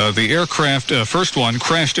 The aircraft, first one,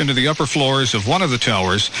 crashed into the upper floors of one of the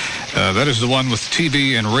towers. That is the one with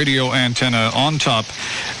TV and radio antenna on top.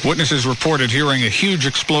 Witnesses reported hearing a huge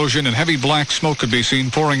explosion, and heavy black smoke could be seen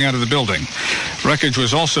pouring out of the building. Wreckage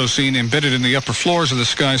was also seen embedded in the upper floors of the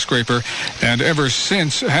skyscraper, and ever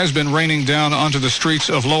since has been raining down onto the streets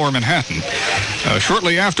of Lower Manhattan.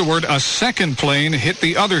 Shortly afterward, a second plane hit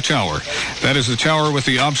the other tower. That is the tower with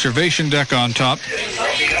the observation deck on top.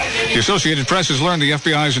 The Associated Press has learned the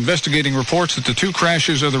FBI is investigating reports that the two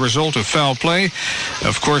crashes are the result of foul play.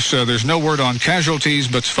 Of course, there's no word on casualties,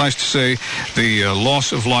 but suffice to say the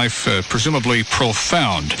loss of life presumably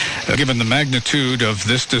profound. Given the magnitude of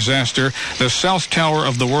this disaster, the South Tower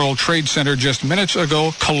of the World Trade Center just minutes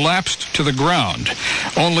ago collapsed to the ground.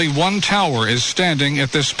 Only one tower is standing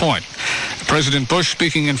at this point. President Bush,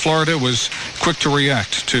 speaking in Florida, was quick to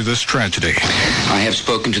react to this tragedy. I have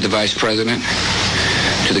spoken to the Vice President,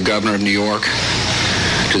 to the Governor of New York,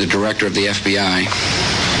 to the Director of the FBI,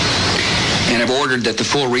 and have ordered that the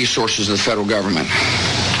full resources of the federal government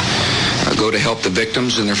go to help the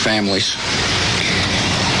victims and their families,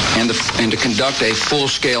 and to conduct a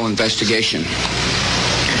full-scale investigation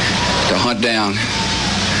to hunt down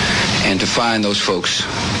and to find those folks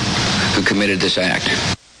who committed this act.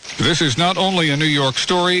 This is not only a New York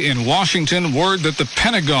story. In Washington, word that the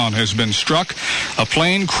Pentagon has been struck. A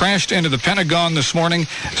plane crashed into the Pentagon this morning.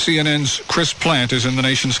 CNN's Chris Plant is in the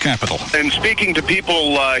nation's capital. And speaking to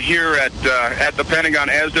people here at the Pentagon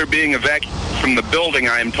as they're being evacuated from the building,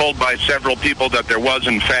 I am told by several people that there was,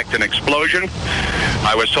 in fact, an explosion.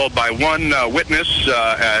 I was told by one witness,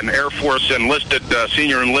 an Air Force enlisted,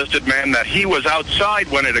 senior enlisted man, that he was outside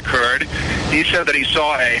when it occurred. He said that he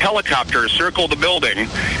saw a helicopter circle the building.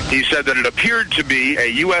 He said that it appeared to be a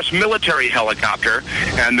U.S. military helicopter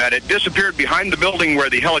and that it disappeared behind the building where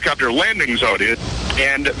the helicopter landing zone is,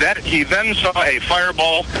 and that he then saw a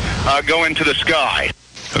fireball go into the sky.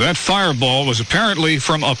 That fireball was apparently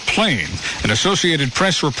from a plane. An Associated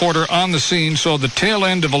Press reporter on the scene saw the tail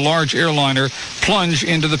end of a large airliner plunge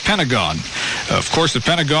into the Pentagon. Of course, the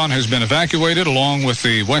Pentagon has been evacuated along with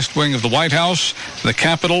the West Wing of the White House, the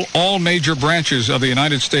Capitol. All major branches of the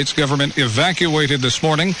United States government evacuated this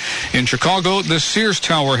morning. In Chicago, the Sears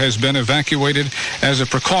Tower has been evacuated as a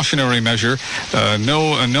precautionary measure.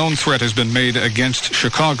 No known threat has been made against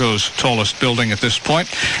Chicago's tallest building at this point.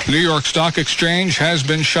 The New York Stock Exchange has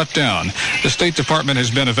been shut down. The State Department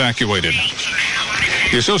has been evacuated.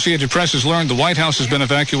 The Associated Press has learned the White House has been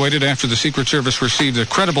evacuated after the Secret Service received a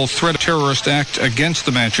credible threat terrorist act against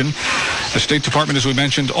the mansion. The State Department, as we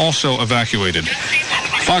mentioned, also evacuated.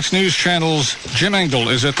 Fox News Channel's Jim Engel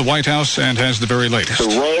is at the White House and has the very latest.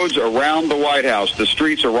 The roads around the White House, the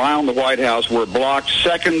streets around the White House were blocked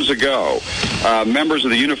seconds ago. Members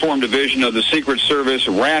of the Uniform Division of the Secret Service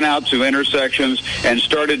ran out to intersections and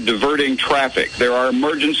started diverting traffic. There are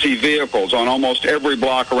emergency vehicles on almost every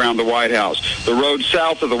block around the White House. The road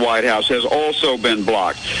south of the White House has also been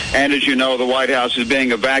blocked. And as you know, the White House is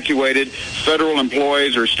being evacuated. Federal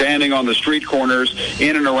employees are standing on the street corners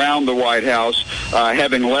in and around the White House,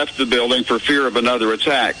 having left the building for fear of another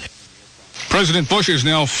attack. President Bush is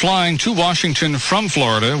now flying to Washington from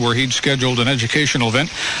Florida, where he'd scheduled an educational event.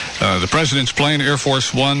 The president's plane, Air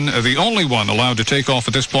Force One, the only one allowed to take off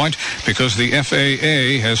at this point because the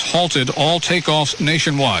FAA has halted all takeoffs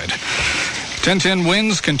nationwide. 1010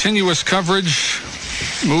 Wins continuous coverage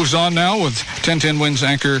moves on now with 1010 Wins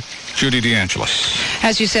anchor Judy DeAngelis.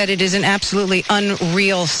 As you said, it is an absolutely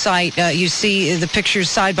unreal sight. You see the pictures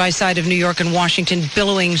side by side of New York and Washington,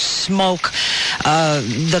 billowing smoke,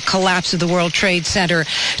 the collapse of the World Trade Center.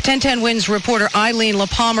 1010 Wins reporter Eileen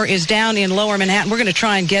LaPalmer is down in Lower Manhattan. We're going to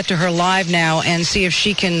try and get to her live now and see if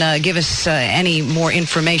she can give us any more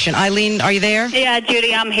information. Eileen, are you there? Yeah,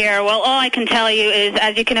 Judy, I'm here. Well, all I can tell you is,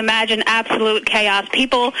 as you can imagine, absolute chaos.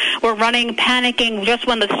 People were running, panicking just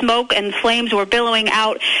when the smoke and flames were billowing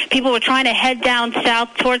out. People were trying to head down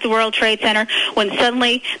south towards the World Trade Center when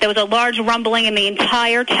suddenly there was a large rumbling and the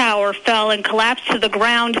entire tower fell and collapsed to the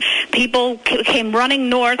ground. People came running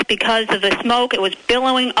north because of the smoke. It was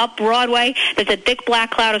billowing up Broadway. There's a thick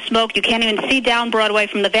black cloud of smoke. You can't even see down Broadway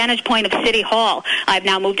from the vantage point of City Hall. I've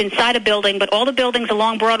now moved inside a building, but all the buildings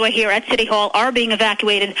along Broadway here at City Hall are being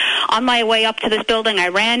evacuated. On my way up to this building, I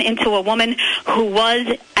ran into a woman who was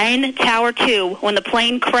in Tower 2 when the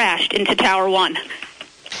plane crashed into Tower 1.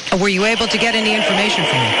 Were you able to get any information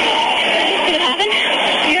from her? Did it happen?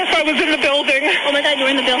 Yes, I was in the building. Oh my God, you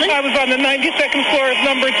were in the building? I was on the 92nd floor of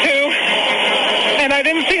number 2. And I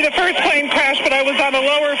didn't see the first plane crash, but I was on a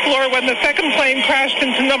lower floor when the second plane crashed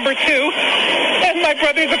into number 2. And my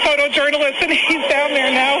brother's a photojournalist, and he's down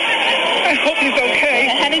there now. I hope he's okay.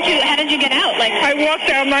 How did you get out? I walked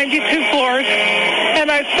down 92 floors,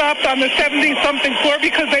 and I stopped on the 70-something floor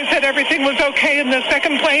because they said everything was okay, and the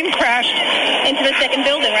second plane crashed into the second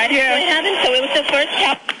building, right? Yeah. What happened? So it was the first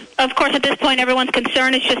Of course, at this point, everyone's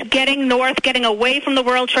concern is just getting north, getting away from the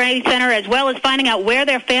World Trade Center, as well as finding out where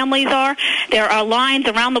their families are. There are lines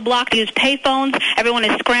around the block to use payphones. Everyone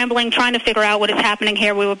is scrambling, trying to figure out what is happening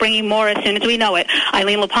here. We will bring you more as soon as we know it.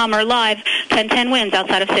 Eileen LaPalmer live, 1010 Wins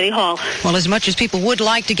outside of City Hall. Well, as much as people would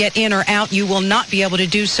like to get in or out, you will not be able to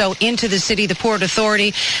do so into the city. The Port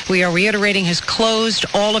Authority, we are reiterating, has closed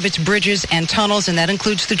all of its bridges and tunnels, and that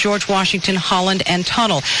includes the George Washington Holland End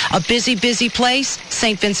Tunnel. A busy, busy place,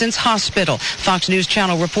 St. Vincent's Hospital. Fox News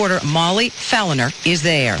Channel reporter Molly Falliner is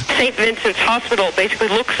there. St. Vincent's Hospital basically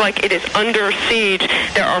looks like it is under siege.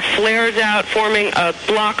 There are flares out forming a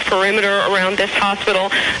block perimeter around this hospital.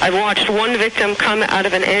 I've watched one victim come out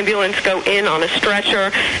of an ambulance, go in on a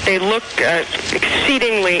stretcher. They look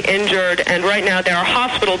exceedingly injured, and right now there are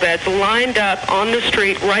hospital beds lined up on the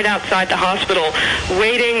street right outside the hospital,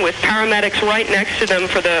 waiting with paramedics right next to them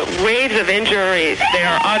for the waves of injuries. They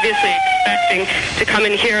are obviously expecting to come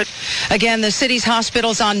in here. Again, the city's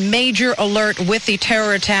hospitals on major alert with the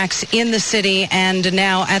terror attacks in the city and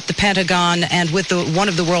now at the Pentagon, and with one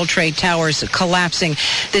of the World Trade Towers collapsing.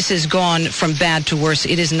 This has gone from bad to worse.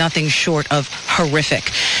 It is nothing short of horrific.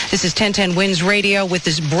 This is 1010 Wins Radio with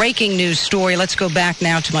this breaking news story. Let's go back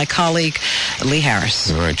now to my colleague, Lee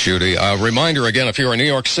Harris. All right, Judy. Reminder again, if you're in New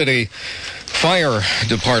York City, fire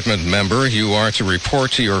department member, you are to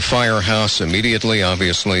report to your firehouse immediately.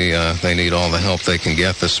 Obviously, they need all the help they can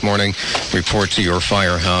get this morning. Report to your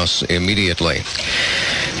firehouse immediately.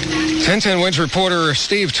 1010 Wins reporter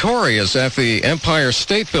Steve Torrey is at the Empire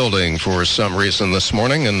State Building for some reason this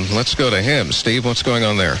morning, and let's go to him. Steve, what's going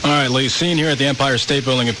on there? All right, Lee, scene here at the Empire State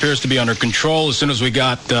Building appears to be under control. As soon as we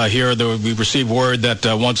got here, we received word that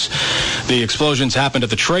once the explosions happened at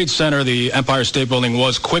the Trade Center, the Empire State Building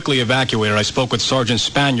was quickly evacuated. I spoke with Sergeant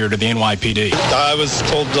Spaniard of the NYPD. I was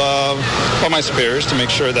told by my superiors to make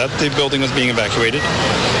sure that the building was being evacuated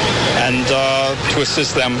and to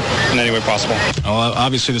assist them in any way possible. Well,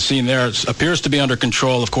 obviously, the scene there appears to be under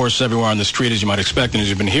control, of course, everywhere on the street, as you might expect. And as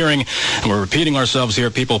you've been hearing, and we're repeating ourselves here,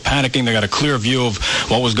 people panicking. They got a clear view of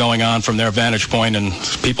what was going on from their vantage point, and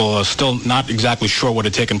people are still not exactly sure what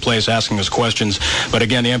had taken place, asking us questions. But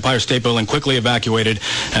again, the Empire State Building quickly evacuated,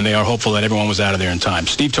 and they are hopeful that everyone was out of there in time.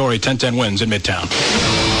 Steve Torrey, 1010 Wins in Midtown.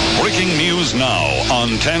 Breaking news now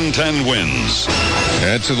on 1010 Wins.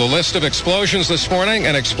 Add to the list of explosions this morning,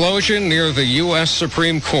 an explosion near the U.S.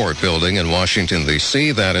 Supreme Court building in Washington,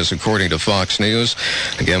 D.C. That is according to Fox News.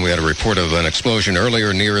 Again, we had a report of an explosion earlier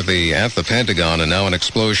at the Pentagon, and now an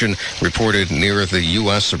explosion reported near the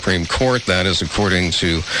U.S. Supreme Court. That is according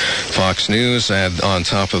to Fox News. And on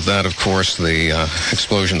top of that, of course, the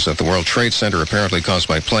explosions at the World Trade Center apparently caused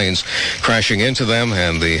by planes crashing into them,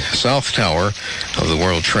 and the South Tower of the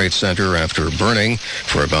World Trade Center, after burning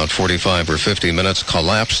for about 45 or 50 minutes,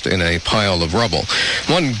 collapsed in a pile of rubble.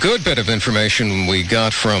 One good bit of information we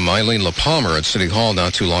got from Eileen LaPalmer at City Hall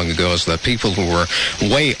not too long ago is that people who were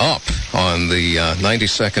way up on the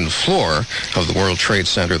 92nd floor of the World Trade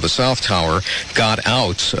Center, the South Tower, got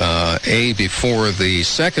out, A, before the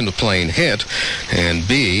second plane hit, and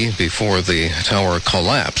B, before the tower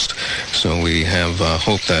collapsed. So we have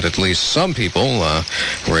hope that at least some people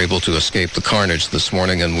were able to escape the carnage this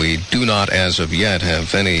morning, and we do not, as of yet,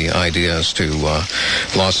 have any idea as to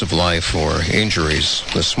loss of life or injuries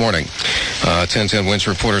this morning. 1010 Wins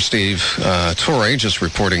reporter Steve Torrey just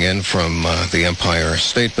reporting in from the Empire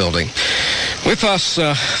State Building. With us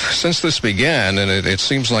since this began, and it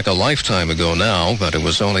seems like a lifetime ago now, but it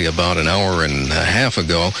was only about an hour and a half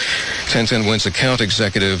ago, 1010 Wins account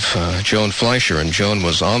executive Joan Fleischer, and Joan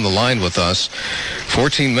was on the line with us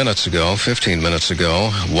 15 minutes ago,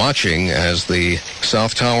 watching as the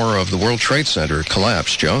South Tower of the World Trade Center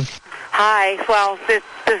collapsed. Joan? Hi. Well, the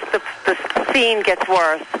scene gets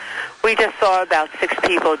worse. We just saw about 6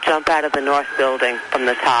 people jump out of the north building from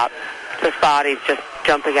the top. Just bodies just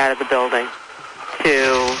jumping out of the building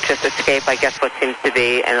to just escape, I guess, what seems to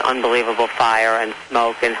be an unbelievable fire and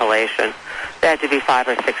smoke inhalation. There had to be 5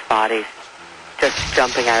 or 6 bodies just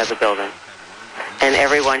jumping out of the building. And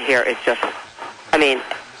everyone here is just, I mean,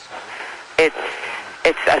 it's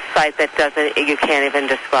a sight that you can't even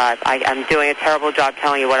describe. I'm doing a terrible job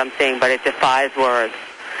telling you what I'm seeing, but it defies words.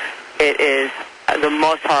 It is the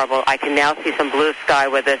most horrible. I can now see some blue sky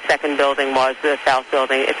where the second building was, the south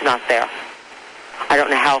building. It's not there. I don't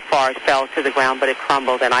know how far it fell to the ground, but it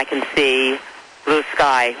crumbled, and I can see blue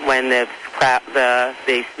sky when the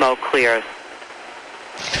smoke clears.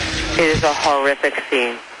 It is a horrific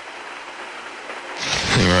scene.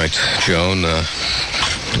 All right, Joan,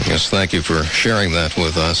 yes, thank you for sharing that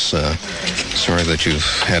with us. Sorry that you've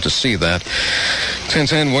had to see that.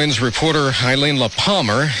 1010 Wins reporter Eileen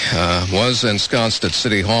LaPalmer was ensconced at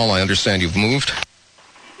City Hall. I understand you've moved.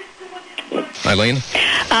 Eileen?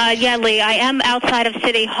 Yeah, Lee, I am outside of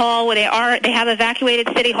City Hall where they have evacuated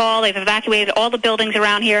City Hall. They've evacuated all the buildings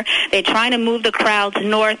around here. They're trying to move the crowds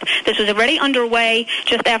north. This was already underway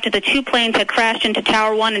just after the 2 planes had crashed into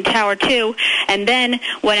Tower 1 and Tower 2. And then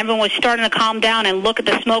when everyone was starting to calm down and look at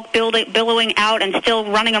the smoke billowing out and still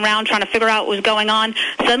running around trying to figure out what was going on,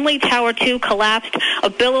 suddenly Tower 2 collapsed. A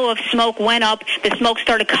billow of smoke went up. The smoke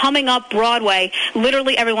started coming up Broadway.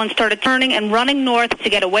 Literally everyone started turning and running north to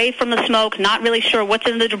get away from the smoke, not really sure what's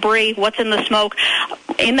in the debris, what's in the smoke.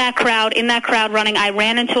 In that crowd running, I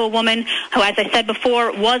ran into a woman who, as I said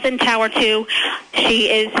before, was in Tower 2. She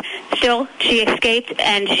escaped,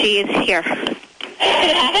 and she is here. Did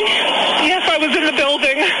it happen? Yes, I was in the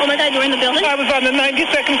building. Oh my God, you were in the building? I was on the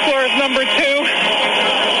 92nd floor of number 2.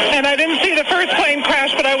 And I didn't see the first plane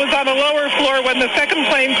crash, but I was on a lower floor when the second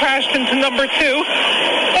plane crashed into number 2.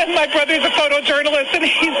 And my brother's a photojournalist, and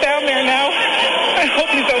he's down there now. I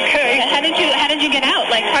hope he's okay. How did you get out?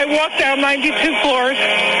 I walked down 92 floors,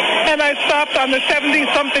 and I stopped on the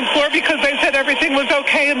 70-something floor because they said everything was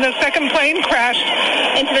okay, and the second plane crashed.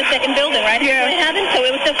 Into the second building, right? Yeah. What happened? So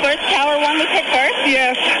it was the first Tower 1 was hit first?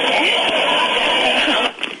 Yes.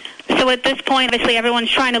 So at this point, obviously, everyone's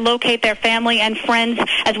trying to locate their family and friends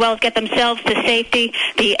as well as get themselves to safety.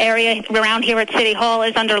 The area around here at City Hall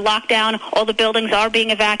is under lockdown. All the buildings are being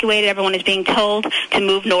evacuated. Everyone is being told to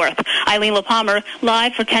move north. Eileen LaPalmer,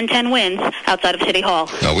 live for 1010 Winds outside of City Hall.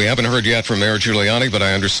 No, we haven't heard yet from Mayor Giuliani, but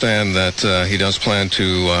I understand that he does plan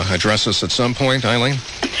to address us at some point. Eileen?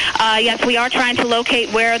 Yes, we are trying to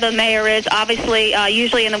locate where the mayor is. Obviously,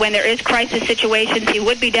 usually when there is crisis situations, he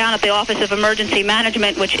would be down at the Office of Emergency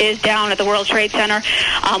Management, which is down at the World Trade Center.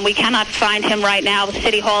 We cannot find him right now. The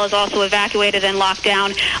City Hall is also evacuated and locked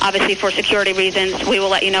down, obviously for security reasons. We will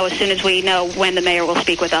let you know as soon as we know when the mayor will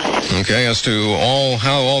speak with us. Okay, as to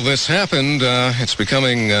how all this happened, it's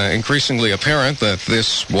becoming increasingly apparent that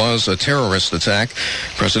this was a terrorist attack.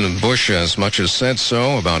 President Bush as much as said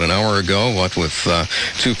so about an hour ago, what with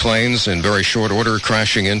two planes in very short order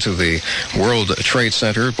crashing into the World Trade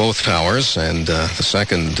Center, both towers, and the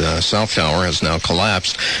second South Tower has now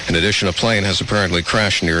collapsed. In addition, a plane has apparently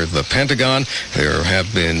crashed near the Pentagon. There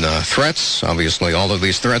have been threats. Obviously, all of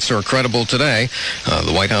these threats are credible today.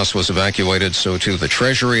 The White House was evacuated, so too the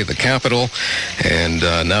Treasury, the Capitol, and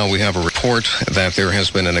now we have a report that there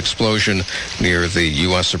has been an explosion near the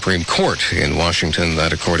U.S. Supreme Court in Washington,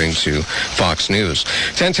 that according to Fox News.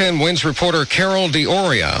 1010 Winds reporter Carol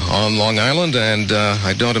D'Oria on Long Island, and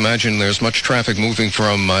I don't imagine there's much traffic moving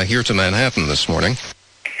from here to Manhattan this morning.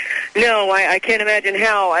 No, I can't imagine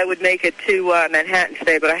how I would make it to Manhattan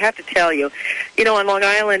today, but I have to tell you, on Long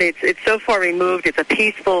Island, it's so far removed. It's a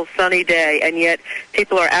peaceful, sunny day, and yet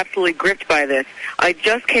people are absolutely gripped by this. I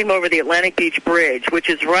just came over the Atlantic Beach Bridge, which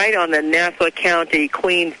is right on the Nassau County,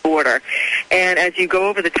 Queens border, and as you go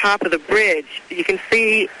over the top of the bridge, you can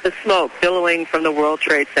see the smoke billowing from the World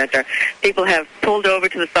Trade Center. People have pulled over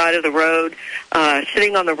to the side of the road,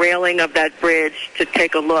 sitting on the railing of that bridge to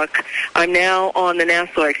take a look. I'm now on the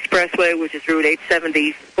Nassau Expressway, which is Route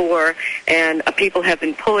 874, and people have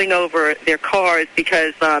been pulling over their cars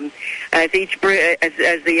because as the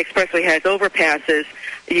expressway has overpasses,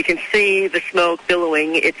 you can see the smoke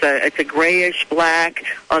billowing. It's a grayish black.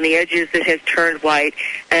 On the edges, it has turned white,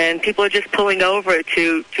 and people are just pulling over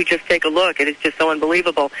to just take a look. It is just so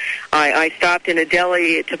unbelievable. I stopped in a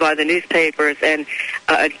deli to buy the newspapers, and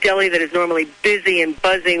a deli that is normally busy and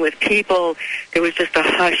buzzing with people, there was just a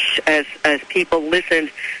hush as people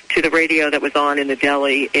listened to the radio that was on in the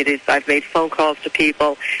deli. I've made phone calls to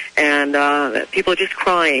people, and people are just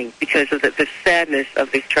crying because of the sadness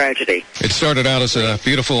of this tragedy. It started out as a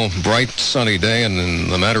beautiful, bright, sunny day, and in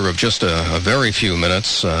the matter of just a very few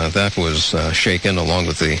minutes, that was shaken, along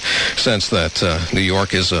with the sense that New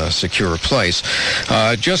York is a secure place.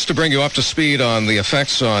 Just to bring you up to speed on the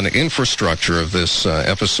effects on infrastructure of this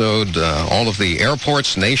episode, all of the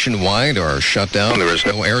airports nationwide are shut down. There is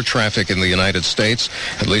no air traffic in the United States,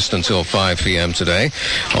 at least until 5 p.m. today.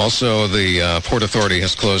 Also, the Port Authority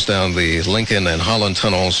has closed down the Lincoln and Holland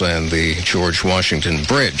tunnels and the George Washington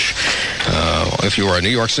Bridge. If you are a New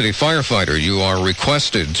York City firefighter, you are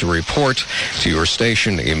requested to report to your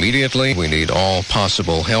station immediately. We need all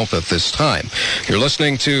possible help at this time. You're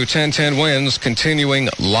listening to 1010 Winds, continuing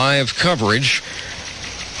live coverage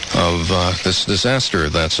of this disaster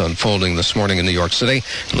that's unfolding this morning in New York City.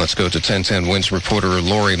 And let's go to 1010 Winds reporter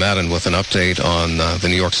Lori Madden with an update on the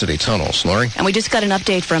New York City tunnels. Lori? And we just got an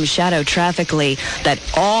update from Shadow Trafficly that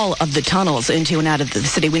all of the tunnels into and out of the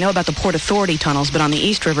city, we know about the Port Authority tunnels, but on the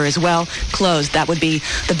East River as well, closed. That would be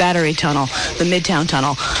the Battery Tunnel, the Midtown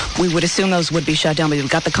Tunnel. We would assume those would be shut down, but we've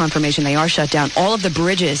got the confirmation they are shut down. All of the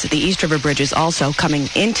bridges, the East River bridges, also coming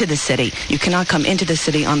into the city. You cannot come into the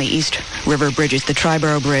city on the East River bridges, the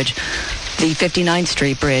Triborough Bridge, the 59th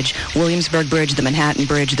Street Bridge, Williamsburg Bridge, the Manhattan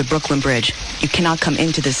Bridge, the Brooklyn Bridge. You cannot come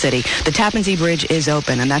into the city. The Tappan Zee Bridge is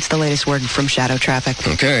open, and that's the latest word from Shadow Traffic.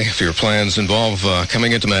 Okay, if your plans involve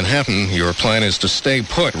coming into Manhattan, your plan is to stay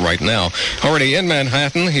put right now. Already in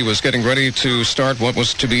Manhattan, he was getting ready to start what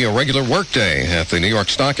was to be a regular workday at the New York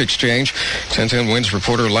Stock Exchange. 1010 Winds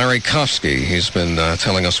reporter Larry Kofsky. He's been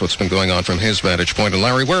telling us what's been going on from his vantage point. And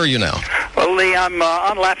Larry, where are you now? Well, Lee, I'm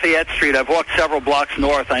on Lafayette Street. I've walked several blocks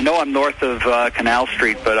north. I know I'm north of Canal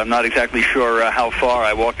Street, but I'm not exactly sure how far.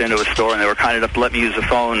 I walked into a store, and they were kind enough to let me use the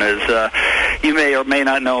phone. As you may or may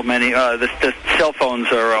not know, the cell phones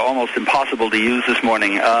are almost impossible to use this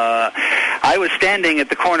morning. I was standing at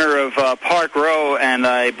the corner of Park Row, and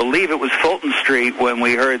I believe it was Fulton Street, when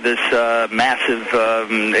we heard this massive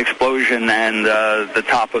explosion, and the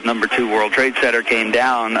top of number 2 World Trade Center came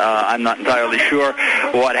down. I'm not entirely sure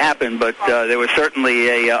what happened, but there was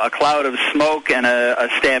certainly a cloud of smoke and a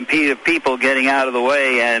stampede of people getting out of the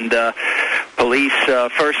way, and Police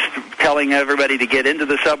first telling everybody to get into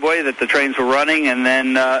the subway, that the trains were running, and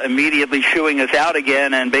then immediately shooing us out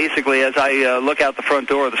again. And basically, as I look out the front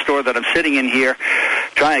door of the store that I'm sitting in here,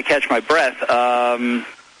 trying to catch my breath,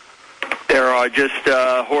 there are just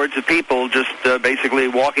hordes of people just basically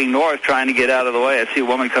walking north, trying to get out of the way. I see a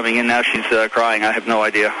woman coming in now. She's crying. I have no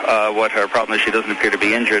idea what her problem is. She doesn't appear to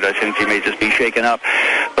be injured. I think she may just be shaken up.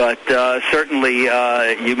 But certainly,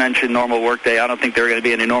 you mentioned normal workday. I don't think there are going to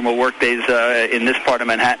be any normal workdays in this part of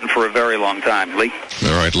Manhattan for a very long time. Lee?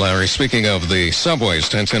 All right, Larry. Speaking of the subways,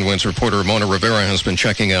 1010 Wins reporter Mona Rivera has been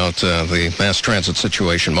checking out the mass transit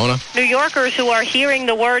situation. Mona? New Yorkers who are hearing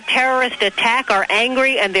the word terrorist attack are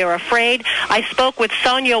angry and they're afraid. I spoke with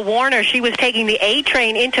Sonia Warner. She was taking the A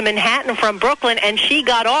train into Manhattan from Brooklyn, and she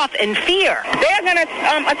got off in fear. They're going to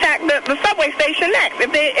attack the subway station next.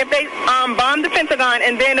 If they bomb the Pentagon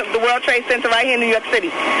and then the World Trade Center right here in New York City.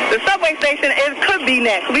 The subway station could be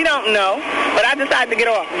next. We don't know. But I decided to get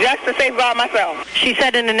off just to safeguard myself. She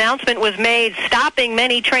said an announcement was made stopping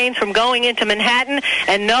many trains from going into Manhattan,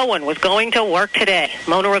 and no one was going to work today.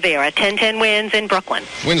 Mona Rivera, 1010 Wins in Brooklyn.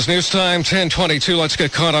 Wins News Time, 10:22. Let's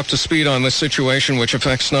get caught up to speed on this situation, which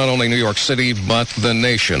affects not only New York City, but the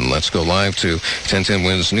nation. Let's go live to 1010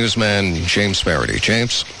 Wins newsman James Faraday.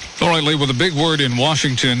 James? All right, Lee, well, the big word in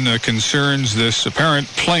Washington concerns this apparent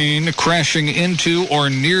plane crashing into or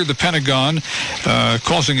near the Pentagon,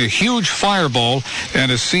 causing a huge fireball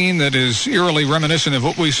and a scene that is eerily reminiscent of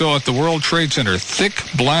what we saw at the World Trade Center. Thick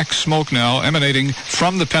black smoke now emanating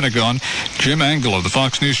from the Pentagon. Jim Angle of the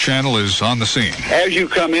Fox News Channel is on the scene. As you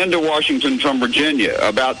come into Washington from Virginia,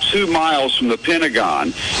 about 2 miles from the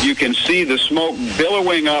Pentagon, you can see the smoke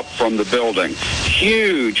billowing up from the building.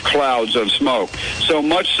 Huge clouds of smoke. So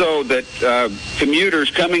much so that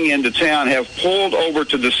commuters coming into town have pulled over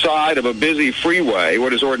to the side of a busy freeway,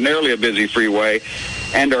 what is ordinarily a busy freeway,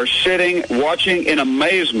 and are sitting, watching in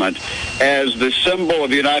amazement as the symbol of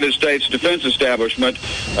the United States Defense Establishment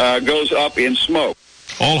goes up in smoke.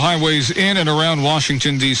 All highways in and around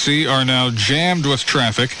Washington, D.C. are now jammed with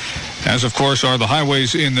traffic, as, of course, are the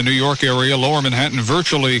highways in the New York area. Lower Manhattan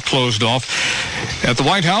virtually closed off. At the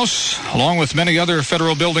White House, along with many other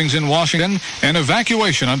federal buildings in Washington, an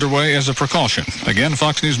evacuation underway as a precaution. Again,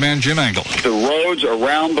 Fox News man Jim Angle. The roads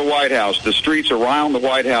around the White House, the streets around the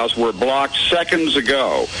White House were blocked seconds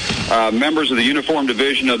ago. Members of the Uniform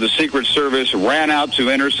Division of the Secret Service ran out to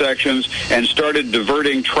intersections and started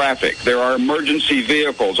diverting traffic. There are emergency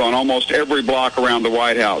vehicles on almost every block around the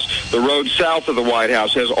White House. The road south of the White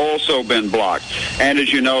House has also been blocked. And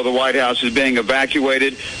as you know, the White House is being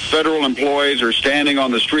evacuated. Federal employees are standing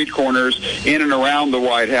on the street corners in and around the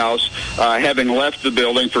White House, having left the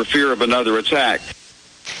building for fear of another attack.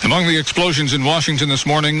 Among the explosions in Washington this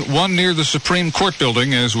morning, one near the Supreme Court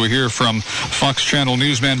building, as we hear from Fox Channel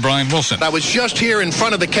newsman Brian Wilson. I was just here in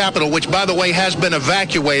front of the Capitol, which, by the way, has been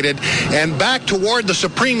evacuated, and back toward the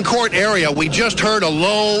Supreme Court area, we just heard a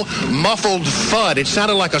low, muffled thud. It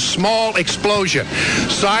sounded like a small explosion.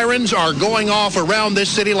 Sirens are going off around this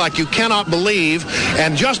city like you cannot believe,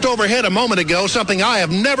 and just overhead a moment ago, something I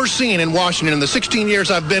have never seen in Washington in the 16 years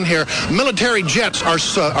I've been here, military jets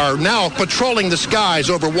are now patrolling the skies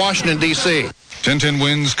over Washington, D.C. 1010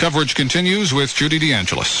 Wins coverage continues with Judy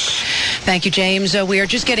DeAngelis. Thank you, James. We are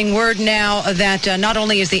just getting word now that not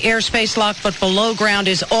only is the airspace locked, but below ground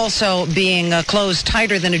is also being closed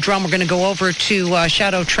tighter than a drum. We're going to go over to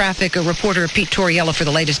Shadow Traffic reporter Pete Torriello for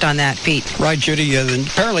the latest on that. Pete. Right, Judy.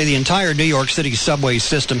 Apparently the entire New York City subway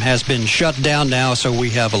system has been shut down now, so we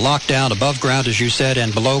have a lockdown above ground, as you said,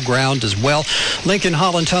 and below ground as well. Lincoln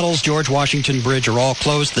Holland tunnels, George Washington Bridge are all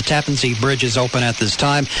closed. The Tappan Zee Bridge is open at this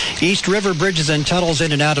time. East River bridges and tunnels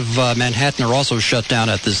in and out of Manhattan are also shut down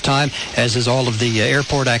at this time, as is all of the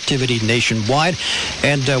airport activity nationwide.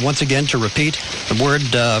 And once again, to repeat, the word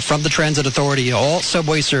from the Transit Authority, all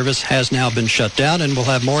subway service has now been shut down, and we'll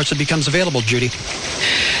have more as it becomes available, Judy.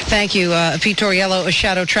 Thank you, Pete Torriello.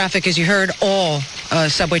 Shadow Traffic, as you heard, all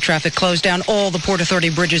subway traffic closed down. All the Port Authority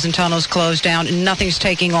bridges and tunnels closed down. Nothing's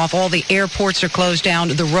taking off. All the airports are closed down.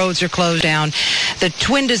 The roads are closed down. The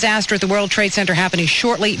twin disaster at the World Trade Center happening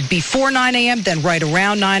shortly before 9 a.m., then right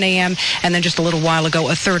around 9 a.m., and then just a little while ago,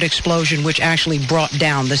 a third explosion, which actually brought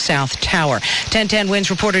down the South Tower. 1010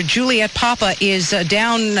 Wins reporter Juliet Papa is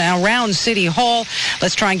down around City Hall.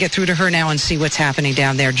 Let's try and get through to her now and see what's happening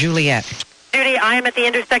down there. Juliet. Judy, I am at the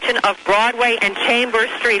intersection of Broadway and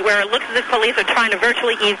Chambers Street, where it looks as if police are trying to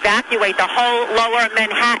virtually evacuate the whole lower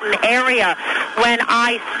Manhattan area. When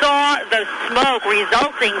I saw the smoke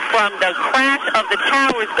resulting from the crash of the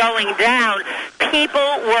towers going down, people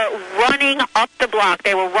were running up the block.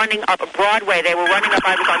 They were running up Broadway. They were running up,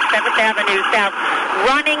 I was on 7th Avenue South,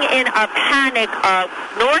 running in a panic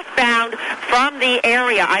northbound from the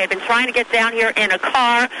area. I had been trying to get down here in a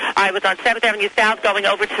car. I was on 7th Avenue South going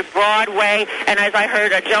over to Broadway, and as I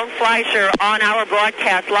heard Joan Fleischer on our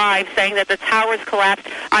broadcast live saying that the towers collapsed,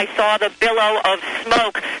 I saw the billow of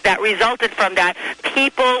smoke that resulted from that.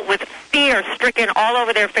 People with fear stricken all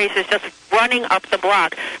over their faces just running up the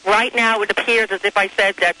block. Right now it appears as if I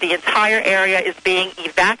said that the entire area is being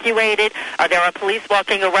evacuated. There are police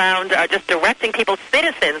walking around just directing people,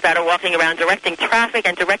 citizens that are walking around directing traffic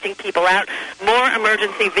and directing people out. More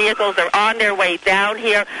emergency vehicles are on their way down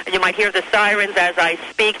here. You might hear the sirens as I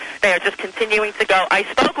speak. They are just continuing to go. I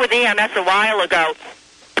spoke with EMS a while ago.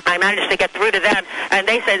 I managed to get through to them, and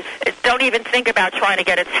they said, don't even think about trying to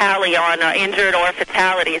get a tally on injured or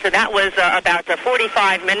fatalities. And that was about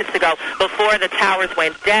 45 minutes ago before the towers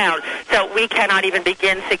went down. So we cannot even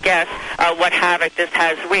begin to guess what havoc this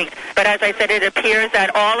has wreaked. But as I said, it appears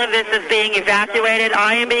that all of this is being evacuated.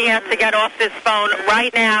 I am being asked to get off this phone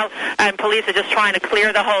right now, and police are just trying to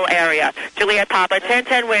clear the whole area. Juliet Papa,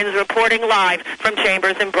 1010 Winds, reporting live from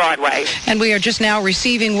Chambers and Broadway. And we are just now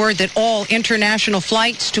receiving word that all international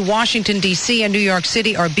flights to Washington, D.C. and New York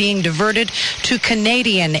City are being diverted to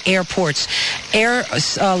Canadian airports. Air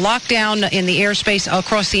lockdown in the airspace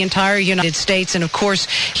across the entire United States, and of course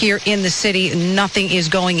here in the city, nothing is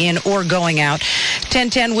going in or going out.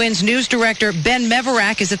 1010 Winds News Director Ben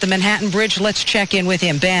Meverak is at the Manhattan Bridge. Let's check in with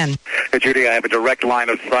him. Ben. Hey, Judy, I have a direct line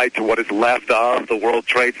of sight to what is left of the World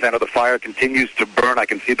Trade Center. The fire continues to burn. I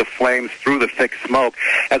can see the flames through the thick smoke.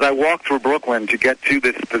 As I walk through Brooklyn to get to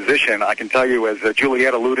this position, I can tell you, as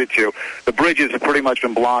Juliet alluded to, the bridges have pretty much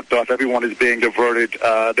been blocked off. Everyone is being diverted.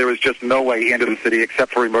 There is just no way into the city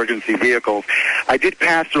except for emergency vehicles. I did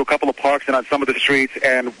pass through a couple of parks and on some of the streets,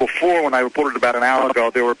 and before, when I reported about an hour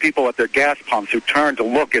ago, there were people at their gas pumps who turned to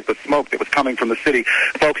look at the smoke that was coming from the city,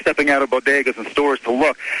 folks stepping out of bodegas and stores to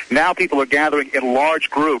look. Now people are gathering in large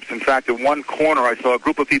groups. In fact, in one corner, I saw a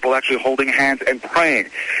group of people actually holding hands and praying.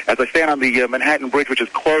 As I stand on the Manhattan Bridge, which is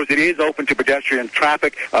closed, it is open to pedestrian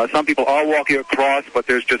traffic. Some people are walking across, but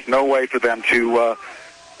there's just no way for them to,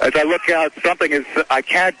 as I look out, something is, I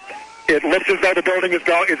can't, it looks as though the building is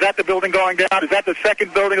going, is that the building going down? Is that the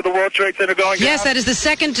second building of the World Trade Center going down? Yes, that is the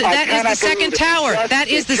second, that is the second tower. That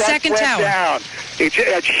is the second tower. Down. It's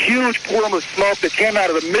a huge plume of smoke that came out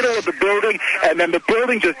of the middle of the building, and then the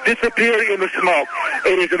building just disappeared in the smoke.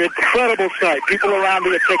 It is an incredible sight. People around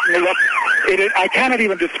me are taking a look. I cannot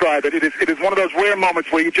even describe it. It is one of those rare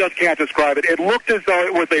moments where you just can't describe it. It looked as though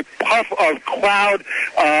it was a puff of cloud,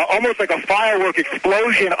 almost like a firework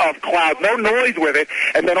explosion of cloud. No noise with it.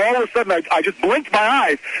 And then all of a sudden, I just blinked my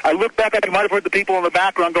eyes. I looked back. I might have heard the people in the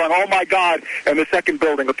background going, "Oh my God!" And the second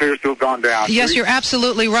building appears to have gone down. Yes, you're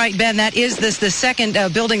absolutely right, Ben. That is the second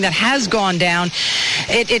building that has gone down.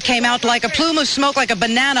 It came out like a plume of smoke, like a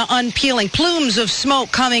banana unpeeling. Plumes of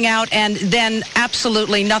smoke coming out, and then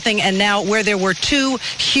absolutely nothing. And now, where there were two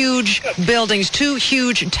huge buildings, two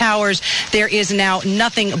huge towers, there is now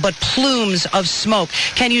nothing but plumes of smoke.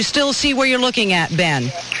 Can you still see where you're looking at,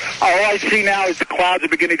 Ben? All I see now is the clouds are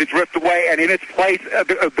beginning to drift away, and in its place,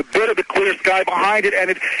 the bit of the clear sky behind it, and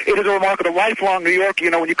it is a remarkable lifelong New York. You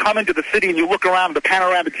know, when you come into the city and you look around the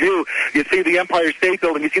panoramic view, you see the Empire State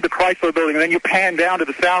Building, you see the Chrysler Building, and then you pan down to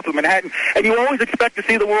the south of Manhattan, and you always expect to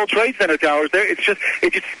see the World Trade Center towers there.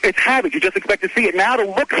 It's habit. You just expect to see it. Now to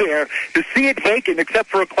look there, to see it vacant except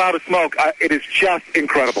for a cloud of smoke, it is just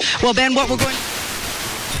incredible. Well, Ben, what we're going...